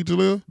 Yeah, How to Eat to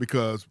Live.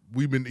 Because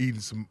we've been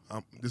eating some.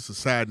 This is a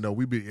side note.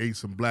 We've been eating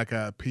some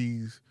black-eyed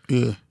peas.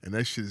 Yeah. And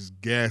that shit is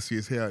gassy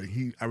as hell.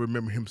 I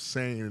remember him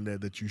saying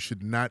that you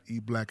should not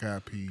eat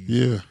black-eyed peas.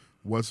 Yeah.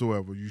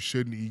 Whatsoever. You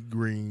shouldn't eat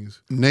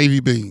greens.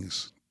 Navy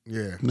beans.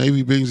 Yeah.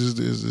 Navy beans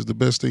is the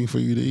best thing for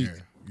you to eat.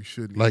 Yeah. You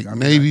shouldn't. Like eat.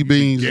 navy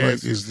beans, like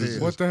gassy as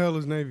hell. What the hell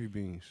is navy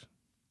beans?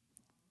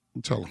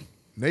 Tell them.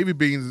 Navy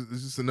beans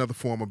is just another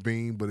form of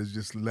bean, but it's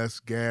just less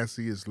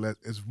gassy. It's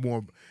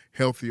more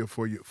healthier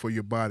for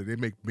your body. They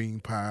make bean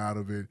pie out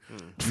of it.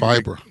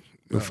 Fiber.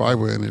 The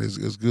fiber in it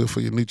is good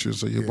for your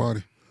nutrients of your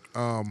body.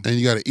 And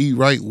you got to eat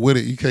right with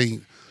it. You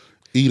can't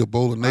eat a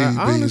bowl of navy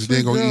beans,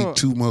 then gonna eat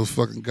 2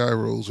 motherfucking guy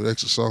rolls with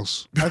extra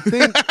sauce. I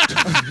think.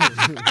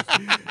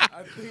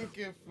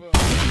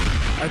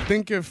 I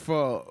think if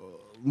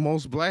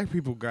most black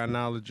people got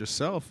knowledge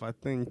yourself, I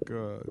think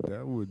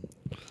that would.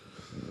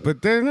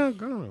 But they're not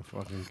gonna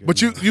fucking. Get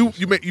But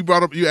you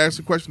brought up, you asked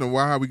the question of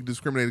how we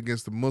discriminate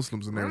against the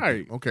Muslims and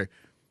everything. Right. Okay.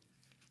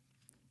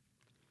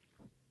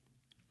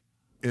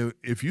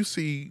 If you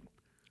see,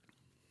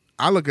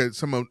 I look at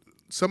some of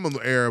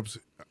the Arabs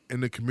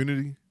in the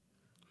community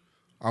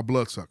are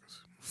bloodsuckers.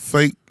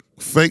 Fake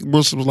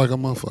Muslims like a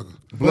motherfucker.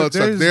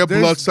 Bloodsuckers. They're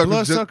bloodsuckers.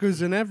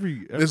 Bloodsuckers in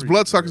every. There's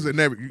bloodsuckers in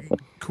every.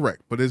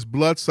 Correct, but there's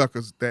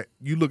bloodsuckers that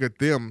you look at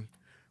them.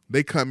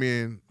 They come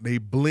in. They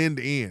blend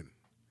in.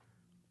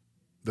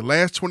 The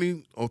last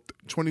 20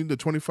 to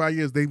 25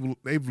 years,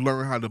 they've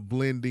learned how to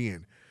blend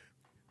in.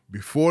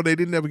 Before, they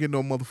didn't ever get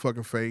no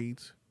motherfucking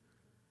fades.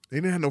 They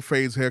didn't have no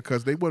fades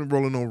haircuts. They wasn't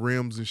rolling no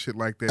rims and shit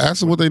like that. Ask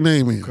them what their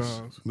name is.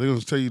 Cause. They're going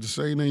to tell you the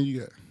same name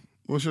you got.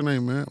 What's your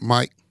name, man?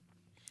 Mike,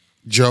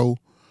 Joe,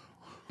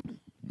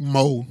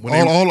 Mo,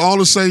 all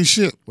the same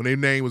shit. When their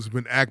name was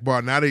been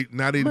Akbar, they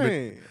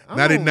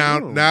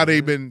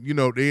been, you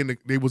know,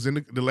 they was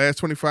in the last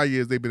 25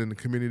 years, they've been in the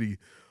community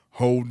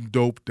holding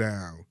dope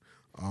down.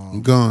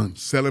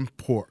 Guns. Selling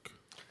pork.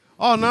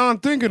 Oh, now I'm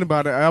thinking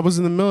about it. I was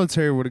in the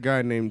military with a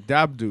guy named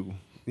Dabdu.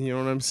 You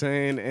know what I'm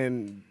saying?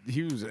 And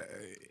he was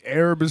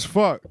Arab as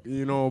fuck,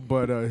 you know,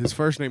 but his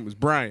first name was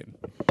Brian.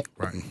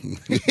 Right.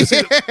 See,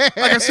 like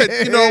I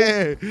said, you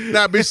know,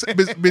 now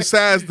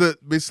besides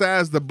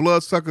the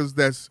bloodsuckers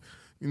that's,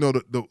 you know,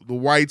 the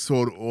whites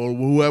or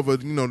whoever,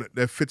 you know,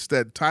 that fits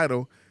that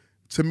title,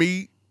 to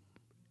me,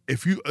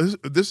 if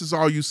this is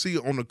all you see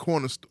on the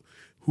corner,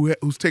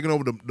 who's taking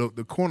over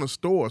the corner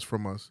stores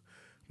from us,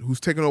 who's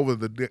taking over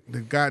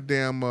the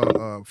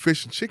goddamn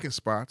fish and chicken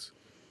spots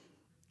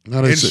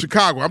in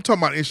Chicago. I'm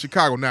talking about in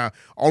Chicago. Now,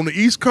 on the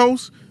East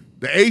Coast,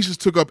 the Asians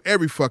took up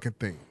every fucking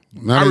thing.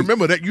 I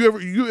remember that.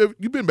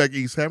 You been back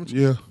east, haven't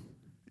you?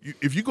 Yeah.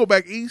 If you go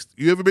back east,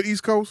 you ever been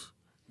East Coast?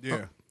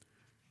 Yeah.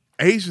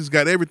 Asians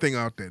got everything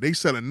out there. They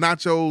selling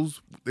nachos.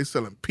 They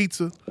selling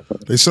pizza.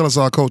 They sell us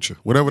our culture.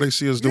 Whatever they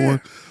see us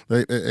doing.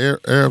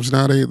 Arabs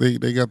now,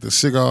 they got the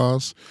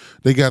cigars.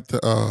 They got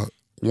the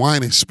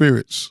wine and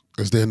spirits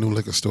as their new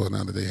liquor store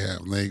now that they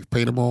have. And they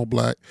paint them all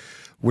black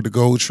with the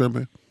gold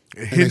trimming.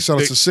 And they sell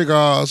us the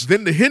cigars.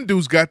 Then the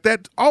Hindus got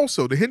that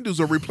also. The Hindus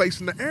are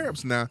replacing the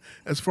Arabs now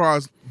as far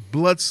as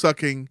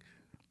blood-sucking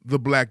the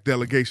black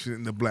delegation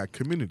in the black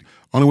community.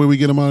 Only way we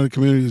get them out of the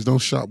community is don't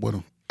shop with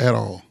them at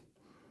all.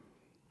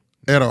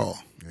 At all.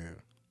 Yeah.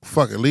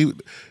 Fuck it. Leave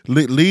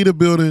the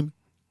building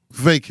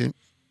vacant.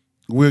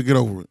 We'll get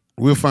over it.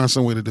 We'll find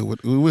some way to do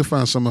it. We'll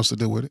find something else to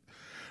do with it.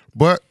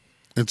 But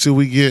until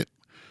we get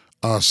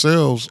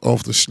ourselves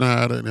off the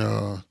schneid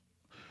and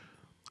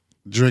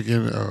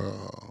drinking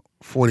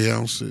 40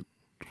 ounce at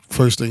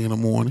first thing in the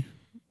morning,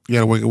 you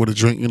gotta wake up with a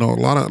drink. You know, a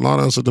lot of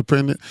us are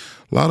dependent.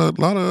 A lot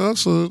of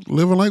us are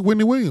living like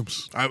Whitney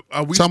Williams.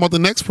 Are we talking about the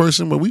next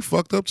person, but we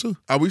fucked up too.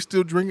 Are we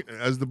still drinking?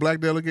 As the black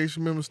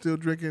delegation members, still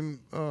drinking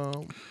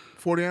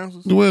 40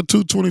 ounces? We had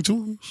 2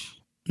 22s.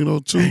 You know,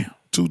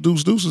 two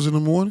deuces in the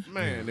morning.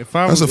 Man,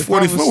 that's a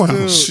 44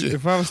 ounce shit.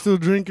 If I was still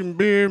drinking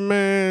beer,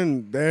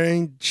 man, there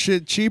ain't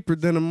shit cheaper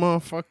than a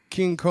motherfucking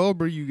King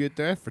Cobra. You get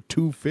that for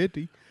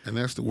 $2.50. And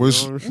that's the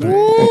worst You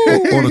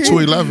on a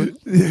 211.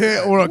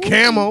 Yeah, or a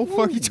camo.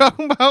 Fuck you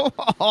talking about?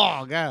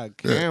 Oh God,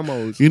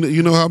 camos.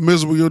 You know how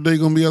miserable your day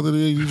gonna be after the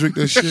day you drink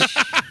that shit.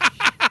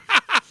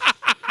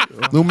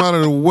 No matter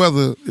the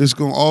weather, it's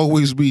gonna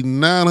always be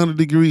 900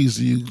 degrees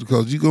to you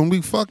because you're gonna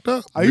be fucked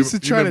up. I used to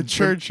You try to never-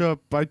 church up.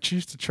 I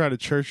used to try to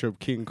church up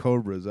King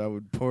Cobras. I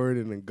would pour it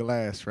in a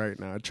glass. Right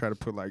now, I try to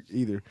put like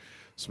either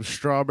some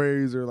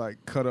strawberries or like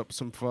cut up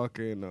some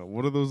fucking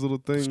what are those little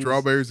things?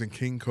 Strawberries and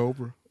King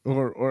Cobra.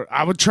 Or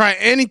I would try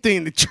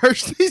anything to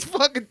church these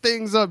fucking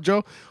things up,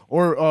 Joe.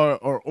 Or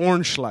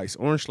orange slice.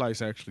 Orange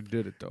slice actually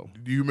did it though.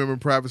 Do you remember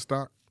Private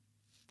Stock?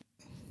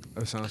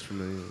 That sounds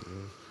familiar.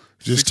 Yeah.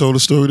 Just told a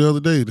story the other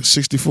day. The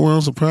 64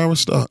 ounce of Private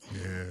Stock.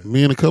 Yeah.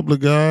 Me and a couple of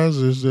guys,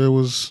 as there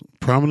was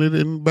prominent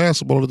in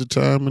basketball at the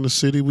time in the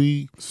city,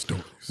 we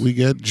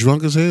got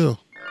drunk as hell.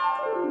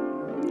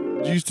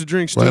 You used to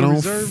drink Right Steel on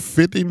Reserve?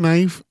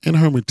 59th and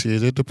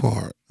Hermitage at the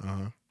park.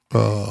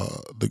 Uh-huh.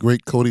 The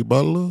great Cody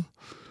Butler,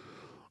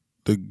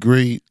 the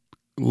great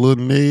Lil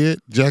Ned,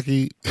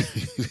 Jackie,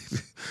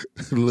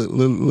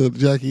 Lil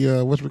Jackie,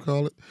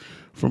 whatchamacallit,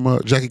 from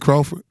Jackie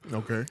Crawford,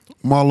 Okay.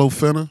 Marlo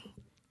Fenner,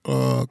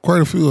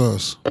 quite a few of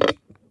us.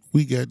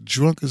 We got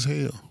drunk as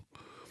hell.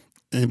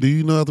 And do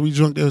you know after we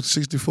drunk that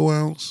 64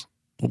 ounce,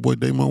 my boy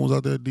Damon was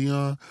out there,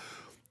 Dion,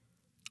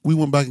 we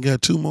went back and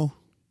got 2 more.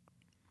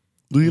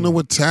 Do you know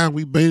what time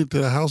we made it to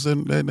the house that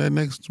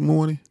next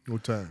morning?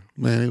 What time?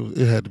 Man,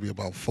 it had to be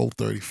about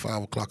 4:30,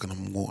 5 o'clock in the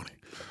morning.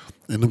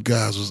 And them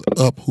guys was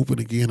up hooping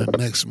again the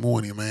next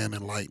morning, man.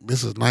 And like,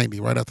 this is 90,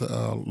 right after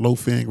Low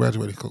Finn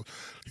graduated.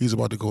 He's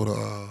about to go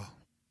to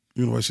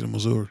University of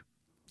Missouri.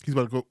 He's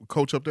about to go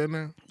coach up there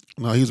now?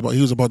 No, he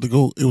was about to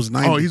go. It was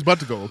 90. Oh, he's about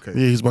to go. Okay.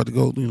 Yeah, he's about to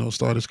go,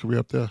 start his career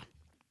up there.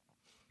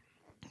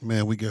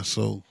 Man, we got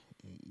so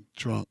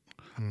drunk.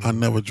 I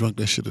never drunk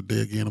that shit a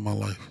day again in my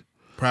life.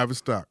 Private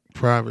Stock.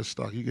 Private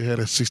Stock. You can have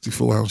that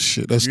 64 ounce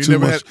shit. That's You too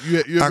never much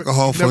had you ever,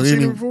 alcohol you for never seen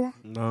any. it before?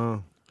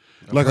 No.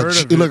 Like I've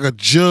heard of it. like a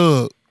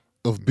jug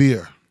of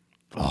beer.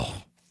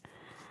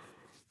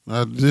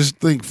 I just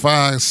think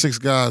 5, 6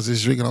 guys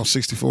is drinking on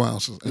 64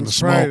 ounces in the It's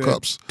small probably that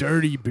cups.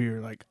 Dirty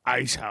beer, like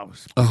Ice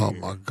House. Oh beer.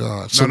 my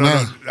God! So No.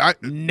 now,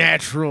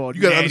 Natural.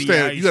 You gotta natty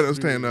understand. You gotta ice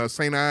understand. beer.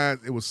 St.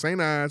 Ides. It was St.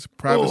 Ides,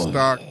 Private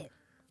Stock,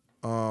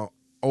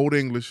 Old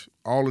English,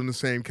 all in the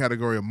same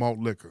category of malt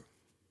liquor.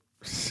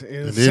 In the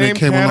And then they same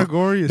came along-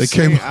 category they as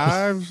came- St.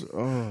 Ives.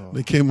 Oh,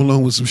 they came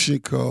along with some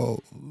shit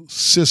called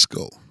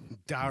Cisco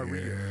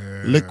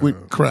diarrhea.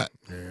 liquid crack.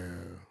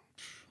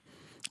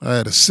 I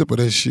had a sip of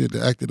that shit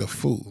that acted a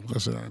fool. I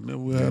said, I never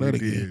will have that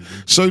again.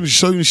 Certain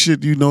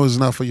shit is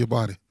not for your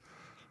body.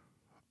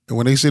 And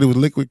when they said it was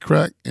liquid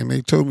crack and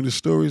they told me the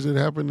stories that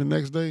happened the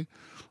next day,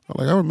 I'm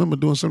like, I remember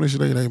doing some of that shit.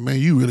 They like, man,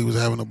 you really was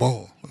having a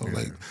ball. I was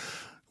like,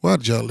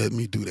 why'd y'all let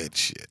me do that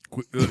shit?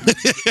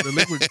 The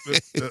liquid.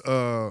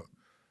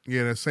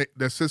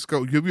 That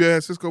Cisco. Have you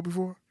had Cisco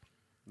before?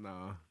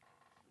 Nah.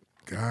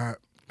 God,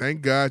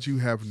 thank God you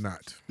have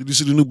not. Did you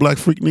see the new Black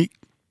Freaknik?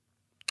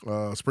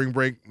 Spring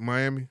Break,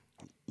 Miami.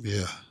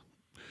 Yeah.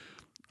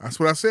 That's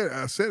what I said.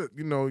 I said it.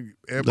 The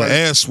Everybody.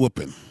 ass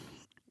whooping.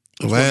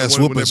 Of when ass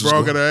when whooping. that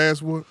broad got her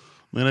ass whooped.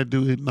 Man, that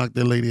dude, he knocked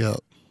that lady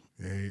out.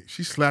 Yeah,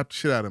 she slapped the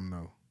shit out of him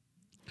though.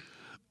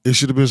 It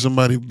should have been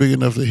somebody big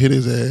enough to hit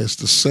his ass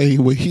the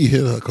same way he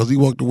hit her, because he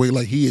walked away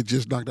like he had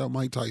just knocked out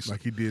Mike Tyson.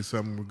 Like he did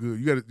something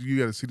good. You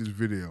got to see this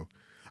video.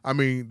 I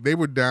mean, they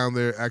were down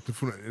there acting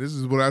for. This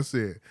is what I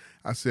said.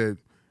 I said,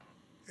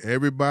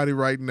 everybody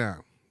right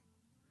now,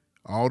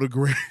 all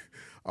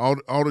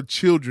the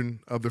children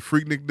of the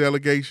Freaknik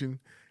delegation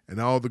and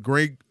all the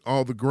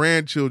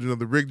grandchildren of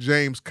the Rick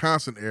James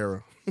Constant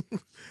era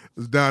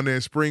was down there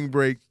in Spring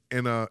Break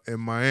in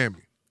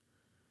Miami.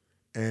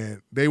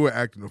 And they were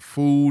acting a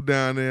fool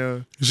down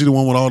there. You see the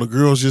one with all the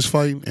girls just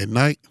fighting at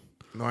night?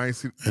 No, I ain't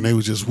see. And they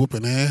was just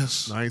whooping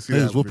ass? No, I ain't see they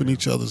that was whooping video.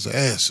 each other's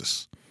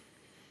asses.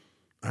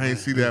 I ain't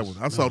see that one.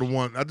 I saw the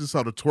one. I just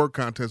saw the twerk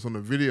contest on the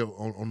video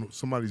on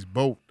somebody's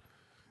boat.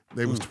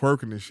 They was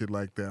twerking and shit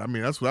like that. I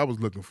mean, that's what I was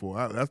looking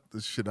for. That's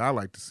the shit I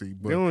like to see.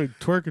 But The only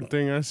twerking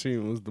thing I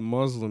seen was the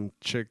Muslim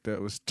chick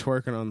that was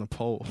twerking on the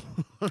pole.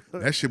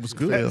 that shit was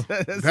good.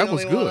 That's that the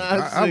was only good. one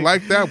I've I seen.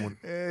 like that one.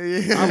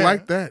 Yeah. I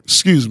like that.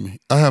 Excuse me.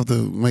 I have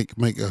to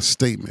make a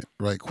statement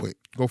right quick.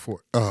 Go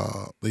for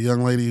it. The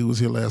young lady who was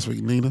here last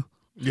week, Nina,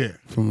 Yeah.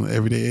 from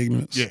Everyday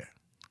Ignorance. Yeah.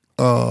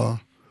 I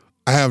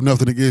have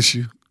nothing against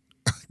you.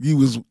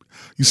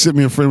 You sent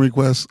me a friend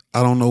request.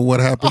 I don't know what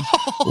happened.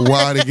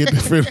 Why I didn't get the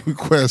friend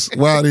request.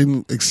 Why I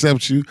didn't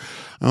accept you.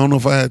 I don't know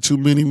if I had too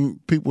many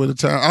people at the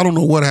time. I don't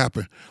know what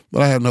happened,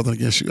 but I have nothing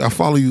against you. I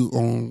follow you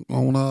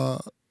on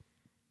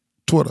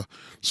Twitter,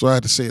 so I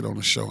had to say it on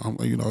the show.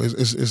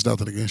 It's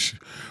nothing against you.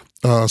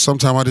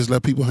 Sometimes I just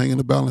let people hang in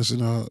the balance in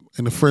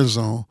the friend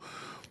zone,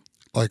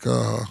 like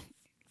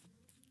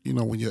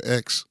when your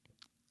ex,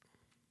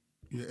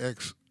 the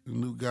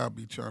new guy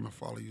be trying to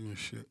follow you and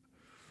shit.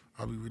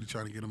 I'll be really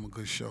trying to get him a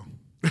good show.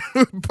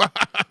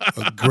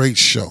 A great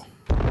show.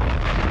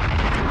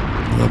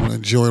 I'm going to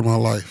enjoy my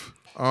life.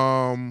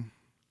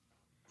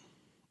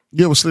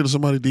 You ever slid in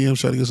somebody's DM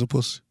trying to get some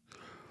pussy?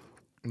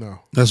 No.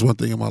 That's one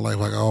thing in my life,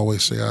 like I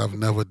always say, I've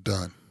never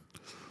done.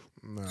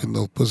 No. And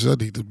no pussy, I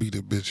need to beat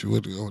a bitch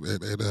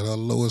at her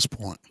lowest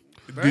point.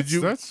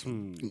 That's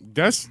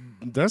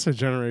a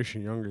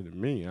generation younger than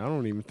me. I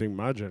don't even think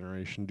my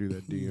generation do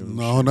that DM.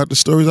 No, shit. not the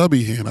stories I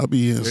be hearing. I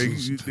be hearing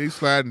They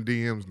sliding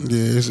DMs. Now.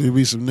 yeah, it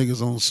be some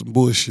niggas on some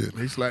bullshit.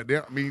 They slide.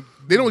 I mean,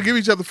 they don't give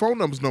each other phone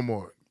numbers no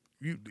more.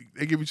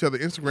 They give each other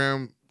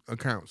Instagram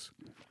accounts.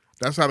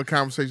 That's how the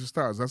conversation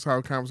starts. That's how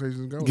the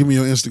conversation goes. Give me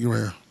your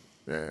Instagram.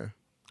 Yeah.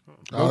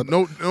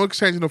 No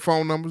exchanging the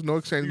phone numbers. No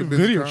exchanging the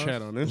business Video cards.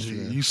 chat on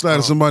Instagram. You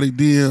slide somebody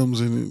DMs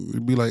and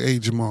it'd be like, hey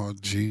Jamal,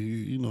 G,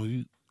 you know,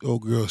 you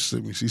old girl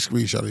sent me. She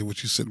screenshotted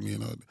what you sent me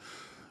in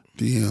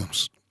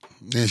DMs.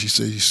 And she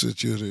said you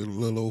sent you a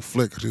little old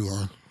flick or two,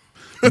 huh?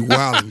 You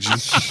wildin', G.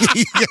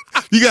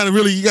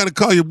 you gotta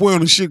call your boy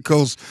on the shit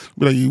coast.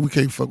 Be like, we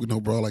can't fuck with no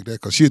bra like that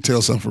because she'll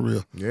tell something for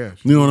real. Yeah.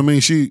 You know what I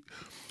mean?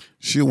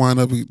 She'll wind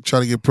up try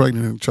to get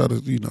pregnant and try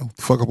to,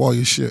 fuck up all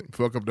your shit.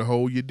 Fuck up the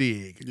hole you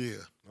dig. Yeah.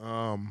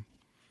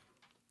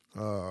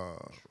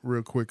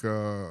 Real quick.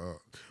 I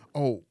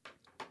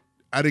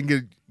didn't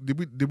get.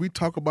 Did we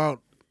talk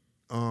about?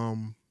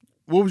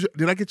 What was?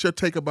 Did I get your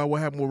take about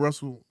what happened with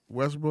Russell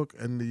Westbrook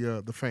and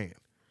the fan?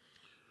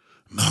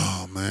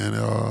 No,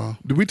 man.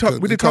 Did we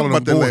talk? We didn't talk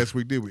about that last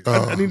week, did we?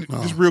 I need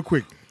no. just real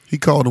quick. He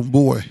called him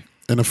boy.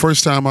 And the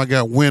first time I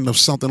got wind of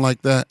something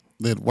like that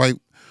white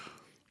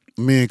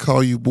men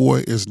call you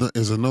boy is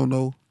a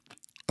no-no.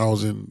 I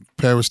was in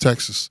Paris,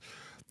 Texas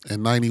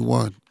in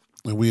 91,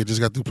 and we had just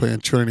got through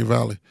playing Trinity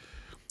Valley.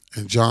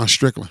 And John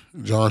Strickland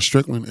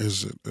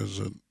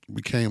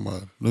became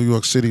a New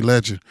York City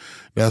legend.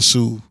 That's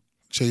who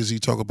Jay-Z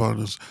talk about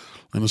in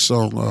the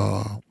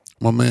song.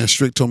 My man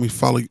Strick told me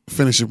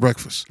finish your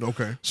breakfast.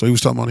 Okay. So he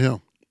was talking about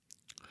him.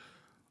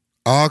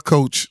 Our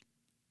coach,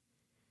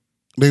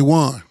 they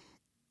won.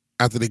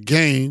 After the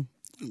game,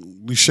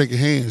 we shaking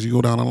hands. You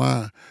go down the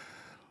line.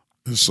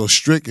 And so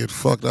Strick had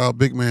fucked our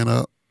big man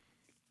up.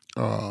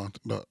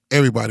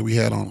 Everybody we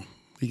had on him.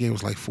 He gave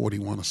us like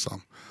 41 or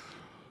something.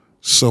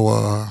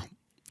 So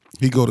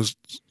he go to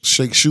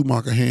shake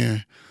Schumacher's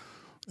hand.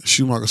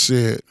 Schumacher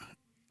said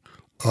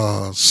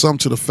something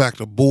to the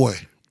fact of boy.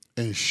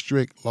 And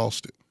Strick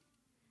lost it.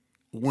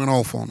 Went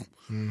off on him.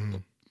 Mm-hmm.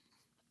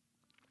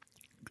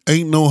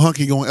 Ain't no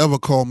hunky gonna ever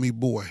call me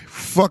boy.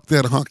 Fuck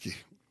that hunky.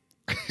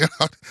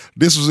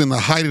 This was in the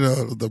height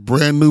of the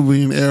brand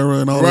Nubian era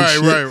and all that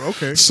shit. Right,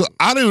 okay. So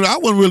I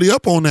wasn't really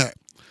up on that.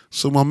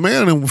 So my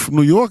man and them from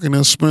New York and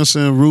then Spencer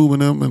and Rube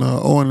and them and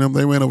Owen and them,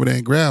 they ran over there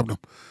and grabbed them.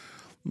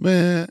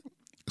 Man,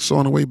 so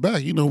on the way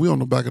back, we on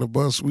the back of the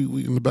bus, we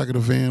in the back of the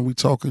van, we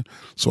talking.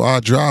 So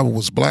our driver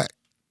was black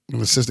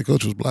and the assistant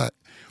coach was black.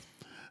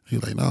 He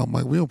like, nah,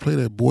 Mike, we don't play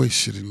that boy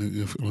shit in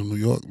New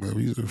York, man.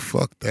 We just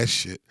fuck that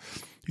shit.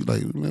 He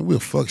like, man, we'll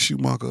fuck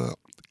Schumacher up.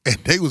 And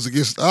they was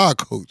against our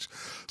coach.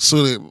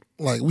 So that,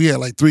 we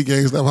had 3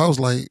 games left. I was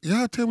like,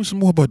 y'all tell me some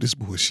more about this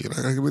bullshit.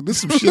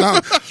 This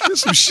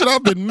some shit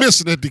I've been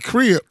missing at the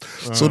crib.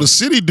 Uh-huh. So the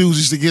city dudes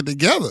used to get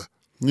together.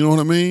 You know what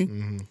I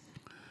mean?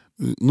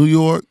 Mm-hmm. New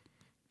York,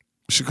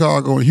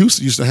 Chicago, and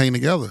Houston used to hang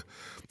together.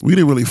 We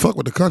didn't really fuck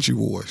with the country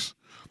boys.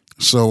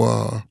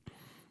 So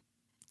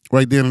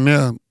right then and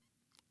there,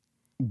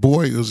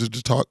 boy, it was a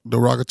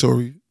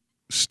derogatory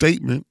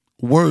statement,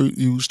 word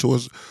used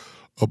towards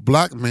a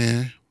black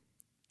man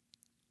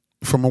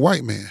from a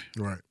white man.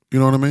 Right. You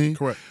know what I mean?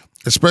 Correct.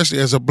 Especially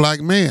as a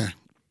black man.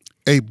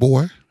 Hey,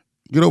 boy,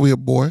 get over here,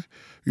 boy.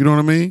 You know what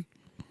I mean?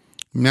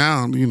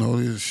 Now,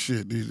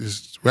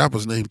 this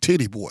rapper's named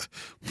Titty Boy.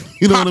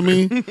 You know what I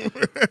mean?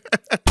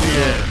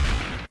 Yeah.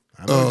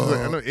 I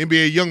know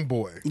NBA young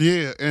boy.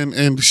 Yeah,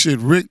 and shit,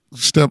 Rick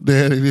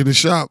stepdad in the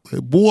shop. Hey,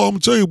 boy, I'm going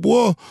to tell you,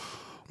 boy,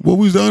 we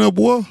was down there,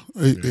 boy.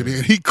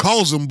 And he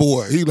calls him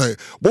boy. He like,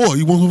 boy,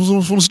 you want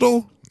something from the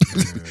store?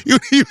 Yeah.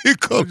 he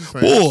calls,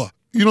 boy.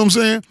 You know what I'm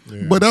saying?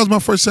 Yeah. But that was my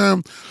first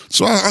time.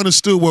 So I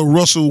understood where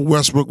Russell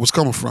Westbrook was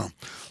coming from.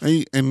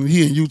 And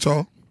he in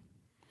Utah.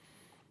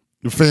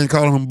 The fan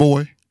called him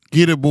boy.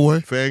 Get it, boy.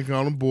 Fan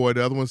called him boy.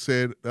 The other one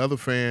said, the other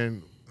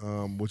fan,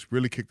 which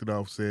really kicked it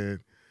off, said,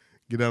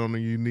 get down on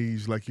your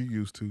knees like you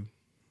used to.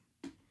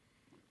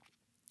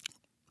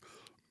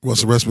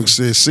 Russell Westbrook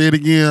said, say it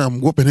again,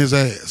 I'm whooping his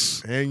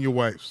ass. And your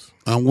wife's.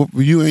 I'm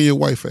whooping you and your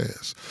wife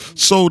ass.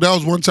 So that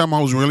was one time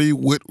I was really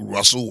with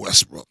Russell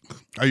Westbrook.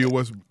 Are you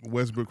a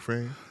Westbrook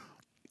fan?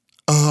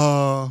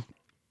 At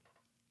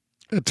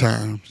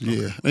times,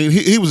 yeah. I mean,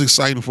 he was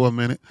exciting for a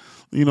minute.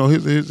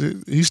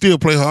 He still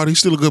play hard. He's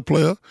still a good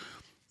player,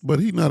 but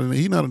he's not in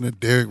the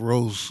Derrick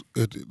Rose,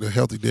 the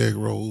healthy Derrick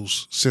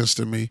Rose sense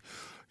to me.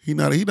 He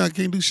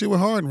can't do shit with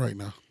Harden right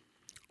now.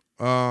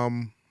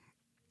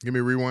 Give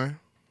me a rewind.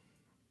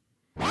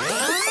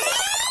 Let's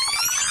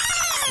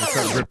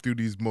try to rip through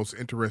these most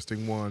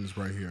interesting ones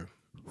right here.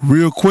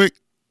 Real quick,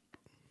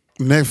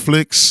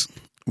 Netflix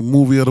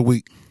movie of the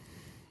week.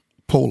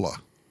 Polar.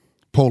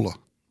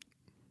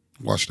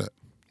 Watch that.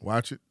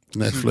 Watch it.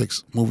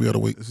 Netflix movie of the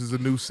week. This is a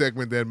new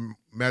segment that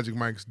Magic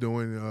Mike's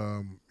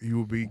doing. He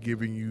will be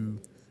giving you.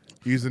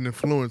 He's an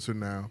influencer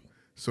now,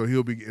 so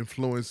he'll be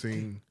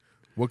influencing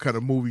what kind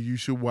of movie you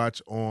should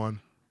watch on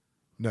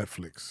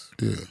Netflix.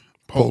 Yeah,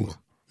 Polar.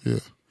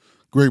 Yeah,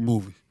 great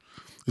movie.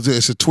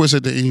 It's a twist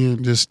at the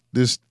end.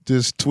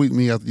 Just tweet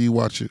me after you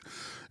watch it,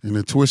 and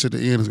the twist at the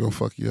end is gonna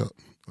fuck you up.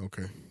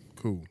 Okay,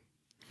 cool.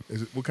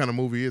 What kind of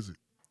movie is it?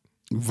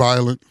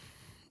 Violent.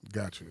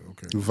 Gotcha.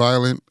 Okay.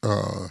 Violent.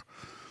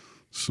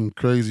 Some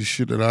crazy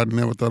shit that I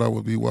never thought I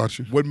would be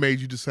watching. What made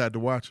you decide to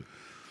watch it?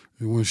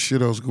 It was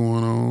shit else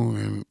going on,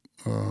 and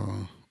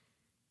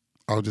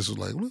I was just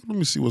like, let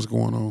me see what's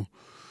going on.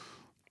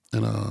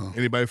 And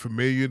anybody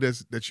familiar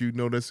that you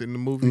know that's in the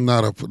movie?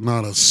 Not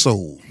a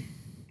soul.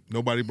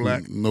 Nobody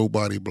black?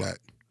 Nobody black.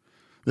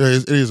 Yeah,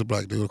 it is a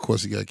black dude. Of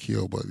course, he got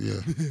killed, but yeah,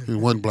 it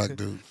wasn't black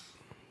dude.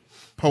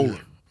 Polar.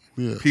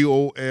 Yeah.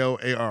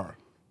 Polar.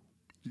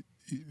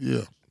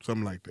 Yeah.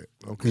 Something like that.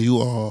 Okay. And you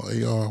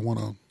are one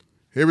of them.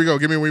 Here we go.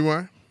 Give me a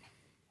rewind.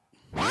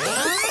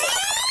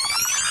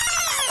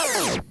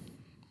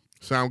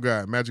 Sound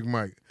guy, Magic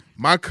Mike.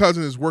 My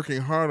cousin is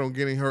working hard on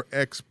getting her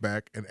ex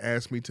back and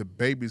asked me to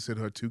babysit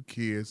her 2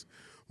 kids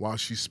while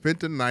she spent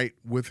the night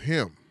with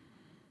him.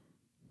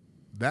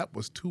 That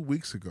was 2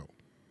 weeks ago.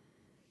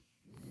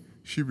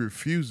 She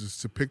refuses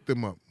to pick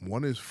them up.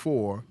 One is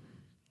 4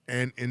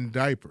 and in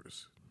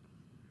diapers.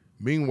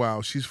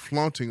 Meanwhile, she's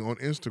flaunting on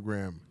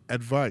Instagram.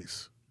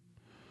 Advice.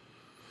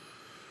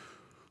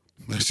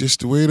 That's just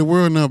the way of the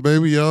world now,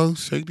 baby. Y'all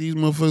take these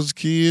motherfuckers'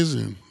 kids,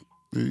 and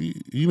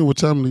you know what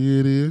time of the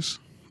year it is.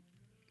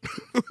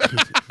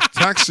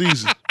 Tax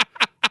season.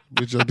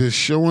 Bitch, y'all just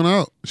showing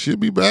out. She'll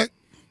be back.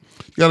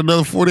 Got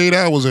another 48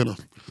 hours in her.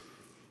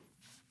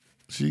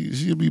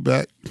 She'll be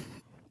back.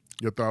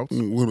 Your thoughts?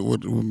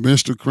 With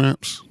menstrual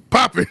cramps.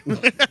 Pop it.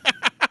 Nothing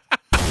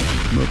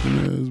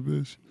ass,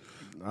 bitch.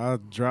 I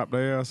dropped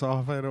their ass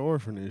off at an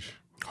orphanage.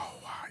 Oh,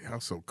 wow. Y'all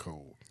so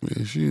cold.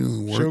 Yeah, she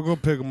don't work. She'll go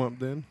pick them up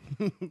then.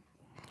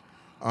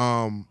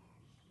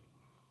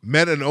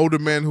 Met an older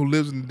man who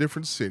lives in a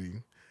different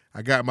city.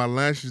 I got my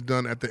lashes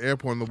done at the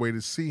airport on the way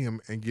to see him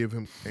and give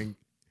him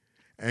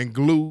and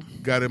glue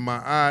got in my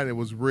eye and it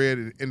was red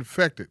and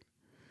infected.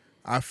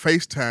 I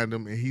FaceTimed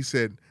him and he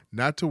said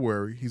not to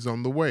worry, he's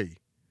on the way.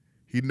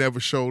 He never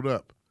showed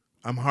up.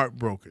 I'm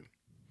heartbroken.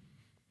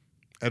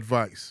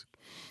 Advice.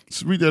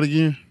 So read that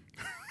again.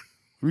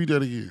 Read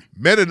that again.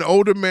 Met an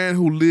older man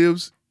who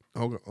lives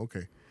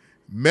okay.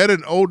 Met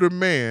an older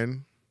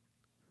man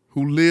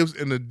who lives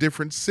in a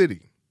different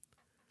city.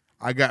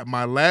 I got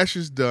my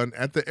lashes done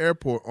at the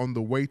airport on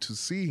the way to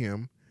see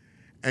him,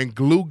 and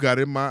glue got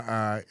in my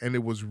eye, and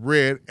it was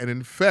red and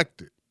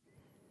infected.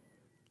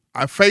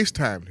 I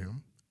FaceTimed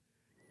him.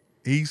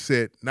 He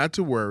said not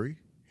to worry,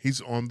 he's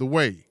on the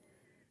way.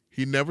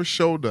 He never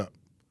showed up.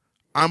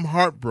 I'm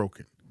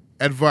heartbroken.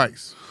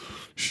 Advice.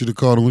 Should have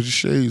called him with your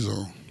shades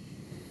on.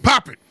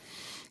 Pop it.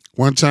 That's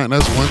one time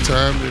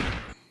that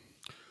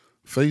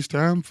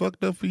FaceTime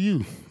fucked up for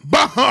you.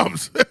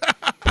 Bombs.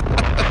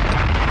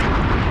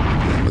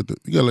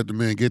 You gotta let the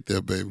man get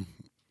there, baby.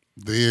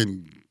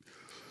 Then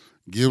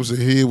give us a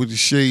head with your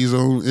shades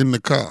on in the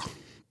car,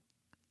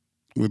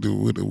 with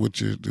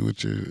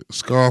your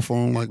scarf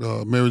on, like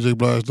Mary J.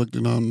 Blige looked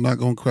in on Not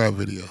Gonna Cry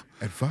video.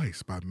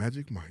 Advice by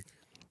Magic Mike.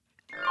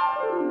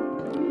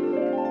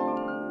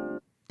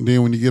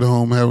 Then when you get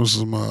home, having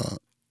some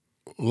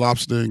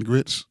lobster and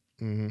grits.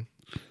 Mm-hmm.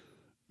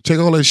 Take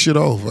all that shit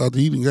off. After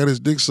he done got his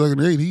dick sucking,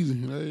 hey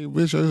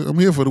bitch, I'm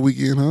here for the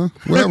weekend, huh?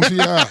 What happened to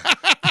your eye?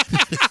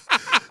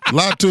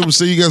 Lie to him and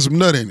say you got some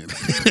nut in it.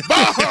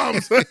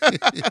 Bombs!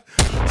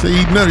 Say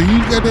you nutty. You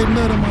got that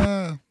nut in my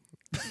eye.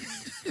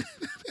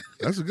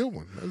 That's a good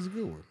one.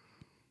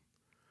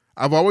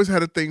 I've always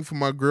had a thing for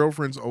my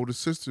girlfriend's older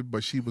sister,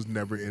 but she was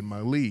never in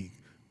my league,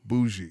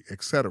 bougie,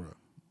 etc.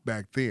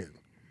 back then.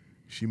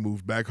 She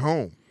moved back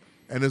home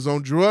and is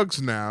on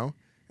drugs now,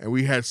 and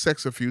we had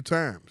sex a few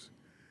times.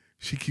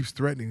 She keeps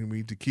threatening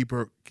me to keep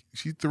her.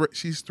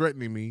 She's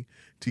threatening me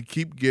to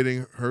keep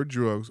getting her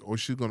drugs, or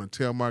she's gonna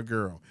tell my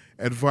girl.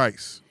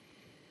 Advice.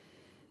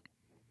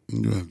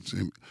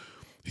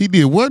 He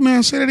did what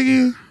now? Say that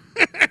again.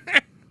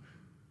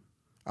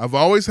 I've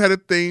always had a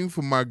thing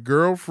for my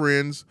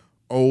girlfriend's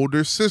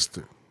older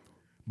sister,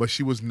 but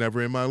she was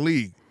never in my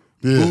league.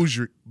 Yeah.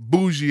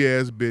 Bougie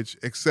ass bitch,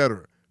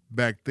 etc.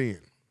 back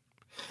then.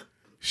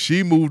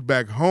 She moved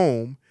back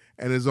home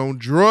and is on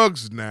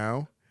drugs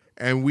now,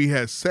 and we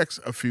had sex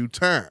a few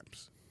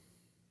times.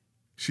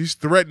 She's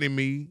threatening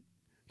me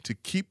to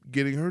keep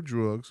getting her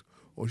drugs,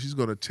 or she's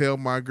going to tell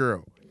my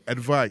girl.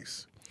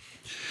 Advice.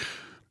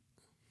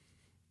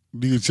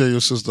 You can tell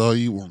your sister all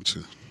you want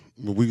to,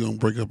 but we going to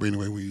break up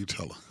anyway when you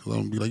tell her. I'm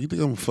going to be like, you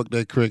think I'm going to fuck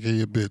that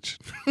crackhead bitch?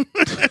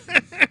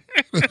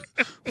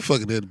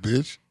 Fuck that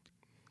bitch.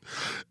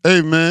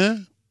 Hey,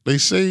 man, they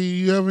say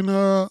you haven't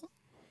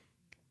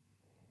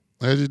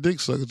had your dick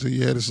sucked until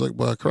you had it sucked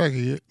by a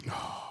crackhead.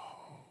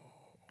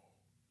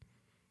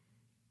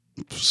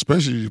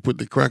 Especially if you put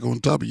the crack on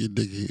top of your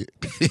dick head.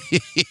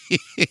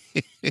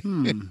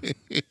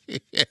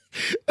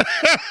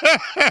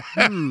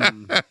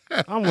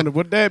 I wonder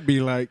what that'd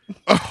be like.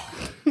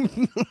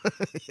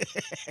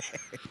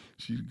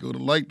 She'd go to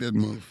like that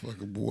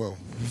motherfucker, boy.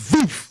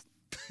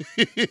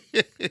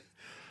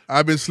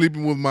 I've been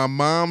sleeping with my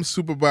mom's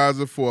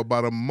supervisor for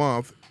about a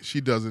month.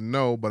 She doesn't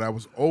know, but I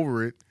was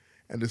over it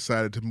and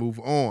decided to move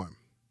on.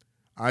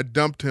 I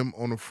dumped him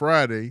on a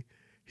Friday.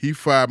 He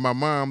fired my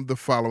mom the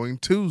following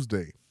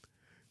Tuesday.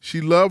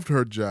 She loved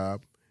her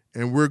job,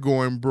 and we're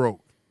going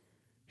broke.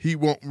 He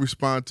won't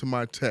respond to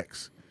my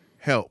texts.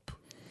 Help.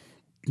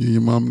 You and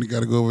your mom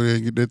got to go over there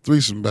and get that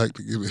threesome back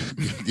to get it.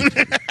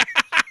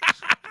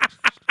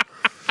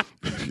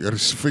 You got to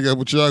figure out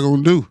what y'all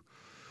going to do.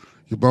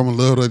 Your mama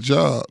love her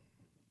job.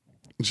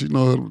 She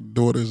know her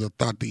daughter is a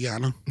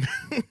Tatiana.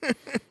 How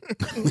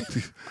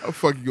the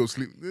fuck you go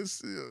sleep?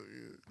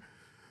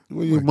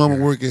 Where your mama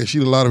work at? She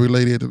the lottery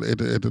lady at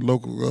the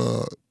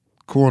local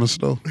corner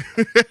store.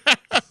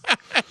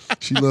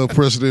 She love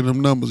pressing in them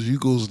numbers. You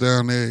goes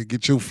down there and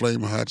get your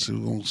flaming hot, so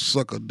you gonna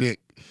suck a dick.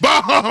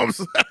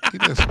 Bombs!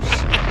 That's some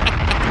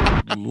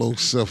shit. Low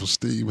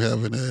self-esteem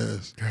having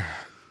ass. God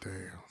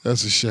damn.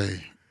 That's a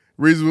shame.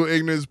 Reasonable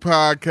Ignorance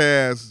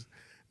Podcast.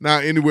 Now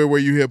anywhere where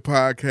you hear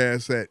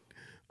podcasts at.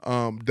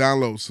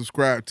 Download,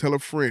 subscribe, tell a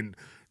friend.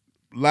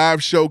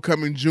 Live show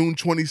coming June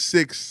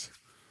 26th.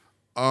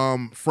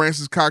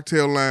 Francis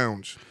Cocktail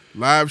Lounge.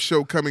 Live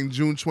show coming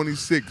June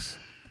 26th.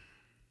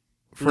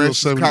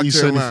 Francis 307 East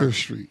Cocktail 75th Lounge.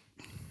 Street.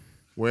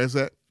 Where's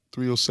that?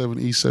 307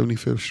 East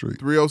 75th Street.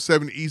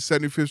 307 East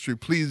 75th Street.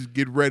 Please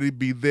get ready.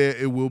 Be there.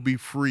 It will be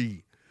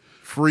free.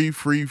 Free.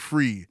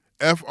 FREE.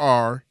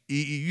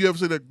 You ever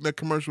see that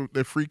commercial,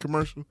 that free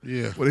commercial?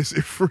 Yeah. What they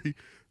say free?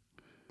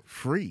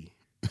 Free.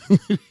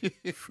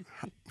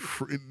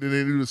 Free. Then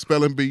they do the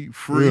spelling bee.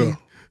 Free. Yeah.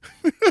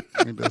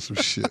 Ain't that some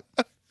shit?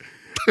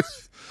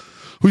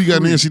 Who you got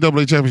in the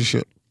NCAA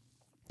championship?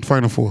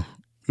 Final four.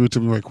 Give it to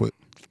me right quick.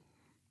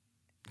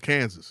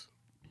 Kansas.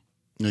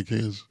 Yeah,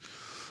 Kansas.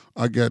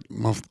 I got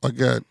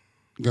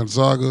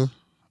Gonzaga,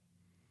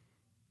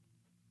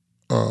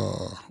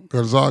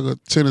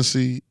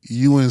 Tennessee,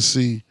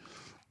 UNC,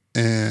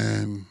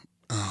 and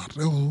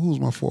who was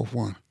my fourth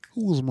one?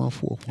 You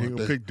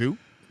gonna pick Duke?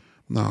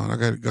 No, I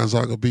got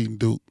Gonzaga beating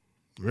Duke.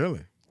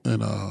 Really?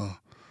 And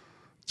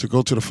to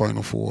go to the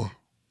Final Four.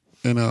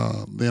 And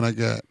then I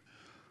got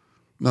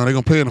they're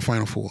gonna play in the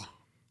Final Four.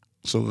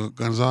 So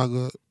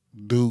Gonzaga,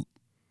 Duke,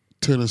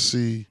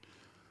 Tennessee,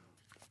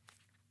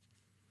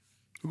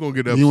 We're gonna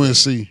get up.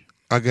 UNC.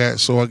 I got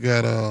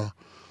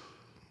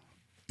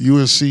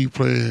UNC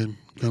playing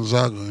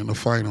Gonzaga in the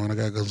final, and I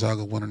got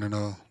Gonzaga winning in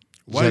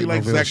Why do you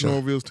like Zach Norvell's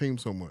Norville's team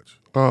so much?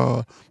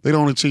 They the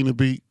only team to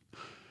beat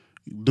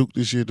Duke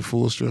this year at the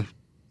full strength.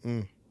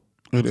 Mm.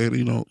 And,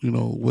 you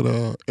know, with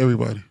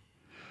everybody.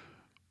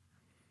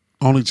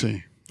 Only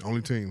team.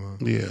 Only team, huh?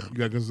 Yeah. You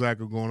got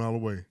Gonzaga going all the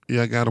way.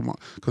 Yeah, I got them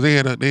because they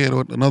had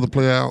another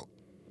player out,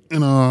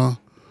 and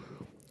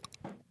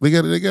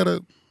they got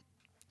a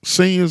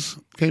seniors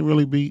can't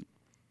really beat.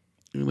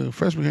 You know,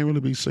 freshmen can't really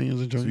beat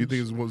seniors and juniors. So you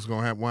think it's what's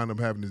going to wind up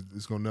happening is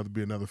it's going to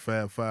be another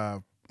Fab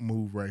Five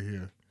move right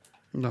here?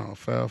 No,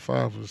 Fab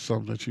Five is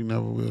something that you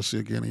never will see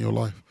again in your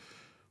life.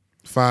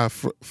 Five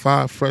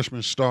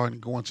freshmen starting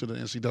going to the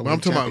NCAA. But I'm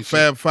talking about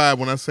Fab Five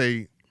when I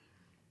say.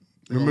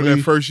 Remember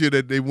that first year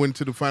that they went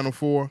to the Final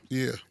Four?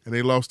 Yeah. And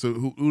they lost to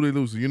who they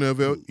lose to?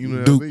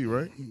 UNLV, Duke.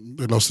 right?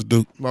 They lost to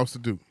Duke. Lost to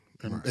Duke.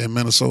 In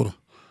Minnesota.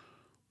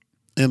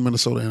 And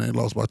they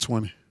lost by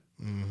 20.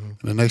 Mm-hmm.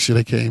 And the next year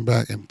they came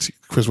back, and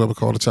Chris Webber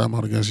called a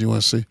timeout against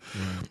UNC.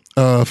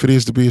 Right. If it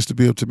is to be, it's to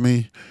be up to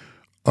me.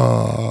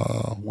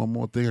 One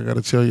more thing I got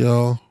to tell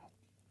y'all.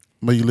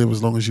 May you live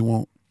as long as you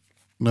want.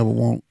 Never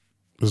want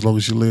as long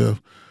as you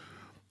live.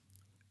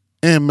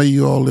 And may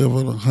you all live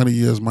 100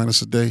 years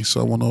minus a day. So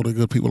I want all the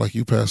good people like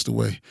you passed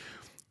away.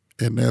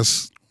 And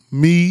that's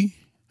me,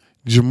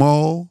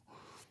 Jamal,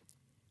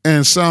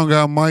 and Sound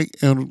Guy Mike,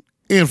 and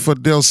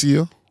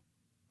Fidelcia.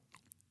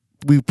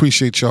 We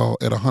appreciate y'all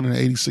at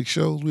 186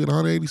 shows. We at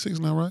 186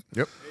 now, right?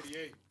 Yep.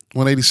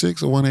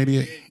 186 or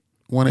 188?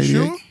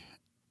 188. Sure?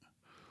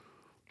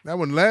 That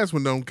one, last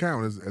one don't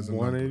count as a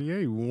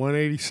 188.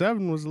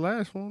 187 was the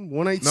last one.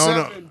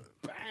 187. No.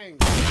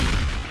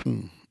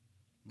 Bang.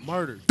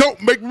 Murdered.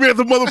 Don't make me as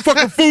a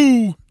motherfucking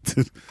fool.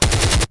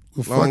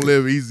 Well, Long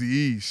live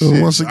Eazy-E. so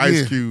Shit. once again,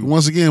 Ice Cube.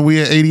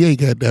 we at 88,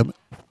 goddammit.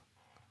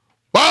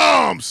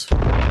 Bombs!